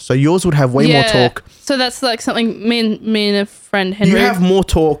torquey. So yours would have way more torque. So that's like something me and a friend Henry. You have more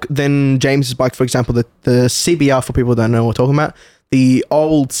torque than James's bike, for example. The CBR, for people who don't know what we're talking about, the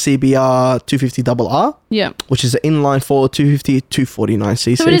old CBR 250RR, yeah. which is an inline 4 250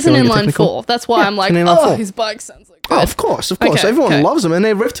 249cc. So it is an inline 4. That's why I'm like, oh, his bike sounds like good. Oh, of course. Okay, Everyone loves them, and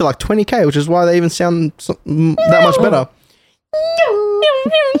they rev to like 20k, which is why they even sound that much better.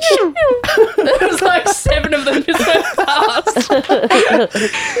 There's like 7 of them just went past.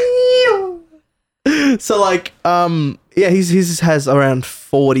 So like, his has around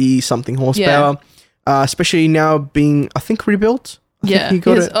 40 something horsepower. Especially now being, I think, rebuilt. I think he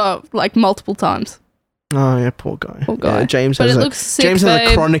got it. Like multiple times. Oh yeah, poor guy. Yeah, James but has it looks sick, James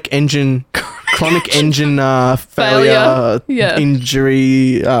has a chronic engine failure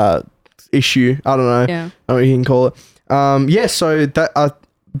injury issue. I don't know. Yeah. I don't know what you can call it. So that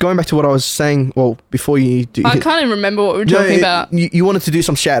going back to what I was saying. Well, before you do, I can't even remember what we were talking about. You wanted to do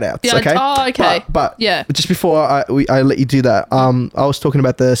some shout outs. Yeah. Okay. Oh, okay. But yeah. Just before I let you do that, I was talking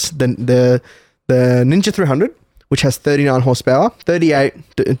about the Ninja 300, which has 39 horsepower, 38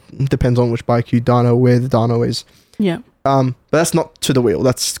 depends on which bike you dyno, where the dyno is. Yeah. But that's not to the wheel,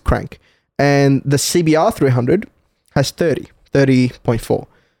 that's crank. And the CBR 300 has 30.4.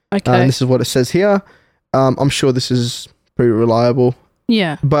 Okay. And this is what it says here. I'm sure this is pretty reliable.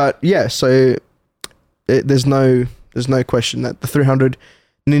 Yeah. But yeah, so there's no question that the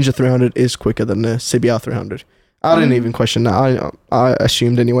Ninja 300 is quicker than the CBR 300. I didn't even question that. I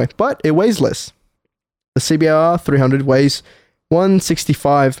assumed anyway. But it weighs less. The CBR 300 weighs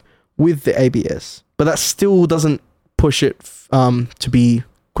 165 with the ABS, but that still doesn't push it to be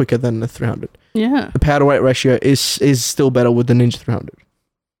quicker than the 300. Yeah. The power to weight ratio is still better with the Ninja 300.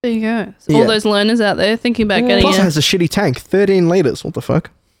 There you go. So all those learners out there thinking about getting Plus, it has a shitty tank, 13 liters. What the fuck?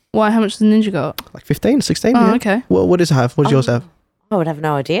 Why? How much does the Ninja got? Like 15, 16? Oh, yeah. Okay. Well, what does it have? What does yours have? I would have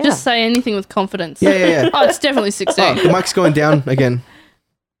no idea. Just say anything with confidence. Yeah. Oh, it's definitely 16. The mic's going down again.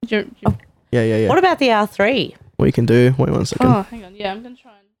 Yeah. What about the R3? What you can do? Wait 1 second. Oh, hang on. Yeah, I'm going to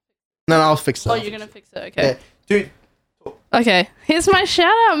try and... No, I'll fix that. Oh, you're going to fix it. Okay. Yeah. Dude. Okay. Here's my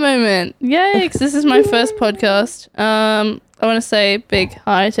shout out moment. Yay, 'cause this is my first podcast. I want to say big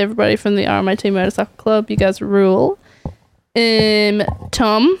hi to everybody from the RMIT Motorcycle Club. You guys rule.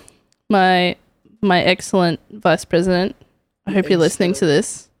 Tom, my excellent vice president. I hope you're listening to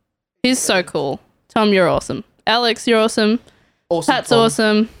this. He's so cool. Tom, you're awesome. Alex, you're awesome. Pat's Tom.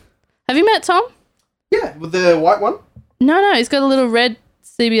 awesome. Have you met Tom? Yeah, with the white one. No, he's got a little red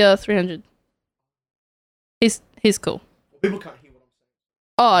CBR 300. He's cool. People can't hear what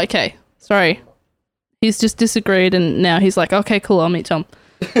I'm Oh, okay. Sorry. He's just disagreed and now he's like, okay, cool, I'll meet Tom.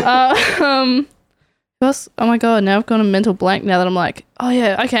 Who else? Oh my God, now I've gone a mental blank now that I'm like, oh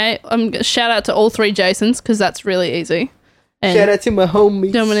yeah, okay. Shout out to all 3 Jasons because that's really easy. And Shout out to my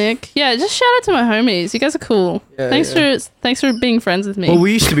homies. Dominic. Yeah, just shout out to my homies. You guys are cool. Yeah, Thanks for being friends with me. Well,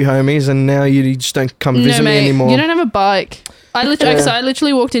 we used to be homies, and now you just don't come visit me anymore. You don't have a bike. I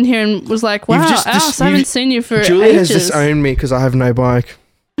literally walked in here and was like, wow, Alice, I haven't seen you for Julie ages. has disowned me because I have no bike.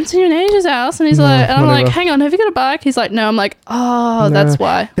 I haven't seen you in ages, Alice. And he's No, like, and I'm whatever. like, hang on, have you got a bike? He's like, no. I'm like, oh, No. that's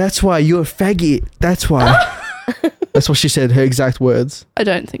why. That's why you're a faggot. That's why. That's what she said. Her exact words. I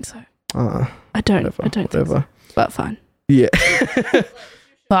don't think so. I don't think so. But fine. Yeah.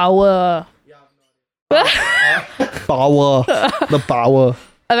 Power. Power. The power.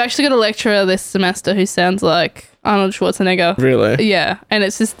 I've actually got a lecturer this semester who sounds like Arnold Schwarzenegger. Really? Yeah, and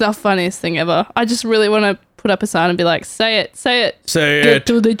it's just the funniest thing ever. I just really want to put up a sign and be like, say it. Get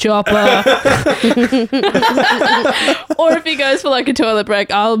to the chopper. Or if he goes for like a toilet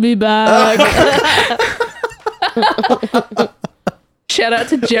break, I'll be back. Shout out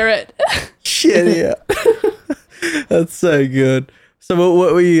to Jarrett. Shit, yeah. That's so good. So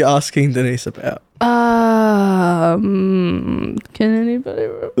what were you asking Denise about? Can anybody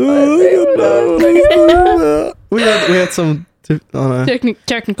reply me? we had some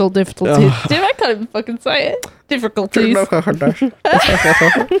Technical difficulties. Dude, I can't even fucking say it. Difficulties. I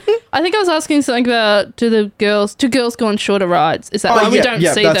think I was asking something about do girls go on shorter rides? Is that why we don't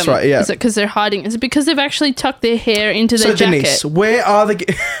see them? Right, yeah. Is it because they're hiding? Is it because they've actually tucked their hair into their jacket? Denise, where are the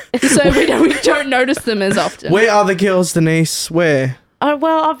So we don't notice them as often. Where are the girls, Denise? Where?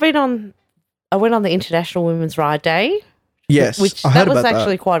 Well, I went on the International Women's Ride Day. Yes, which I heard that was about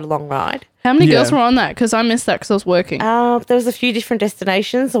actually quite a long ride. How many girls were on that? Because I missed that because I was working. There was a few different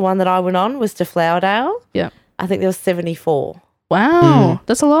destinations. The one that I went on was to Flowerdale. Yeah. I think there was 74. Wow,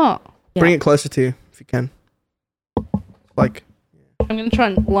 that's a lot. Yeah. Bring it closer to you if you can. Like, I'm going to try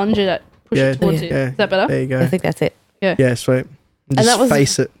and lunge it, push it towards you. Yeah. Is that better? There you go. I think that's it. Yeah, sweet. And Just that was-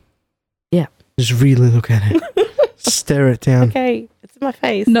 face it. Yeah. Just really look at it. Stare it down. Okay, it's in my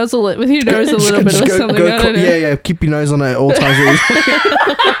face. Nuzzle it with your nose a little bit or something. I don't know. Yeah. Keep your nose on it at all times.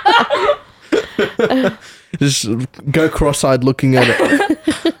 Just go cross-eyed looking at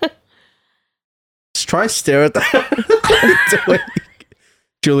it. Just try and stare at that.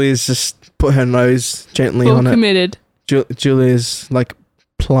 Julia's just put her nose gently Full on it. committed. Julia's like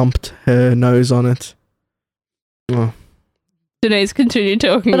plumped her nose on it. Oh. Denise, continue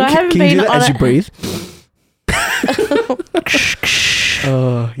talking. But I haven't Can you been do that on as a- you breathe?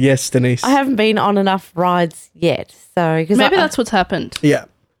 Oh, yes, Denise. I haven't been on enough rides yet. So cause Maybe that's what's happened. Yeah.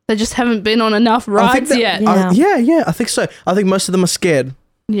 They just haven't been on enough rides yet. Yeah, I think so. I think most of them are scared.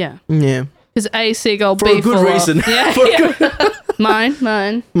 Yeah. Yeah. Because A, seagull, For B, a good fall off. reason. Yeah. For a yeah. Mine.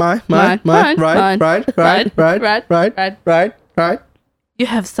 Mine. Mine. Right. You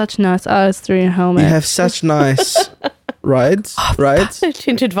have such nice eyes through your helmet. You have such nice rides.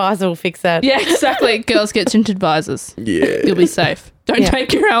 tinted visor will fix that. Yeah, exactly. Girls get tinted visors. Yeah. You'll be safe. Don't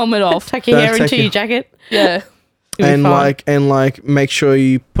take your helmet off. Tuck your Don't hair take into your- your jacket. Yeah. And like make sure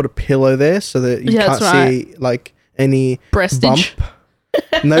you put a pillow there so that you Yeah, can't that's see like any Breastage. bump.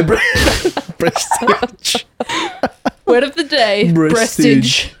 No breastage. Word of the day.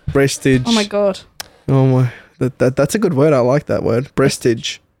 Breastage. Breastage. Oh my god. Oh my. That's a good word. I like that word.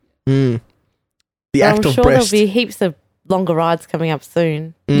 Breastage. The Well, act I'm of sure breast. there'll be heaps of longer rides coming up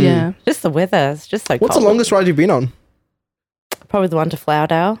soon. Yeah. Just the weather. It's just so What's the cold. longest ride you've been on? Probably the one to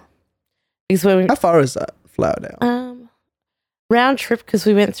Flowerdale. Because we How far is that? Flowerdale. round trip because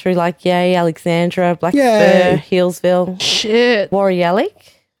we went through like Yay, Alexandra, Black Yay. Spur, Hillsville, Shit. Warrialic.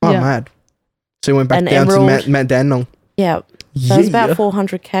 Oh, yeah. mad. So you went back And down Emerald. to Mount Dandenong. Yeah. So it was about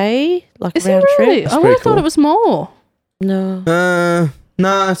 400k, like Is round it really? trip. I would pretty have thought cool. it was more. No.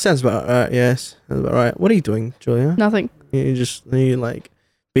 Nah, sounds about right. Yes, sounds about right. What are you doing, Julia? Nothing. You like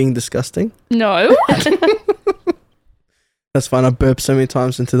being disgusting? No. That's fine. I burped so many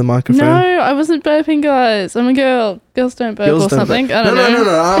times into the microphone. No, I wasn't burping, guys. I'm a girl. Girls don't burp Girls or don't something. burp. I don't know.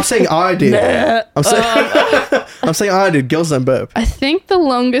 No. I'm saying I did. I'm saying I'm saying I did. Girls don't burp. I think the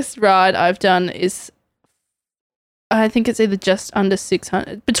longest ride I've done is, I think it's either just under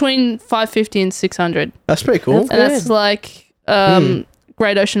 600, between 550 and 600. That's pretty cool. That's And that's Good. like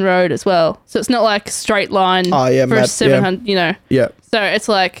Great Ocean Road as well. So it's not like a straight line Oh, yeah, for mad, 700, you know. Yeah. So it's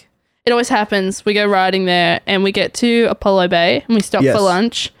like, it always happens. We go riding there and we get to Apollo Bay and we stop Yes. for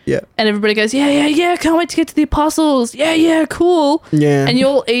lunch. Yeah. And everybody goes, yeah, can't wait to get to the Apostles. Yeah, cool. Yeah. And you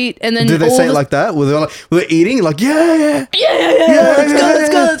all eat and then Did they all say it the- like that? Were they eating like yeah, Yeah, let's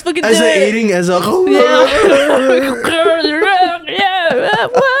go, let's fucking as do they're it. eating as a Yeah,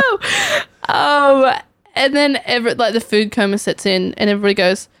 whoa. And then the food coma sets in and everybody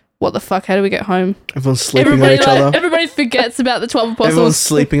goes, what the fuck? How do we get home? Everyone's sleeping on each other. Everybody forgets about the 12 apostles. Everyone's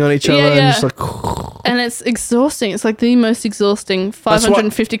sleeping on each other and just like. And it's exhausting. It's like the most exhausting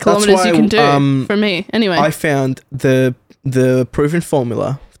 550 kilometers you can do for me. Anyway, I found the proven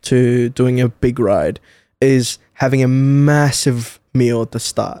formula to doing a big ride is having a massive meal at the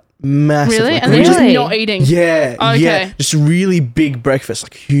start. Massive. Really? Like, And then just not eating? Yeah. Okay. Yeah. Just really big breakfast,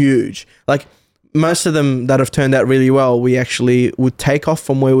 like huge. Like most of them that have turned out really well, we actually would take off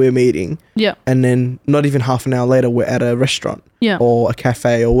from where we're meeting. Yeah. And then not even half an hour later, we're at a restaurant. Yeah. Or a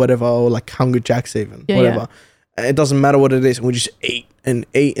cafe or whatever, or like Hungry Jack's even, whatever. And it doesn't matter what it is. We just eat and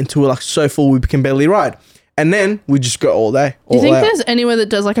eat until we're like so full we can barely ride. And then we just go all day. Do you think there's anywhere that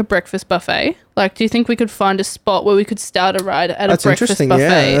does like a breakfast buffet? Like, do you think we could find a spot where we could start a ride at a breakfast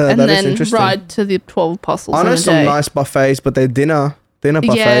buffet and then ride to the 12 apostles? I know some nice buffets, but they're dinner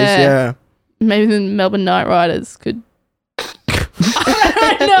buffets. Yeah. Maybe the Melbourne Night Riders could.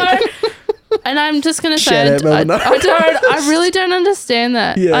 I don't know. And I'm just gonna say, I really don't understand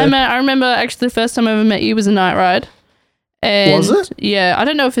that. Yeah. I remember actually the first time I ever met you was a night ride. And was it? Yeah, I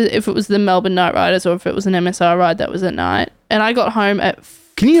don't know if it was the Melbourne Night Riders or if it was an MSR ride that was at night. And I got home at.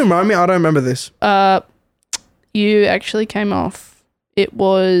 Can you remind me? I don't remember this. You actually came off. It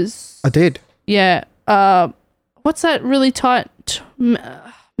was. I did. Yeah. What's that really tight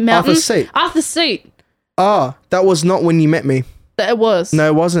mountain? Arthur's Seat. Arthur's Seat. Ah, that was not when you met me. It was. No,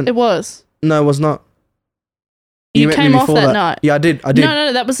 it wasn't. It was. No, it was not. You came off that night. Yeah, I did.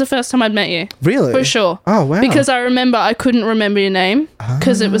 No, that was the first time I'd met you. Really? For sure. Oh, wow. Because I couldn't remember your name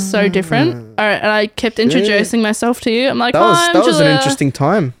because it was so different. And I kept introducing myself to you. I'm like, that was an interesting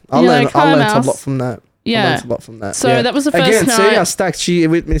time. I learned a lot from that. Yeah. I learned a lot from that. So that was the first night. See, I stacked.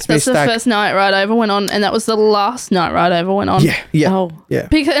 That's the first night ride I ever went on, and that was the last night ride I ever went on. Yeah. Oh. Yeah.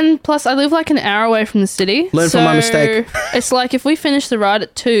 And plus, I live like an hour away from the city. Learn from my mistake. It's like if we finish the ride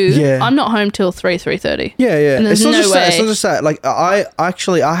at 2, I'm not home till 3:30. Yeah. And there's it's not no just way. that. It's not just that. Like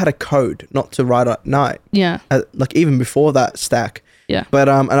I had a code not to ride at night. Yeah. Like even before that stack. Yeah. But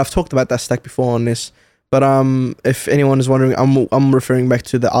and I've talked about that stack before on this. But if anyone is wondering, I'm referring back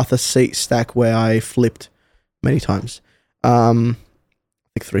to the Arthur's Seat stack where I flipped many times. I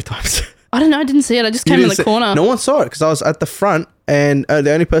think 3 times. I don't know. I didn't see it. I just came in the corner. No one saw it because I was at the front, and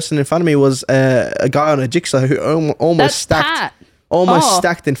the only person in front of me was a guy on a jigsaw who almost stacked. Pat.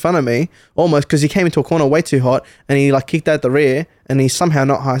 Stacked in front of me, almost, because he came into a corner way too hot, and he like kicked out the rear, and he somehow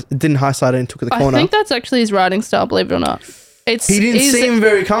didn't high side it and took the corner. I think that's actually his riding style. Believe it or not, he didn't seem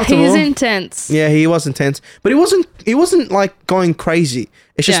very comfortable. He's intense. Yeah, he was intense, but he wasn't like going crazy.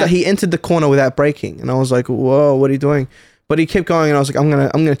 It's just that he entered the corner without braking, and I was like, "Whoa, what are you doing?" But he kept going, and I was like, "I'm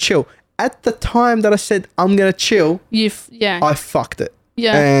gonna chill." At the time that I said I'm gonna chill, I fucked it.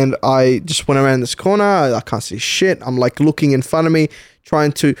 Yeah. And I just went around this corner. I can't see shit. I'm like looking in front of me,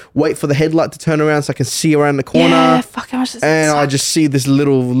 trying to wait for the headlight to turn around so I can see around the corner. Yeah, fuck. I just see this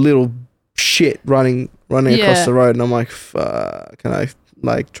little shit running across the road, and I'm like, fuck, can I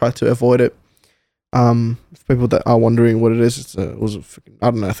like try to avoid it? People that are wondering what it is, I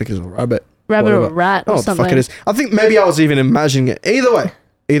don't know, I think it's a rabbit. Rabbit or a rat or something. What the fuck it is. I think maybe I was even imagining it. Either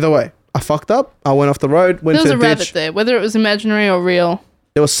way, I fucked up. I went off the road, went to the ditch. There was a rabbit there, whether it was imaginary or real.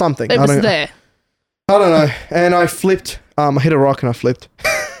 There was something. It was there. I don't know. And I flipped. I hit a rock and I flipped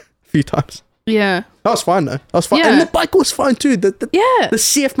a few times. Yeah. That was fine though. That was fine. Yeah. And the bike was fine too. The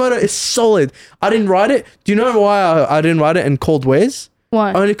CF motor is solid. I didn't ride it. Do you know why I didn't ride it and called Wes?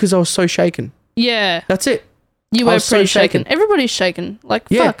 Why? Only because I was so shaken. Yeah. That's it. You were pretty shaken. Everybody's shaken. Like,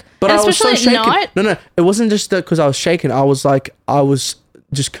 fuck. But and I was so shaken. Night. No. It wasn't just that because I was shaken. I was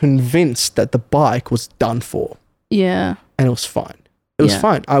just convinced that the bike was done for. Yeah. And it was fine. It was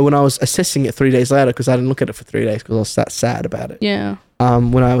fine. When I was assessing it 3 days later, because I didn't look at it for 3 days because I was that sad about it. Yeah.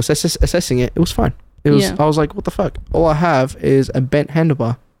 When I was assessing it, it was fine. It was. I was like, what the fuck? All I have is a bent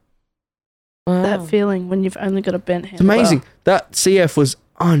handlebar. Wow. That feeling when you've only got a bent handlebar. It's amazing. That CF was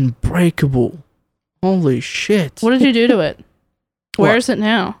unbreakable. Holy shit. What did you do to it? Where is it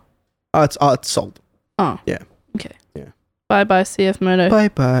now? It's sold. Oh. Yeah. Okay. Yeah. Bye-bye, CF Moto.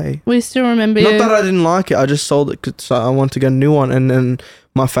 Bye-bye. We still remember you. Not that I didn't like it. I just sold it because I wanted to get a new one. And then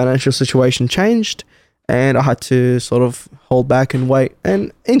my financial situation changed. And I had to sort of hold back and wait.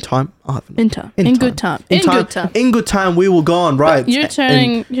 And in time, I'll have In time. In good time. In good time, we will go on, right? You're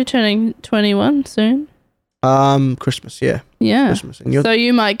turning 21 soon. Christmas, yeah. Yeah. Christmas. And so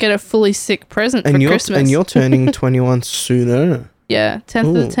you might get a fully sick present for Christmas. And you're turning 21 sooner. Yeah, 10th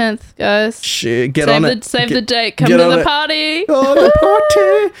of the 10th, guys. Shit, get on it. Save the date. Come to the party. Oh, the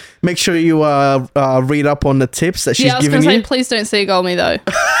party. Make sure you read up on the tips that she's giving you. Say, please don't seagull me, though.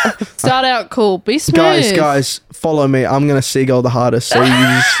 Start out cool. Be smooth. Guys, follow me. I'm gonna seagull the hardest. So you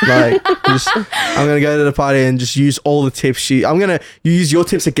I'm gonna go to the party and just use all the tips. I'm gonna use your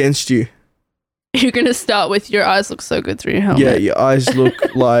tips against you. You're gonna start with your eyes look so good through your helmet. Yeah, your eyes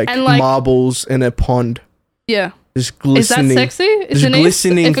look like, And like- marbles in a pond. Yeah. Just glistening. Is that sexy? Is Just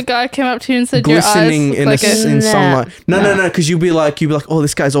glistening. If a guy came up to you and said your eyes Glistening look in like in sunlight. No. No, because you'd be like, oh,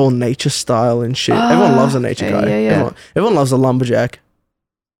 this guy's all nature style and shit. Everyone loves a nature okay, guy. yeah. Everyone loves a lumberjack.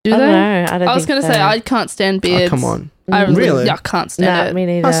 Do I they? don't know. I don't I was think gonna say I can't stand Oh, beards. come on. I Really? I can't stand No, it. me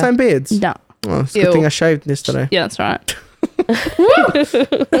neither. I stand beards. No. Oh, it's a Ew. good thing I shaved yesterday. Yeah, that's right. Did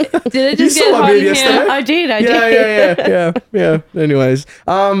it just You get saw my hot beard in yesterday? here? I did. Yeah. Anyways,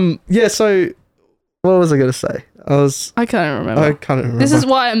 so what was I gonna say? I can't remember. I can't remember. This is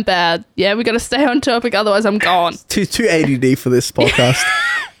why I'm bad. Yeah, we got to stay on topic, otherwise I'm gone. too ADD for this podcast.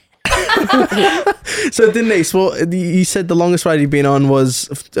 So Denise, well, you said the longest ride you've been on was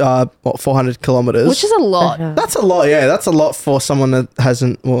 400 kilometers, Which is a lot. that's a lot. Yeah, that's a lot for someone that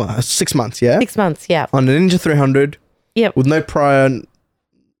hasn't 6 months. Yeah, 6 months, yeah. on a Ninja 300. Yep. With no prior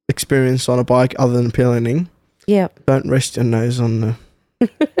experience on a bike other than piloting. Yep. Don't rest your nose on the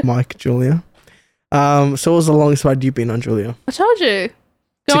mic, Julia. So what was the longest ride you've been on, Julia? I told you.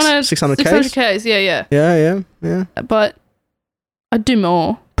 Go on a 600 Ks? 600 Ks, yeah. Yeah. But I'd do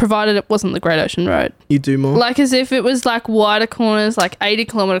more, provided it wasn't the Great Ocean Road. You do more? Like as if it was like wider corners, like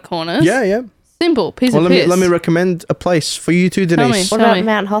 80-kilometer corners. Yeah. Simple, piece Well, of piss. let me recommend a place for you too, Tell me. Denise. What Tell about me.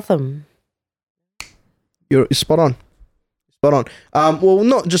 Mount Hotham? You're spot on. Well,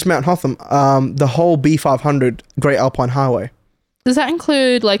 not just Mount Hotham. The whole B500 Great Alpine Highway. Does that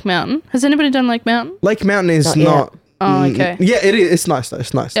include Lake Mountain? Has anybody done Lake Mountain? Lake Mountain is Not yet. not. Oh, okay. Yeah, it is. It's nice though.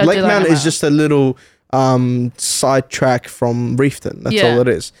 It's nice. Yeah, I do Lake like Mountain Lake is just a little side track from Reefton. That's Yeah. all it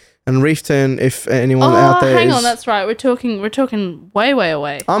is. And Reefton, if anyone Oh, out there hang on, is- that's right. We're talking way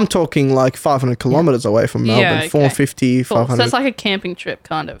away. I'm talking like 500 kilometers away from Yeah, Melbourne. okay. 450, Cool. So 500. it's like a camping trip,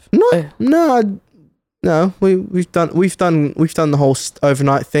 kind of. No. We've done the whole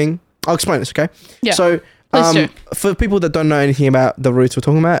overnight thing. I'll explain this, okay? Yeah. So, Please do. for people that don't know anything about the routes we're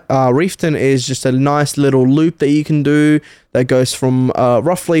talking about, Reefton is just a nice little loop that you can do that goes from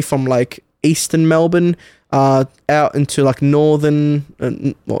roughly from like eastern Melbourne out into like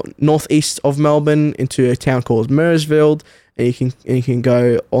northeast of Melbourne into a town called Marysville, and you can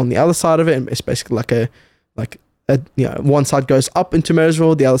go on the other side of it, and it's basically like a one side goes up into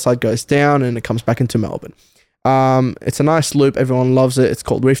Marysville, the other side goes down, and it comes back into Melbourne. It's a nice loop. Everyone loves it. It's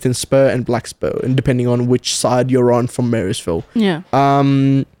called Reefton Spur and Black Spur, and depending on which side you're on from Marysville. Yeah.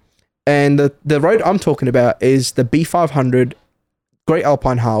 And the road I'm talking about is the B500 Great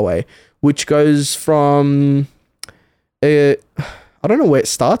Alpine Highway, which goes from I don't know where it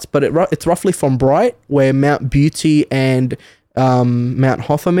starts, but it's roughly from Bright, where Mount Beauty and Mount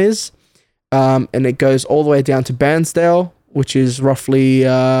Hotham is, and it goes all the way down to Bairnsdale, which is roughly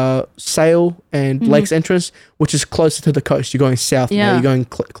Sale and Lakes Entrance, which is closer to the coast. You're going south now. You're going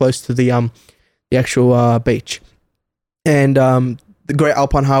close to the actual beach. And the Great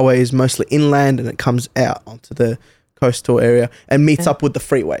Alpine Highway is mostly inland, and it comes out onto the coastal area and meets up with the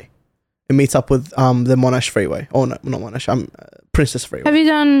freeway. It meets up with the Monash Freeway. Oh, no, not Monash. Princess Freeway. Have you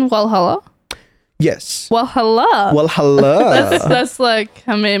done Walhalla? Yes. Walhalla. Hello. That's like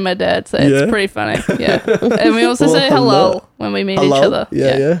how me and my dad say. Yeah. It's pretty funny. Yeah. And we also say Walhalla. halal when we meet each Halal? other.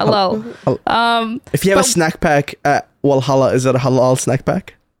 Yeah. Halal. If you have a But- snack pack at Walhalla, is it a halal snack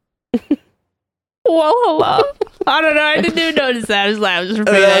pack? Walhalla. I don't know. I didn't even notice that. I was just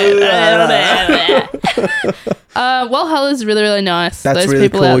repeating it. Walhalla is really, really nice. That's Those really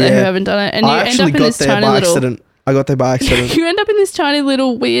people cool, out there who yeah. haven't done it. And you I end up actually in got this there tiny by little... accident. I got there by accident. You end up in this tiny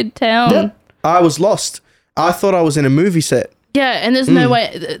little weird town. Yeah. I was lost. I thought I was in a movie set. Yeah, and there's no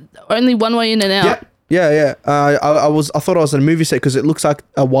way... Only one way in and out. Yeah. I thought I was in a movie set because it looks like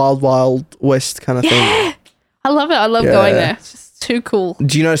a Wild Wild West kind of thing. I love it. I love Yeah. going there. It's just too cool.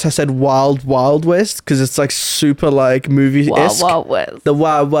 Do you notice I said Wild Wild West because it's like super like movie-esque? Wild West. The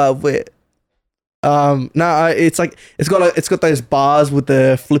Wild Wild West. It's like it's got those bars with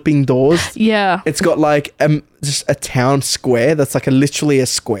the flipping doors. Yeah. It's got like just a town square that's like literally a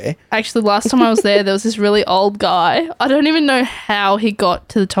square. Actually, last time I was there was this really old guy. I don't even know how he got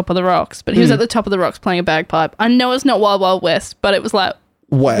to the top of the rocks, but he was at the top of the rocks playing a bagpipe. I know it's not Wild Wild West, but it was like,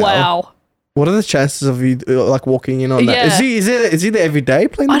 wow. What are the chances of you like walking in on that? Yeah. Is he there every day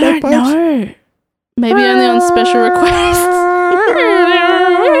playing the I don't bagpipes? know. Maybe only on special requests.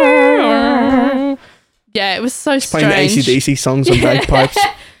 Yeah, it was so Playing the strange. AC/DC songs on bagpipes.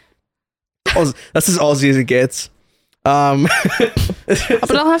 That's as Aussie as it gets. But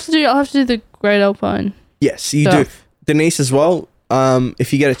I'll have to do the Great Alpine. Yes, you Stuff. do. Denise as well.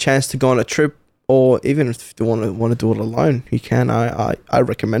 if you get a chance to go on a trip, or even if you want to do it alone, you can. I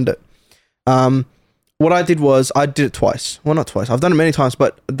recommend it. What I did was I did it twice. Well, not twice. I've done it many times,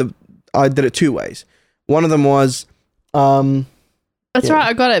 but I did it 2 ways. One of them was That's right,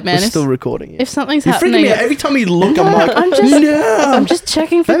 I got it, man. We're still recording. If something's You're happening, freaking me out. Every time you look, I'm like, I'm just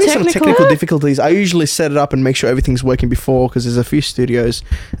checking for maybe some technical error. difficulties. I usually set it up and make sure everything's working before, because there's a few studios,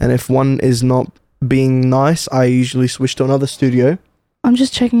 and if one is not being nice, I usually switch to another studio. I'm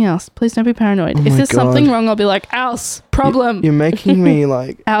just checking else. Please don't be paranoid. Oh if my there's something God. wrong, I'll be like, Ouse, problem. You're making me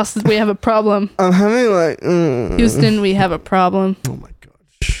like. Ouse, we have a problem. I'm having like. Houston, we have a problem. Oh my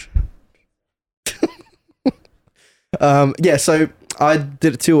gosh. Yeah, so I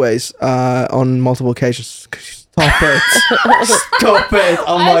did it 2 ways on multiple occasions. Stop it. Stop it.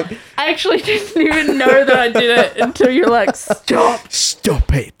 I actually didn't even know that I did it until you're like, stop.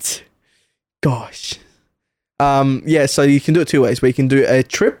 Stop it. Gosh. Yeah, so you can do it 2 ways. Where you can do a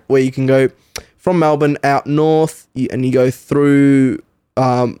trip where you can go from Melbourne out north, and you go through,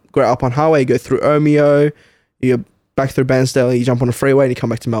 go up on highway, you go through Omeo, you go back through Bairnsdale, you jump on a freeway, and you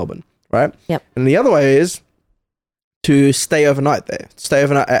come back to Melbourne, right? Yep. And the other way is to stay overnight there. Stay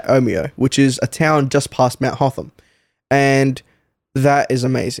overnight at Omeo, which is a town just past Mount Hotham. And that is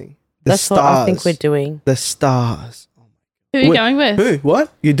amazing. That's what I think we're doing. The stars. Who are you going with? Who?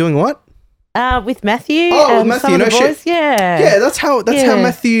 What? You're doing what? With Matthew. Oh, and Matthew, some of no the boys. shit. Yeah. That's how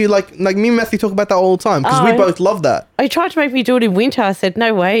Matthew, like me and Matthew talk about that all the time, because we both love that. He tried to make me do it in winter. I said,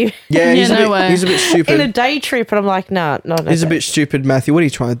 no way. Yeah, he's no a way. bit, he's a bit stupid. In a day trip, and I'm like, no. He's a bit stupid, Matthew. What are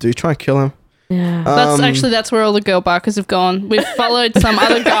you trying to do? Try and kill him? Yeah. That's where all the girl barkers have gone. We've followed some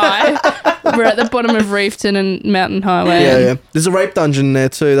other guy. We're at the bottom of Reefton and Mountain Highway. Yeah. There's a rape dungeon there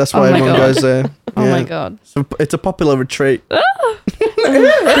too. That's why Oh my everyone God. goes there. Oh Yeah. my God. So it's a popular retreat. I don't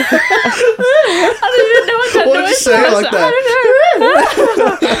even know what that Why did you noise say it was. like that? I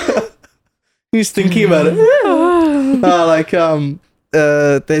don't know. He's thinking about it.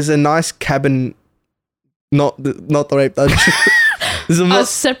 There's a nice cabin, not the rape dungeon. There's A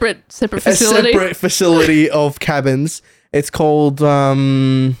separate facility. a separate facility of cabins. It's called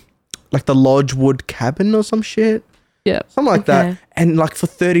like the Lodgewood Cabin or some shit. Yeah. Something like Okay. that. And like for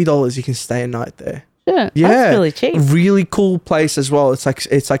 $30 you can stay a night there. Yeah. Yeah. That's really cheap. Really cool place as well. It's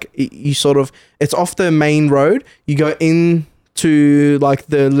like you sort of, it's off the main road. You go into like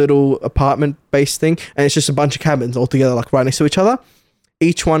the little apartment based thing, and it's just a bunch of cabins all together, like right next to each other.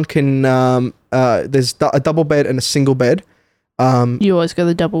 Each one can there's a double bed and a single bed. You always go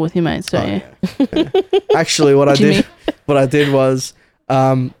the double with your mates, don't you? Yeah. Actually, what I did was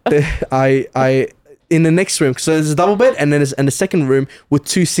I in the next room, so there's a double bed and then there's the second room with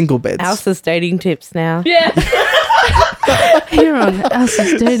 2 single beds. Alsa's dating tips now. Yeah. You're on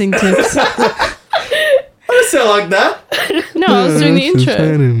Alsa's dating tips. I don't sound like that. No, I was doing the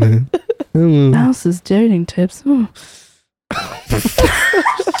intro. Alsa's dating tips. Oh.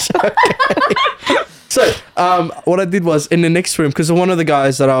 So, what I did was in the next room, because one of the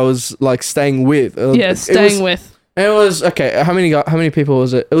guys that I was like staying with. It was okay. How many people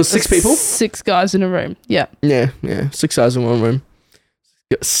was it? It was 6 people. 6 guys in a room. Yeah. Yeah. 6 guys in one room.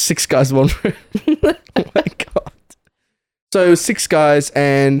 6 guys in one room. Oh my God. So it was 6 guys,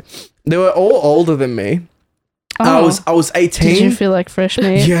 and they were all older than me. Oh. I was 18. Did you feel like fresh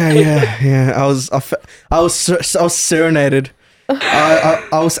meat? Yeah. I was serenaded. I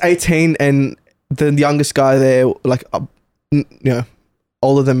was 18, and the youngest guy there, like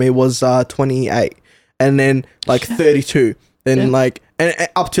older than me, was 28, and then like 32, then like and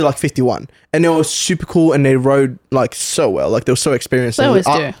up to like 51, and they were super cool, and they rode like so well, like they were so experienced. They always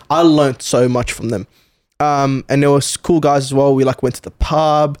do. I learned so much from them, and there was cool guys as well. We like went to the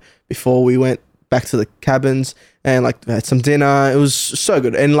pub before we went back to the cabins, and like had some dinner. It was so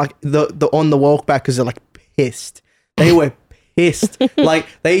good, and like the on the walk back, because they're like pissed. They were pissed. Like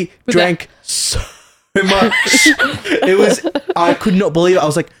they drank so much. I could not believe it. I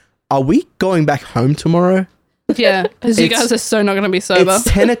was like, are we going back home tomorrow? Yeah, because you guys are so not going to be sober. It's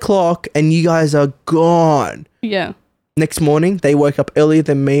 10 o'clock and you guys are gone. Yeah. Next morning, they woke up earlier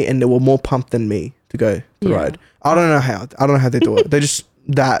than me and they were more pumped than me to go to ride. I don't know how. They do it. They're just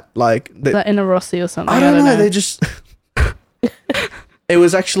that in a Rossi or something. I don't know. They just... It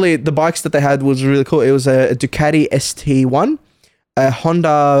was actually, the bikes that they had was really cool. It was a Ducati ST1, a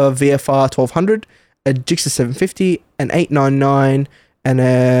Honda VFR 1200, a Gixxer 750, an 899, and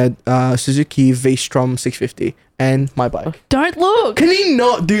a Suzuki V-Strom 650 and my bike. Don't look. Can he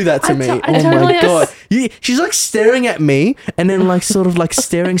not do that to me? I Oh totally my god. She's like staring at me and then like sort of like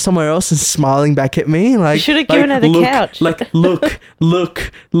staring somewhere else and smiling back at me. Like, You should have given her the look, couch. Like, look.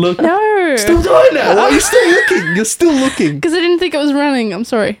 No. Still doing that. Why are you still looking? You're still looking. Because I didn't think it was running. I'm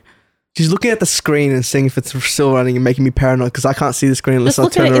sorry. She's looking at the screen and seeing if it's still running and making me paranoid because I can't see the screen unless Just I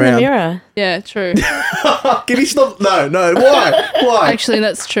look at turn it in around. the mirror. Yeah, true. Can you stop? No. Why? Actually,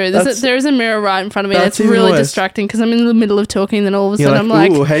 that's true. There is a mirror right in front of me. That's It's even really worse. distracting because I'm in the middle of talking, and then all of a You're sudden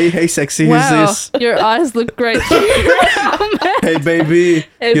like, I'm like, ooh, hey, sexy, wow, who's this? your eyes look great. Hey, baby,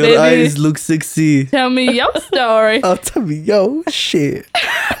 Hey, your baby. eyes look sexy. Tell me your story. Oh, tell me, yo, shit.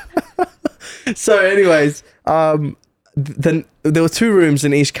 So, anyways, then there were 2 rooms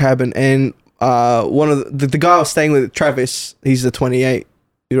in each cabin, and one of the guy I was staying with, Travis, he's a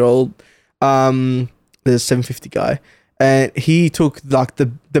 28-year-old, the 750 guy, and he took like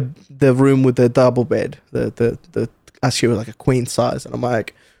the room with the double bed, the actually was like a queen size, and I'm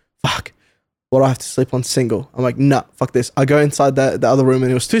like, fuck. What do I have to sleep on single? I'm like, nah, fuck this. I go inside the other room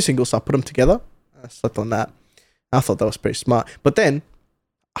and it was 2 singles, so I put them together. I slept on that. I thought that was pretty smart. But then,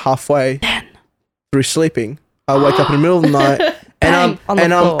 halfway through sleeping, I wake up in the middle of the night and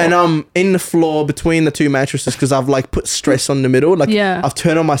I'm in the floor between the 2 mattresses because I've like put stress on the middle. Like Yeah. I've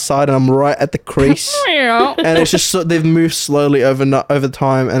turned on my side and I'm right at the crease. And it's just they've moved slowly over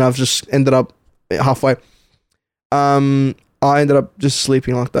time, and I've just ended up halfway. I ended up just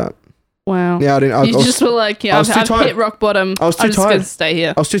sleeping like that. Wow. Yeah, I didn't. You just were like, yeah, I was I've too tired. hit rock bottom. I was too I'm just tired. going to stay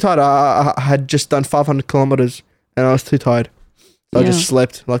here. I was too tired. I had just done 500 kilometers and I was too tired. So I Yeah. just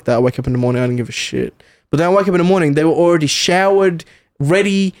slept like that. I wake up in the morning, I didn't give a shit. But then I wake up in the morning, they were already showered,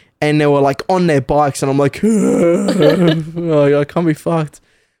 ready, and they were like on their bikes, and I'm like, oh, I can't be fucked.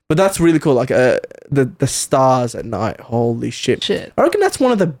 But that's really cool. Like the stars at night. Holy shit. I reckon that's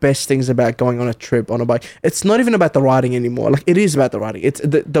one of the best things about going on a trip on a bike. It's not even about the riding anymore. Like it is about the riding. It's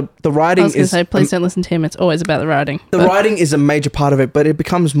the riding. I was going to is say, please don't listen to him. It's always about the riding. the riding is a major part of it, but it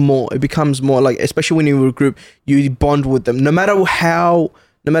becomes more. It becomes more like, especially when you're with a group, you bond with them. No matter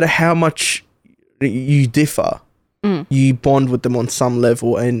how much you differ, you bond with them on some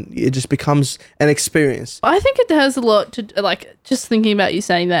level, and it just becomes an experience. I think it has a lot to, like, just thinking about you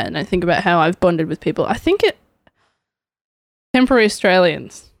saying that, and I think about how I've bonded with people. I think temporary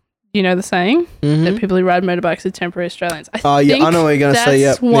Australians, you know the saying? That people who ride motorbikes are temporary Australians. I Yeah, I know what you're going to say.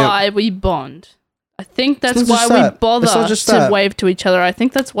 That's Yep. why we bond. I think that's not just why we that. bother It's not just to that. wave to each other. I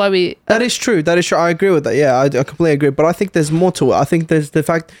think that's why we... That is true. I agree with that. Yeah, I completely agree. But I think there's more to it. I think there's the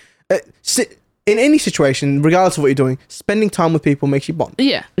fact... in any situation, regardless of what you're doing, spending time with people makes you bond.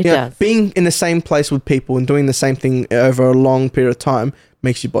 Yeah. It Yeah, does. being in the same place with people and doing the same thing over a long period of time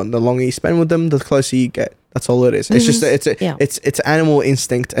makes you bond. The longer you spend with them, the closer you get. That's all it is. It's just it's animal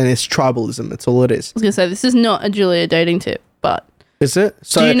instinct and it's tribalism. That's all it is. I was going to say, this is not a Julia dating tip, but... Is it?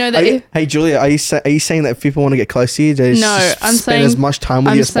 So Do you know that hey Julia, are you saying that if people want to get close to you, they No, just I'm spend saying- as much time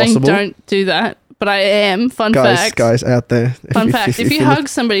with you as possible? don't do that. But I am. Fun fact. Guys out there. Fun fact. If you hug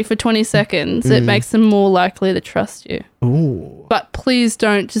somebody for 20 seconds, it makes them more likely to trust you. Ooh. But please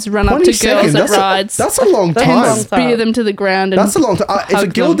don't just run up 20 to girls seconds, at rides That's a long That's a time. long and spear them to the ground. And That's a long time. If a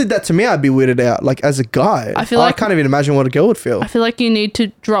hug girl them. did that to me, I'd be weirded out. Like as a guy, I feel like- can't even imagine what a girl would feel. I feel like you need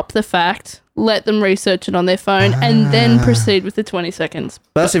to drop the fact, let them research it on their phone, and then proceed with the 20 seconds.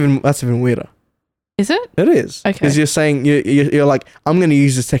 That's even weirder. Is it? It is. Okay. Because you're saying you're like, I'm going to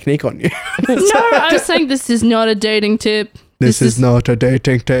use this technique on you. No, I'm saying this is not a dating tip. This is not a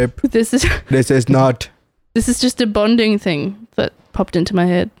dating tip. This is This is not. this is just a bonding thing that popped into my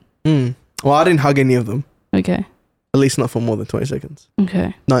head. Well, I didn't hug any of them. Okay. At least not for more than 20 seconds.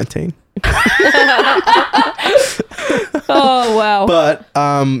 Okay. 19. Oh wow. But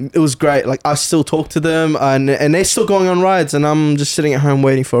it was great. Like I still talk to them, and they're still going on rides, and I'm just sitting at home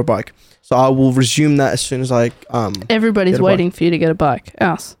waiting for a bike. So I will resume that as soon as I Everybody's get a waiting for you to get a bike.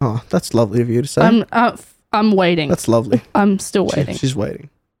 Us. Oh, that's lovely of you to say. I'm waiting. That's lovely. I'm still waiting. She's waiting.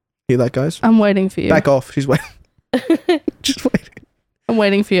 Hear that, guys? I'm waiting for you. Back off. She's waiting. Just waiting. I'm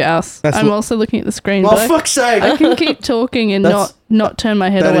waiting for you, Us. That's I'm also looking at the screen. Oh, but fuck's sake. I can keep talking and That's- not turn my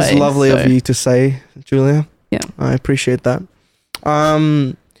head That away. is lovely so- of you to say, Julia. Yeah. I appreciate that.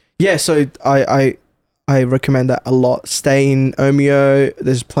 Yeah, so I recommend that a lot. Stay in Omeo.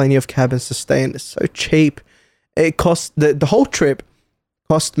 There's plenty of cabins to stay in. It's so cheap. It cost the whole trip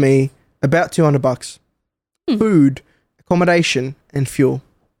cost me about $200. Food, accommodation, and fuel.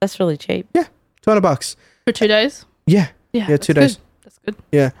 That's really cheap. $200. For 2 days? Yeah. Yeah. Yeah, 2 days. Good. That's good.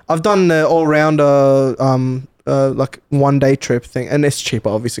 Yeah. I've done the all-rounder like 1 day trip thing, and it's cheaper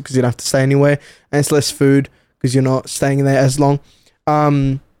obviously because you don't have to stay anywhere, and it's less food because you're not staying there as long.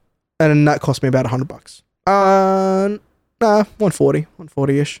 And then that cost me about $100. Nah,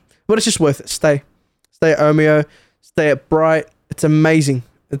 140-ish. But it's just worth it. Stay at Omeo, stay at Bright. It's amazing.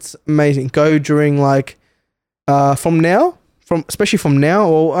 Go during like especially from now.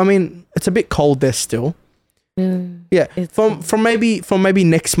 Well, I mean, it's a bit cold there still. Yeah, from maybe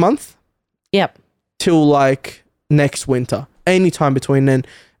next month. Yep. Till like next winter. Anytime between then,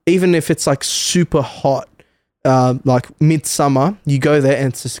 even if it's like super hot, like midsummer, you go there and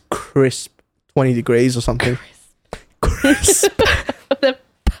it's just crisp 20 degrees or something. Crisp. The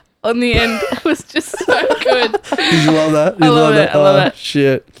on the end was just so good. Did you love that? I love it. I love it.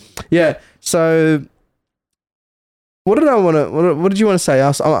 Shit. Yeah. So, what did you want to say?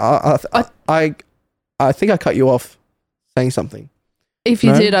 I think I cut you off saying something. If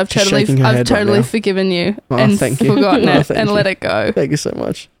you did, I've totally forgiven you and forgotten it and let it go. Thank you so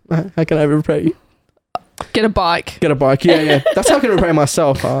much. How can I repay you? Get a bike. Yeah. That's how I can repay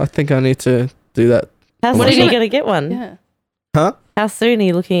myself. I think I need to do that. How soon are you going to get one? Yeah. Huh? How soon are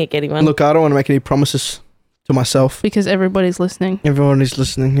you looking at getting one? Look, I don't want to make any promises to myself. Because everybody's listening. Everyone is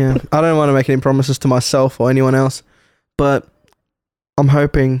listening, yeah. I don't want to make any promises to myself or anyone else. But I'm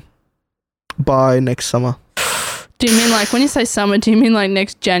hoping by next summer. Do you mean like, when you say summer, do you mean like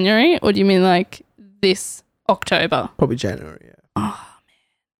next January or do you mean like this October? Probably January, yeah. Oh,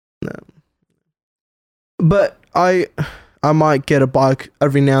 man. No. But I might get a bike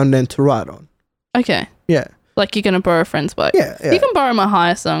every now and then to ride on. Okay. Yeah. Like you're going to borrow a friend's bike? Yeah. You can borrow my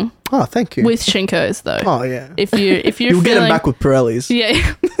hire song. Oh, thank you. With Shinkos though. Oh, yeah. If you're You'll get them back with Pirellis. Yeah.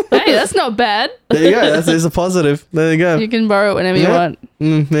 Hey, that's not bad. There you go. There's a positive. There you go. You can borrow it whenever you want.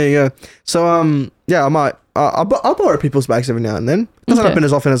 There you go. So, yeah, I might. I'll borrow people's bags every now and then. It doesn't happen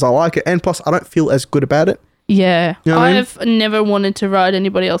as often as I like it. And plus, I don't feel as good about it. Yeah. You know what I mean? I've never wanted to ride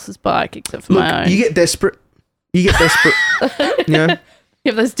anybody else's bike except for my own. You get desperate. You know? You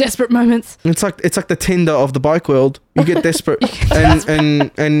have those desperate moments. It's like the Tinder of the bike world. You get desperate.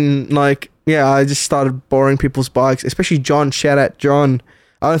 and like, yeah, I just started borrowing people's bikes, especially John. Shout out John.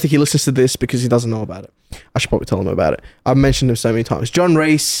 I don't think he listens to this because he doesn't know about it. I should probably tell him about it. I've mentioned him so many times. John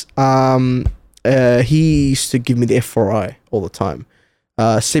Reese, he used to give me the F4i all the time.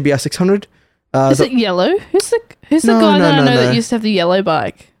 CBR 600. Is it yellow? Who's the guy that I know that used to have the yellow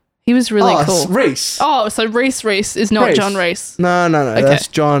bike? He was really cool. Reese. Oh, so Reese is not John Reese. No. Okay. That's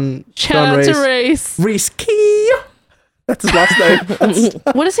John. Shout out to Reese. Reese Key. That's his last name.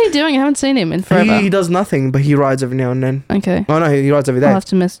 What is he doing? I haven't seen him in forever. He does nothing, but he rides every now and then. Okay. Oh no, he rides every day. I'll have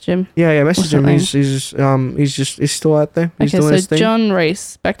to message him. Yeah, message him. He's still out there. He's doing his thing. John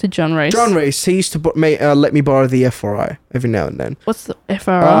Reese. Back to John Reese. John Reese. He used to let me borrow the FRI every now and then. What's the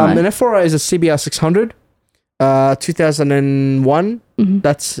FRI? An FRI is a CBR 600, 2001. Mm-hmm.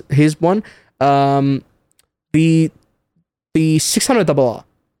 That's his one. The 600RR.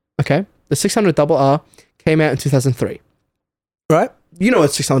 Okay, the 600RR came out in 2003. Right? You know what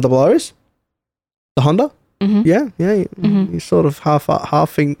 600RR is? The Honda? Mm-hmm. Yeah. You sort of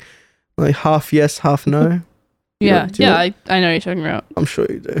halfing, like half yes, half no. Yeah, I know what you're talking about. I'm sure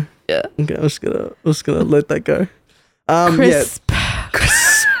you do. Yeah. Okay, I'm just gonna let that go. Crisp. Yeah.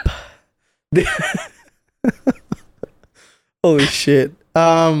 Crisp. Holy shit.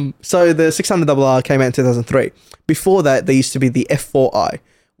 So the 600RR came out in 2003. Before that, there used to be the F4i,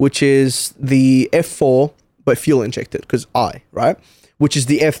 which is the F4 but fuel injected, because right? Which is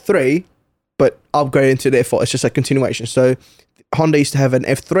the F3 but upgraded into the F4. It's just a continuation. So Honda used to have an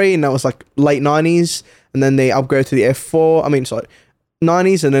F3 and that was like late 90s, and then they upgraded to the F4.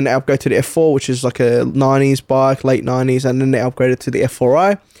 90s, and then they upgraded to the F4, which is like a 90s bike, late 90s, and then they upgraded to the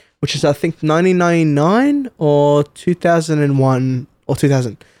F4i, which is I think 1999 or 2001 or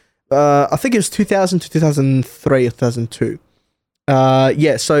 2000. I think it was 2000 to 2003 or 2002.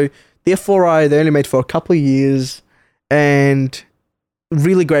 Yeah, so the F4i, they only made for a couple of years, and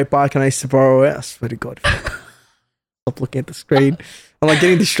really great bike, and I used to borrow it. I swear to God. Stop looking at the screen. I'm like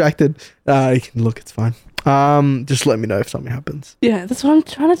getting distracted. You can look, it's fine. Just let me know if something happens. Yeah, that's what I'm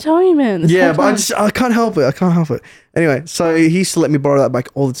trying to tell you, man. Yeah, but I can't help it. Anyway, so he used to let me borrow that bike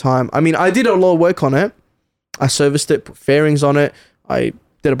all the time. I mean, I did a lot of work on it. I serviced it, put fairings on it. I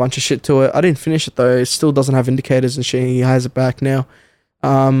did a bunch of shit to it. I didn't finish it though. It still doesn't have indicators and shit. He has it back now.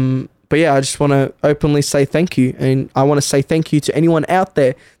 But yeah, I just want to openly say thank you. And I want to say thank you to anyone out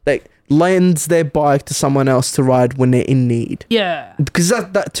there that lends their bike to someone else to ride when they're in need. Yeah. Because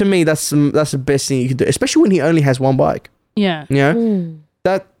that to me, that's the best thing you can do, especially when he only has one bike. Yeah. You know?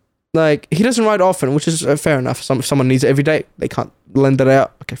 That, like, he doesn't ride often, which is fair enough. If someone needs it every day, they can't lend it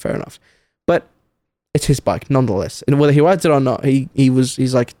out. Okay, fair enough. But it's his bike nonetheless. And whether he rides it or not,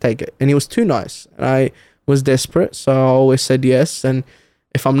 he's like, take it. And he was too nice. And I was desperate, so I always said yes. And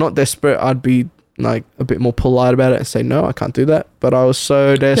if I'm not desperate, I'd be like a bit more polite about it and say no, I can't do that. But I was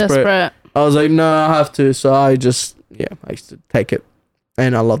so desperate. I was like, no, I have to. So I used to take it,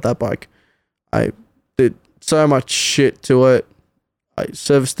 and I love that bike. I did so much shit to it. I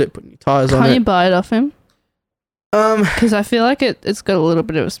serviced it, put new tires on it. Can't you buy it off him? Because I feel like it's got a little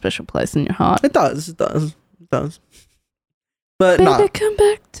bit of a special place in your heart. It does. But baby, no. come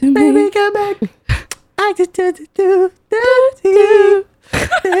back to me. Baby, come back. I just do.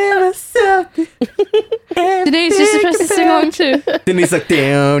 Denise, you're supposed to sing along too. Denise like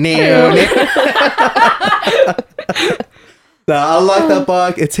down. No, I like that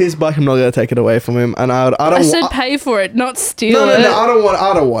bike. It's his bike. I'm not gonna take it away from him. And I said pay for it, not steal it. No, I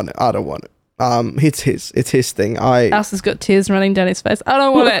don't want it. It's his thing. Alice has got tears running down his face. I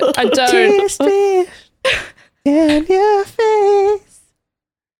don't want it. I don't. Tears in your face.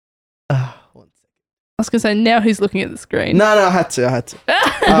 I was gonna say now he's looking at the screen. No, I had to.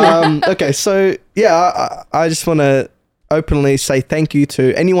 Okay, so yeah, I just want to openly say thank you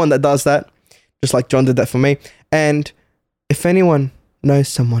to anyone that does that, just like John did that for me. And if anyone knows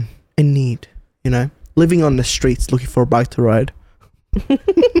someone in need, living on the streets looking for a bike to ride,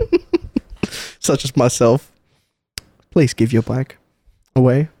 such as myself, please give your bike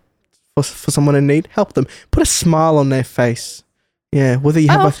away for someone in need. Help them. Put a smile on their face. Yeah, whether you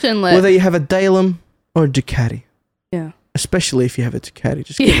have a Dalem or a Ducati. Yeah. Especially if you have a Ducati,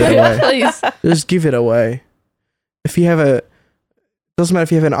 just give it away. Please. Just give it away. If you have doesn't matter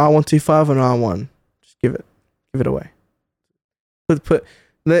if you have an R125 or an R1, just give it away.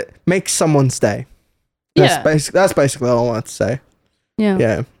 Make someone's day. That's basically all I want to say.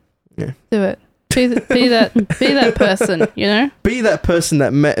 Yeah. Do it. Be that person, Be that person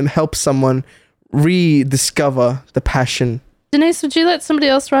that helps someone rediscover the passion. Denise, would you let somebody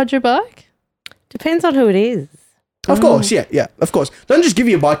else ride your bike? Depends on who it is. Of course, yeah, of course. Don't just give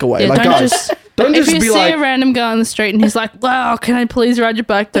your bike away. Yeah, don't if just you be see like a random guy on the street and he's like, wow, can I please ride your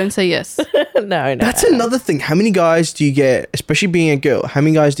bike? Don't say yes. No. That's another thing. How many guys do you get, especially being a girl, how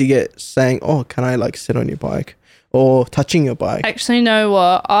many guys do you get saying, oh, can I like sit on your bike? Or touching your bike? Actually, you know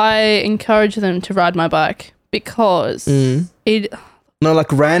what? I encourage them to ride my bike because it... No, like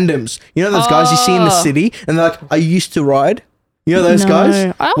randoms. You know those guys you see in the city and they're like, I used to ride? You know those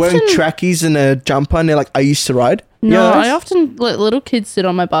guys? Wearing trackies and a jumper and they're like, I used to ride? I often let little kids sit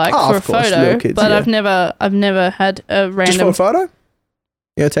on my bike for a photo, kids, but I've never had a random... Just for a photo?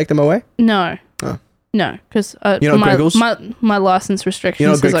 You take them away? No. Oh. No, because my license restrictions. You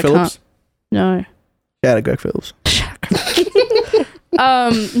know Greg Phillips? No. Shout out Greg Phillips.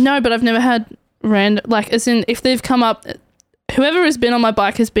 No, but I've never had random, like, as in, if they've come up, whoever has been on my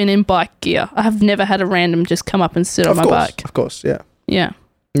bike has been in bike gear. I have never had a random just come up and sit on my bike. Of course, yeah. Yeah.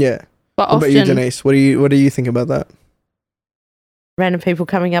 Yeah. But what about you, Denise? What do you think about that? Random people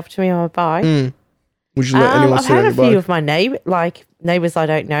coming up to me on my bike. Would you let anyone sit on your bike? I've had a few of my neighbours I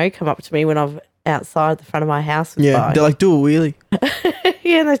don't know come up to me when I'm outside the front of my house with bike. They're like, do a wheelie.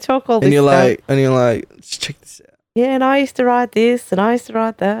 Yeah, and they talk all this stuff. And you're like, check this out. Yeah, and I used to ride this, and I used to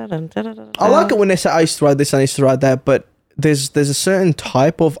ride that, and da-da-da-da. I like it when they say I used to ride this, and I used to ride that, but there's a certain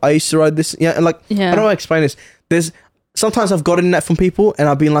type of I used to ride this. Yeah, and like, I don't know how to explain this. Sometimes I've gotten that from people, and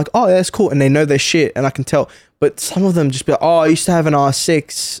I've been like, oh, yeah, that's cool, and they know their shit, and I can tell. But some of them just be like, oh, I used to have an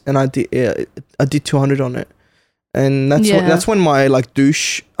R6, and I did 200 on it. And that's when my like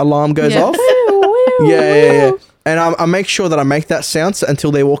douche alarm goes off. Yeah. And I make sure that I make that sound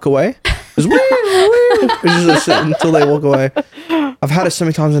until they walk away. Just until they walk away. I've had it so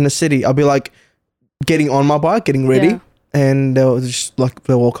many times in the city. I'll be like getting on my bike, getting ready, and they'll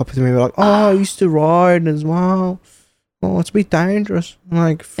walk up to me and be like, oh, I used to ride as well. Oh, it's a bit dangerous. I'm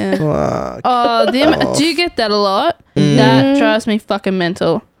like, fuck. Do you get that a lot? That drives me fucking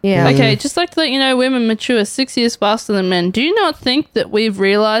mental. Yeah. Okay, just like to let you know, women mature 6 years faster than men. Do you not think that we've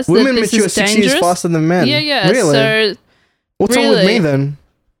realised that this is dangerous? Women mature 6 years faster than men? Yeah. Really? So, what's wrong with me then?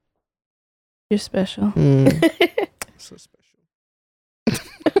 You're special. So special.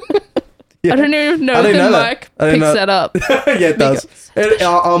 I don't even know if the mic picks that up. Yeah, it does.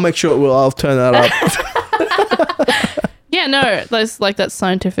 I'll make sure it will. I'll turn that up. Yeah, no, there's like that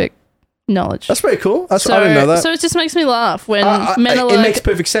scientific knowledge. That's pretty cool. I didn't know that. So it just makes me laugh when men are like... It makes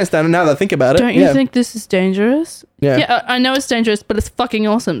perfect sense now that I think about it. Don't you think this is dangerous? Yeah. Yeah, I know it's dangerous, but it's fucking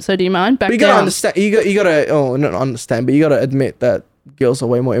awesome. So do you mind? But you gotta understand. You gotta. Oh, not understand, but you gotta admit that girls are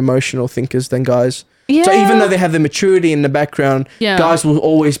way more emotional thinkers than guys. Yeah. So even though they have the maturity in the background, guys will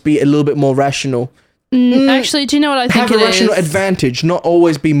always be a little bit more rational. Actually, do you know what I think have a rational advantage, not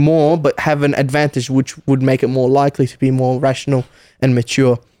always be more, but have an advantage which would make it more likely to be more rational and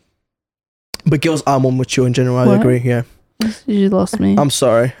mature. But girls are more mature in general. I What? agree. Yeah. You lost me. I'm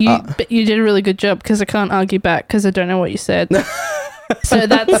sorry. But you did a really good job because I can't argue back because I don't know what you said. So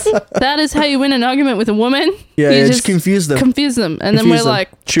that is how you win an argument with a woman. Yeah, You just confuse them. Confuse them, and then Confuse we're them.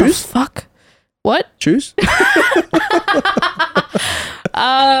 like, Choose? "The fuck? What? Shoes? Do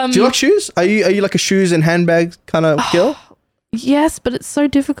you like shoes? Are you like a shoes and handbag kind of girl? Yes, but it's so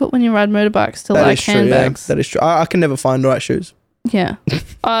difficult when you ride motorbikes to That like is true. Yeah, handbags. that is true. I can never find the right shoes. Yeah.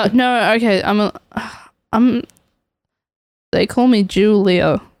 No. Okay. I'm. They call me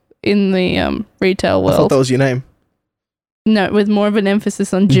Julia in the retail I thought world. that was your name. No, with more of an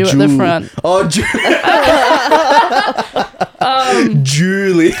emphasis on Jew at the Ju- front. Oh,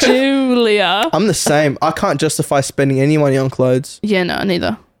 Julie. Julia. I'm the same. I can't justify spending any money on clothes. Yeah, no,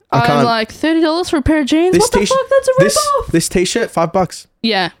 neither. I I'm can't. like $30 for a pair of jeans. This What the t-shirt- fuck? That's a rip-off. This t-shirt, $5.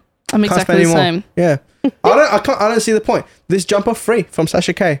 Yeah, I'm Can't exactly spend the any more. same. Yeah. I don't see the point. This jumper free from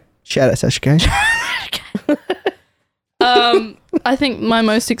Sasha K. Shout out Sasha K. I think my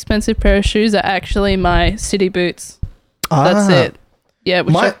most expensive pair of shoes are actually my city boots. That's it. Yeah,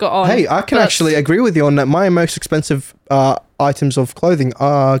 which I've got on. Hey, I can That's- actually agree with you on that. My most expensive items of clothing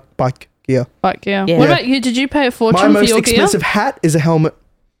are bike gear. Like, yeah. Yeah. What about you? Did you pay a My fortune for most your expensive hat is a helmet.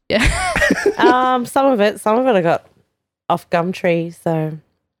 gear? Yeah. Some of it I got off Gumtree. So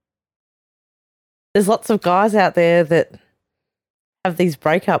there's lots of guys out there that have these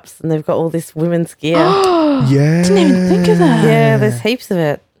breakups and they've got all this women's gear. Yeah. Didn't even think of that. Yeah, there's heaps of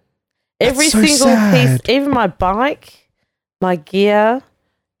it. Every so single sad. piece, even my bike, my gear,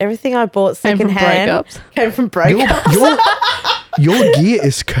 everything I bought Came from secondhand breakups. came from breakups. Your gear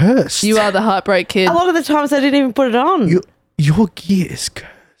is cursed. You are the heartbreak kid. A lot of the times I didn't even put it on. Your gear is cursed.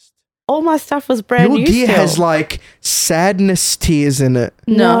 All my stuff was brand Your new. gear still. has like sadness tears in it.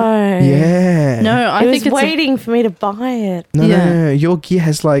 No. Yeah. No, I it think was it's waiting for me to buy it. No, Yeah. no. Your gear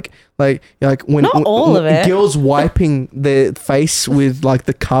has like when Not all of it. girls wiping their face with like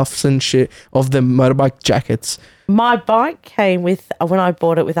the cuffs and shit of the motorbike jackets. My bike came with, when I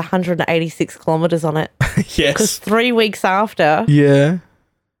bought it, with 186 kilometers on it. Because Yes. 3 weeks after Yeah.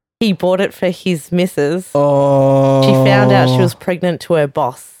 he bought it for his missus, Oh. she found out she was pregnant to her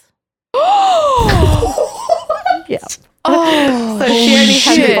boss. Yeah. Oh, So she only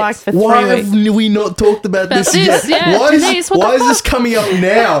had the shit. bike for 3 Why weeks. have we not talked about this this, yet? yeah, why Denise, what why the is this coming up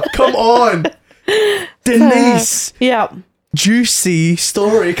now? Come on. Denise. Yeah. Juicy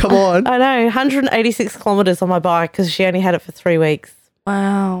story. Come on. I know. 186 kilometers on my bike because she only had it for 3 weeks.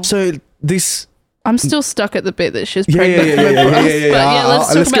 Wow. So this. I'm still stuck at the bit that she's Yeah, pregnant. yeah, from yeah, her yeah, boss. yeah, yeah, But yeah.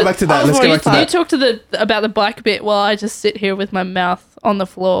 let's Let's go back to that. Let's go back to You that. talk about the bike bit while I just sit here with my mouth on the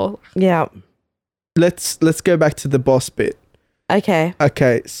floor. Yeah. Let's go back to the boss bit. Okay.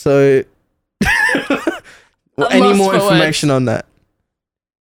 Okay, so any lost more for information on that?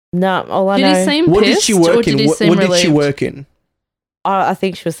 No, all I Did know. he seem What pissed did she work or did in? he What seem did she relieved? work in? I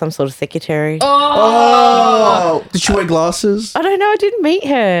think she was some sort of secretary. Oh, did she wear glasses? I don't know. I didn't meet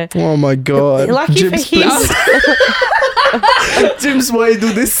her. Oh my god! Lucky Jim's for him. please. Jim's, why you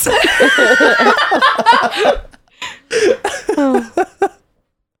do this?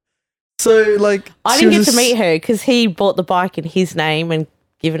 So like, I she didn't was get to a meet her because he bought the bike in his name and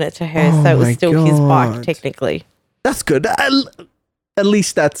given it to her, Oh so it was my still his bike God. technically. That's good. At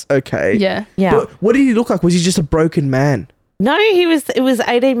least that's okay. Yeah. Yeah. But what did he look like? Was he just a broken man? No, he was. It was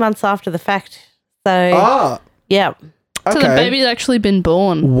 18 months after the fact. So Ah, yeah, okay. So the baby's actually been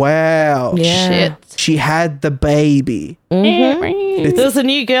born. Wow. Yeah. Shit. She had the baby. There was a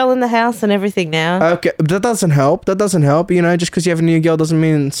new girl in the house and everything now. Okay, but that doesn't help. That doesn't help. You know, just because you have a new girl doesn't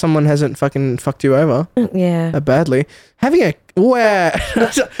mean someone hasn't fucking fucked you over Yeah. that badly. Having a wow. I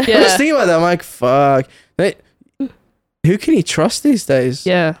was thinking about that. I'm like, fuck. Who can you trust these days?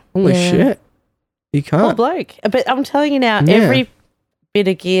 Yeah. Holy Yeah. shit. You Poor can't. bloke. But I'm telling you now, Yeah. every bit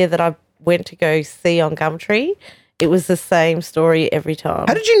of gear that I went to go see on Gumtree, it was the same story every time.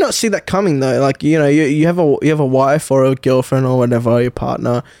 How did you not see that coming though? Like, you know, you have a wife or a girlfriend or whatever, your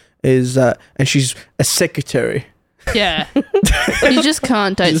partner is, and she's a secretary. Yeah. You just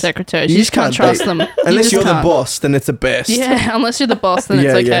can't date secretaries. You you just just can't can't trust them. Unless just you're the can't. boss, then it's the best. Yeah, unless you're the boss, then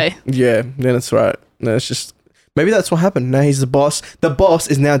it's okay. Yeah, then it's right. No, it's just maybe that's what happened. Now he's the boss. The boss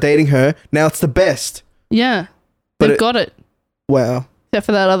is now dating her. Now it's the best. Yeah. But They've it- got it. Wow. Except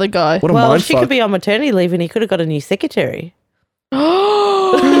for that other guy. What a Well, mind she fuck. could be on maternity leave and he could have got a new secretary.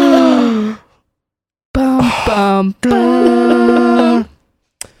 Bum, bum, bum.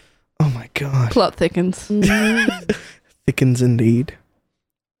 Oh my god. Plot thickens. Thickens indeed.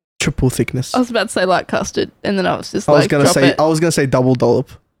 Triple thickness. I was about to say like custard, and then I was just I was like, gonna drop say it. I was gonna say double dollop.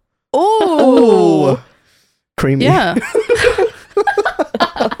 Oh, Creamy. yeah.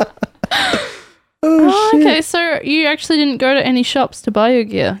 Oh, shit. okay. So you actually didn't go to any shops to buy your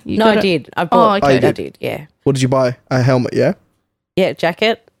gear? You No, got I it- did. I bought. Oh, okay. I did. Yeah. What did you buy? A helmet, yeah? Yeah,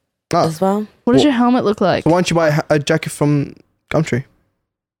 jacket Oh. as well. What does your helmet look like? So why don't you buy a jacket from Gumtree?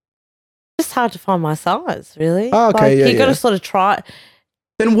 Just hard to find my size, really. Oh, okay, yeah, you got yeah. to sort of try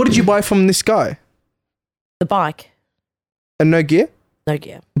Then what did you buy from this guy? the bike. And no gear? No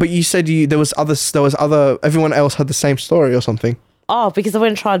gear. But you said there was other everyone else had the same story or something. Oh, because I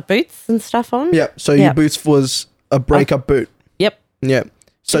went and tried boots and stuff on. Yeah. So Yeah. your boots was a breakup boot. Yep. Yeah.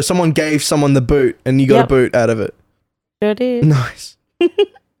 So someone gave someone the boot and you got a Yep. boot out of it. Sure did. Nice.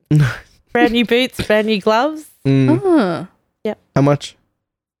 Brand new boots, brand new gloves. Mm. Oh. How much?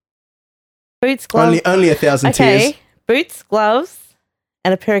 Boots, gloves. Only 1,000 tears. Okay. Boots, gloves,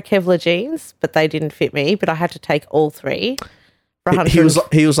 and a pair of Kevlar jeans, but they didn't fit me. But I had to take all three for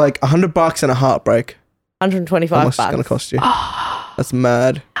He was like $100 and a heartbreak. How 125 much it's bucks. gonna cost you? That's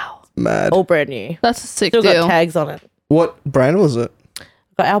mad. That's mad. All brand new. That's a sick Still deal. got tags on it. What brand was it?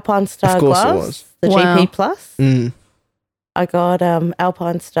 Got Alpine Star Of course it gloves. was. The Wow. GP Plus. Mm. I got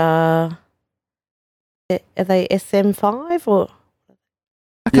Alpine Star. Are they SM5 or?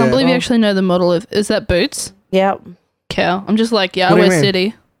 I can't Yeah. believe you Oh. actually know the model of. Is that boots? Yeah. Cow. I'm just like, yeah, What I do you wear mean?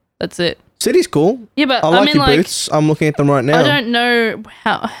 City. That's it. City's cool. Yeah, but I I like mean, your like, boots. I'm looking at them right now. I don't know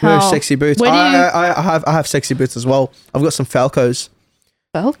how. Very sexy boots. Where do you? I have sexy boots as well. I've got some Falcos.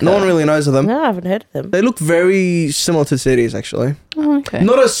 Velcro? No one really knows of them. No, I haven't heard of them. They look very similar to Cities, actually. Oh, okay.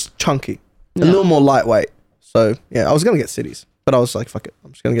 Not as chunky. A No. little more lightweight. So, yeah, I was going to get Cities. But I was like, fuck it.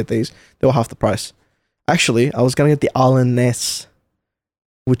 I'm just going to get these. They were half the price. Actually, I was going to get the Arlen Ness,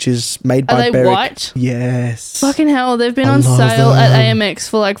 which is made Are by they Berwick. white? Yes. Fucking hell, they've been I on love sale at them. AMX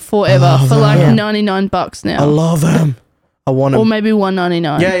for like forever, love for like them. $99 I now, love them. I want or them. maybe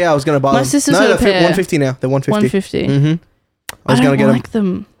 $199. Yeah, I was going to buy My them. sister's no, got a they're pair. 150 now. They're 150. $150. Mm-hmm. I was I going to don't get like them.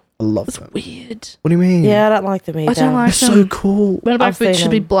 them. I love It's them. weird. What do you mean? Yeah, I don't like them either. I don't They're like so them. cool. When about I've boots seen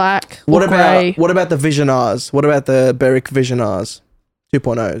should be them. black What or about grey. what about the Vision R's? What about the Berwick Vision R's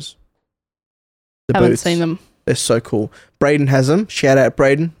 2.0s? The Haven't boots. seen them. They're so cool. Braden has them. Shout out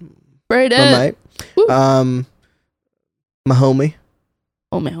Braden, Braden. my mate. Woo. My homie.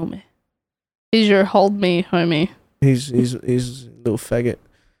 Homie. He's your hold me homie. He's a little faggot,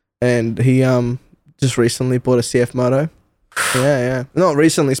 and he just recently bought a CF moto. Yeah. Not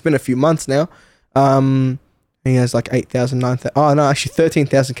recently. It's been a few months now. He has like 8,000, 9,000. Oh no, actually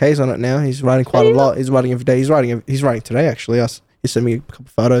 13,000 Ks on it now. He's riding quite a lot. He's riding every day. He's riding today actually. He sent me a couple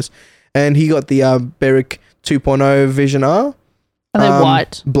of photos, and he got the Berwick 2.0 Vision R. Are they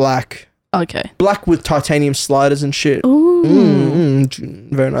white? Black. Okay. Black with titanium sliders and shit. Ooh.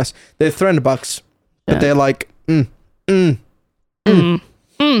 Very nice. They're $300, but Yeah. they're like Mm.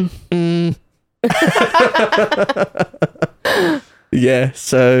 yeah.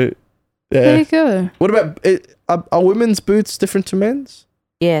 So There yeah. you go. What about are women's boots different to men's?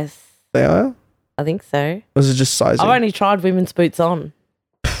 Yes, They are. I think so. Or is it just sizing? I've only tried women's boots on.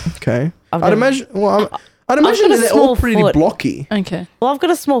 Okay. I've I'd never- imagine. Well, I'd got imagine a that they're all small pretty foot. blocky. Okay. Well, I've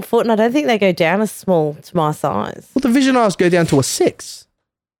got a small foot, and I don't think they go down as small to my size. Well, the Vision R's go down to a 6.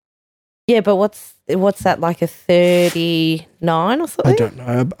 Yeah, but what's that, like a 39 or something? I don't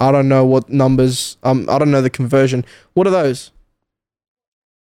know. I don't know what numbers. I don't know the conversion. What are those?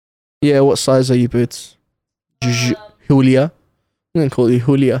 Yeah. What size are your boots? Julia. I'm gonna call you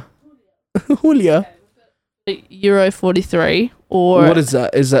Julia. Julia. Euro 43 or What is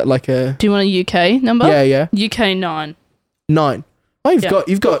that? Is that like a? do you want a UK number? Yeah. UK 9. 9. Oh,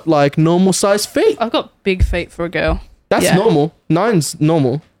 you've got like normal size feet. I've got big feet for a girl. That's Yeah. normal. 9's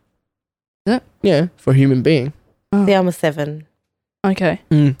normal. Is it? Yeah, for a human being. Yeah, I'm a 7. Okay.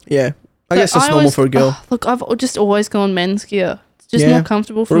 Yeah. I So guess that's normal always- for a girl. Oh, look, I've just always gone men's gear. It's just Yeah. more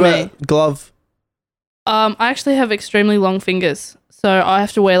comfortable for What me. about glove? I actually have extremely long fingers, so I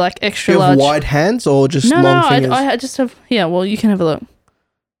have to wear like Do extra you have large. wide hands or just no, long fingers? I just have. Yeah, well, you can have a look.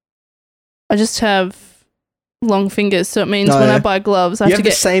 I just have long fingers, so it means Oh, when yeah. I buy gloves, I you have have to the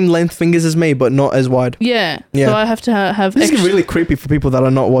get. same length fingers as me, but not as wide. Yeah, Yeah. so I have to have This extra, is really creepy for people that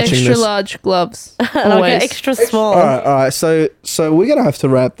are not watching extra this. large gloves. And I Always. go extra small. All right. So we're gonna have to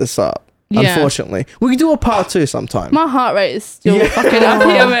wrap this up. Yeah. Unfortunately, we can do a part 2 sometime. My heart rate is still Yeah. fucking up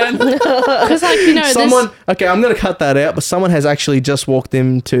here, man. Because like Someone, okay, I'm gonna cut that out, but someone has actually just walked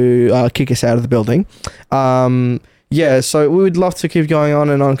in to kick us out of the building. Yeah, so we would love to keep going on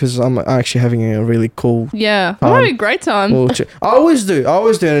and on because I'm actually having a really cool. yeah, I'm having a great time. I always do,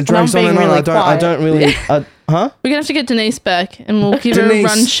 and it drags on being and on. really I don't quiet. really, I Huh? We're gonna have to get Denise back, and we'll give her a Denise-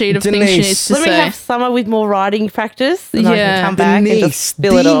 run sheet of things she Denise. needs to Let me say. have summer with more riding practice, and I Yeah. can come back and just Denise,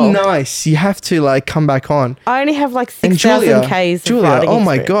 spill it all. nice. You have to like come back on. I only have like And 6,000 Ks of Julia, riding oh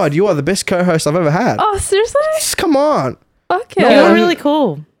my experience. god, you are the best co-host I've ever had. Oh, seriously? Just come on. Okay. No, You're I'm- really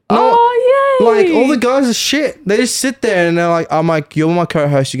cool. Oh, yay. Like all the guys are shit. They just sit there and they're like, I'm like, you're my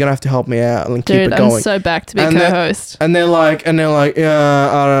co-host. You're gonna have to help me out and keep Dude, it going. I'm so back to be And then- co-host. and they're like,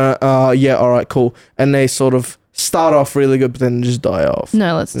 yeah, yeah, all right, cool. And they sort of start off really good, but then just die off.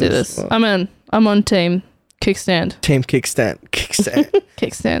 No, let's do Yes, this. I'm on team Kickstand. Team Kickstand,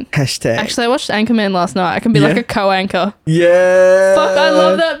 Kickstand. hashtag. Actually, I watched Anchorman last night. I can be Yeah? like a co-anchor. Yeah. Fuck, I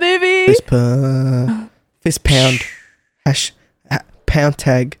love that movie. Fist pound. Pound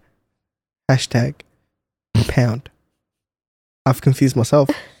tag. Hashtag. Pound. I've confused myself.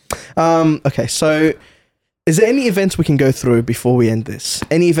 Okay, so is there any events we can go through before we end this?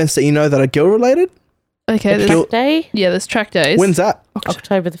 Any events that you know that are girl related? Okay, Kill- there's, Track day, there's track days. When's that?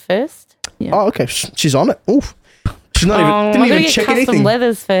 October the 1st. Yeah. Oh, okay. She's on it. Oof. She's not even I'm didn't going even to get check custom anything.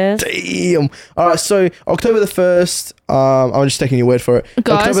 leathers first. Damn. All right, so October the 1st, I'm just taking your word for it.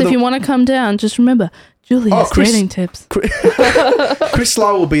 Guys, October if the- you want to come down, just remember, Julie has Chris- dating tips. Chris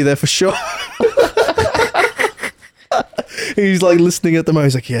Sly will be there for sure. He's like listening at the moment.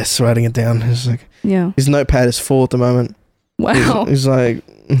 He's like, yes, writing it down. He's like, Yeah. his notepad is full at the moment. Wow. He's like,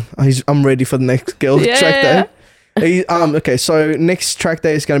 I'm ready for the next girls Yeah. track day. Okay, so next track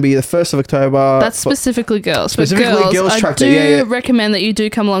day is going to be the 1st of October. That's specifically girls. But Specifically girls track I do day, yeah. recommend that you do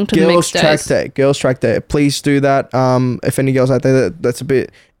come along to the Girls mixed track days. day. Girls track day. Please do that. If any girls out there that's a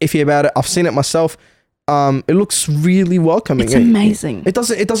bit iffy about it, I've seen it myself. It looks really welcoming. It's amazing. It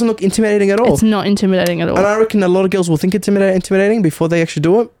doesn't look intimidating at all. It's not intimidating at all. And I reckon a lot of girls will think intimidating before they actually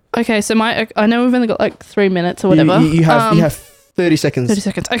do it. Okay, so I know we've only got like 3 minutes or whatever. You have 30 seconds. 30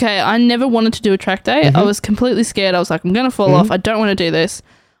 seconds. Okay, I never wanted to do a track day. Mm-hmm. I was completely scared. I was like, I'm going to fall off. I don't want to do this.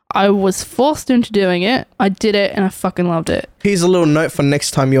 I was forced into doing it. I did it and I fucking loved it. Here's a little note for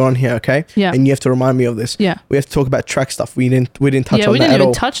next time you're on here, okay? Yeah. And you have to remind me of this. Yeah. We have to talk about track stuff. We didn't touch Yeah, on we that didn't at even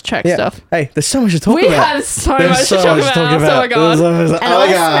all. touch track Yeah. stuff. Hey, there's so much to talk We about. had so There's much to talk about. Oh my god. There's- And oh my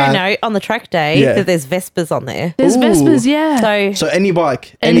also God. note on the track day Yeah. that there's Vespers on there. There's Ooh. Vespers, yeah. So So any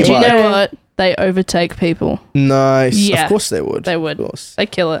bike, and any do you bike. know what? They overtake people. Nice. Yeah. Of course they would. They would. Of course. They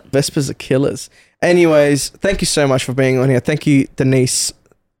kill it. Vespers are killers. Anyways, thank you so much for being on here. Thank you, Denise,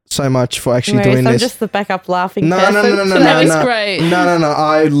 so much for actually anyways, doing I'm this. just the backup laughing No, person. That was great. No.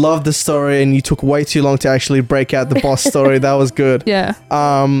 I love the story, and you took way too long to actually break out the boss story. That was good. Yeah.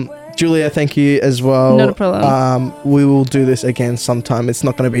 Julia, thank you as well. Not a problem. We will do this again sometime. It's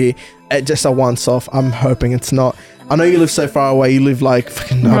not going to be just a once-off. I'm hoping it's not. I know you live so far away. You live like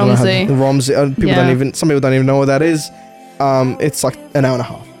fucking Romsey. Romsey. People Yeah. don't even. Some people don't even know what that is. It's like an hour and a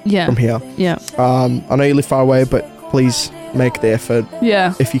half Yeah. from here. Yeah. I know you live far away, but please make the effort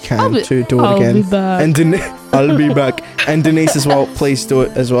Yeah. if you can I'll be- to do it I'll again. be back. And I'll be back. And Denise as well. Please do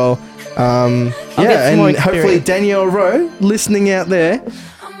it as well. get Yeah, some more and hopefully experience. Danielle Rowe listening out there,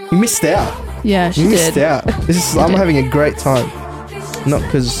 you missed out. Yeah, she You missed did. out. I'm having a great time. Not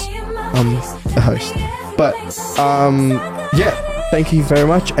because I'm a host, but yeah. Thank you very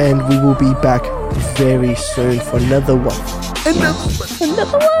much, and we will be back very soon for another one.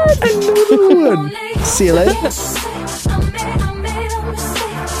 Another one. See you later.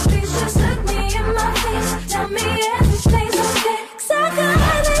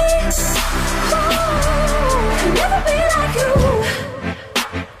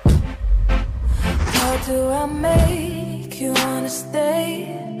 How do I make you wanna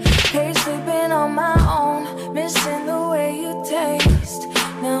stay? Hate sleeping on my own, missing the way you taste.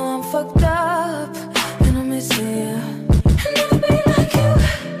 Now I'm fucked up and I'm missing you. I'll never be like you.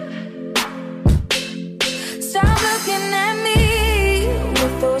 Stop looking at me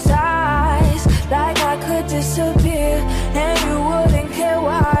with those eyes, like I could disappear and you wouldn't care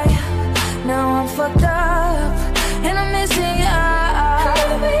why. Now I'm fucked up and I'm missing you. I'll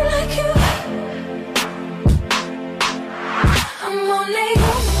never be like you. I'm only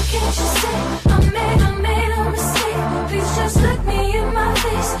human, can't you see? I made a mistake. Please just look me in my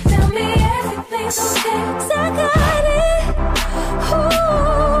face. Tell me everything's okay. 'Cause I got it. Ooh,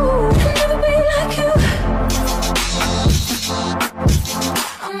 I'll never be like you.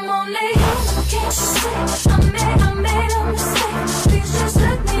 I'm only human, can't you see? I made a mistake. Please just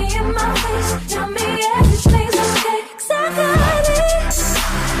look me in my face. Tell me everything's okay. 'Cause I got it.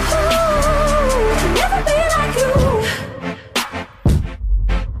 Ooh, I'll never be like you.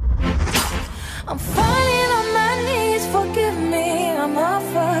 I'm falling on my knees, forgive me, I'm a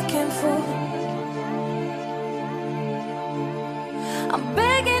fucking fool. I'm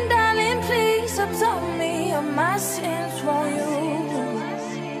begging, darling, please absolve me, I'm my sins